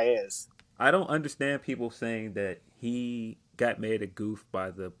this guy is. I don't understand people saying that he got made a goof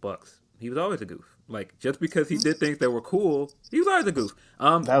by the Bucks. He was always a goof. Like, just because he did things that were cool, he was always a goof.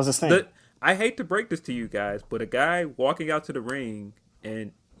 That was his thing. I hate to break this to you guys, but a guy walking out to the ring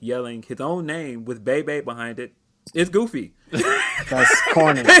and yelling his own name with Bebe behind it is goofy. That's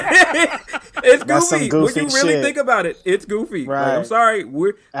corny. It's goofy. When you really think about it, it's goofy. Right. Like, I'm sorry.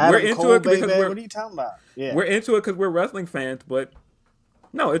 We're into Cole, it because what are you talking about? Yeah. We're into it because we're wrestling fans, but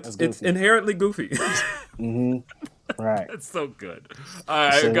no, it's inherently goofy. Mm-hmm. Right. That's so good. All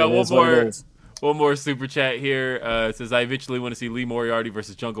right, I got one more super chat here. It says, I eventually want to see Lee Moriarty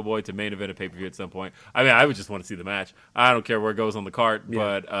versus Jungle Boy to main event a pay-per-view at some point. I mean, I would just want to see the match. I don't care where it goes on the card,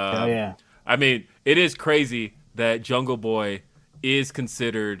 but I mean, it is crazy that Jungle Boy is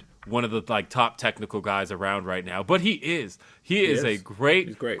considered one of the top technical guys around right now. But he is a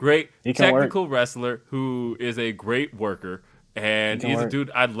great technical wrestler who is a great worker. And he's a dude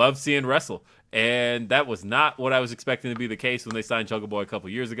I'd love seeing wrestle. And that was not what I was expecting to be the case when they signed Jungle Boy a couple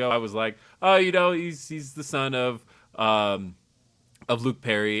years ago. I was like, oh, he's the son of Luke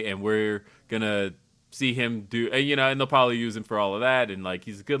Perry, and we're gonna see him do, and they'll probably use him for all of that, and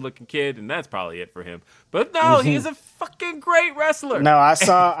he's a good-looking kid, and that's probably it for him. But no, he's a fucking great wrestler. No,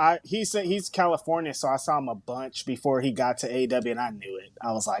 he's California, so I saw him a bunch before he got to AEW, and I knew it.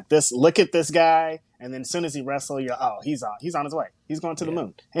 I was like, look at this guy, and then as soon as he wrestled, he's on his way. He's going to the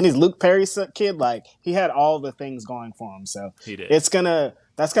moon. And he's Luke Perry's kid, he had all the things going for him, so he did.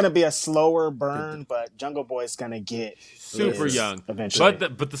 That's gonna be a slower burn, but Jungle Boy's gonna get super young eventually.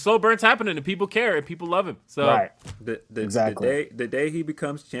 But the slow burn's happening, and people care, and people love him. So right, exactly. The day he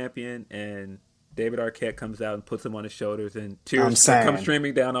becomes champion, and David Arquette comes out and puts him on his shoulders, and tears come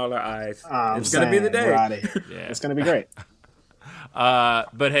streaming down all our eyes. It's gonna be the day. It's gonna be great.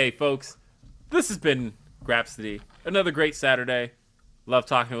 But hey, folks, this has been Grapsody. Another great Saturday. Love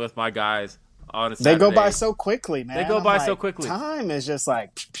talking with my guys. They go by so quickly, man. They go by so quickly. Time is just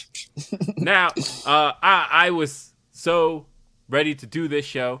like... Now, I was so ready to do this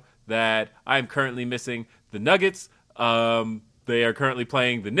show that I'm currently missing the Nuggets. They are currently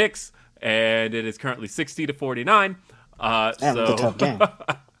playing the Knicks, and it is currently 60-49. That's a tough game.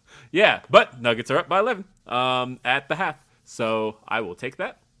 Yeah, but Nuggets are up by 11 at the half. So I will take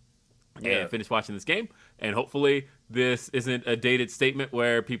that and finish watching this game. And hopefully this isn't a dated statement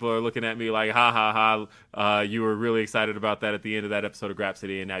where people are looking at me like, ha, ha, ha, you were really excited about that at the end of that episode of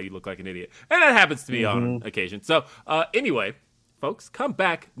Grapsody, and now you look like an idiot. And that happens to me on occasion. So anyway, folks, come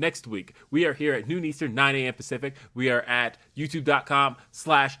back next week. We are here at noon Eastern, 9 a.m. Pacific. We are at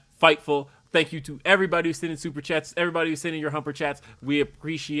youtube.com/Fightful. Thank you to everybody who's sending super chats, everybody who's sending your humper chats. We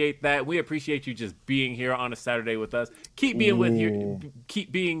appreciate that. We appreciate you just being here on a Saturday with us. Keep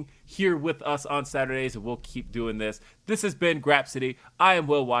being here with us on Saturdays, and we'll keep doing this. This has been Grapsody. I am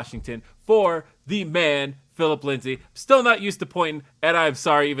Will Washington for the man, Philip Lindsay. Still not used to pointing, and I'm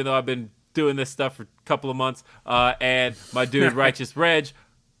sorry, even though I've been doing this stuff for a couple of months. And my dude, Righteous Reg.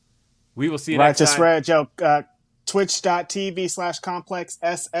 We will see you next time. Righteous Reg,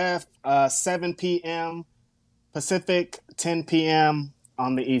 twitch.tv/ComplexSF, 7 p.m. Pacific, 10 p.m.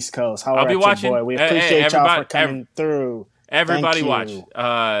 on the East Coast. I'll be watching. Boy. We appreciate y'all for coming through. Everybody watch.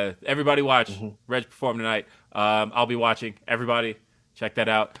 Everybody watch. Reg perform tonight. I'll be watching. Everybody, check that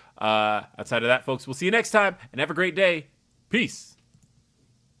out. Outside of that, folks, we'll see you next time, and have a great day. Peace.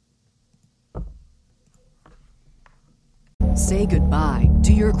 Say goodbye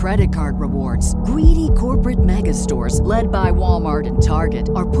to your credit card rewards. Greedy corporate mega stores, led by Walmart and Target,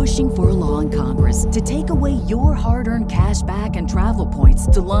 are pushing for a law in Congress to take away your hard-earned cash back and travel points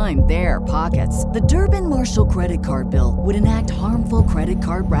to line their pockets. The Durbin-Marshall credit card bill would enact harmful credit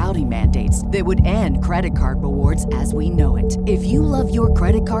card routing mandates that would end credit card rewards as we know it. If you love your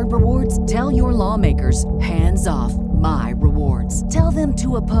credit card rewards, tell your lawmakers, hands off my rewards. Tell them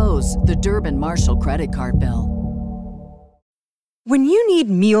to oppose the Durbin-Marshall credit card bill. When you need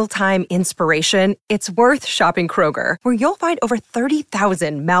mealtime inspiration, it's worth shopping Kroger, where you'll find over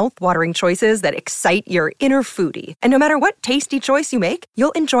 30,000 mouth-watering choices that excite your inner foodie. And no matter what tasty choice you make,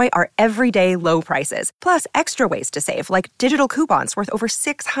 you'll enjoy our everyday low prices, plus extra ways to save, like digital coupons worth over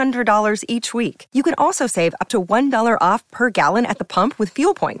 $600 each week. You can also save up to $1 off per gallon at the pump with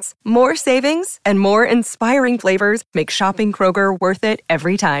fuel points. More savings and more inspiring flavors make shopping Kroger worth it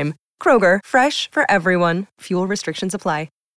every time. Kroger, fresh for everyone. Fuel restrictions apply.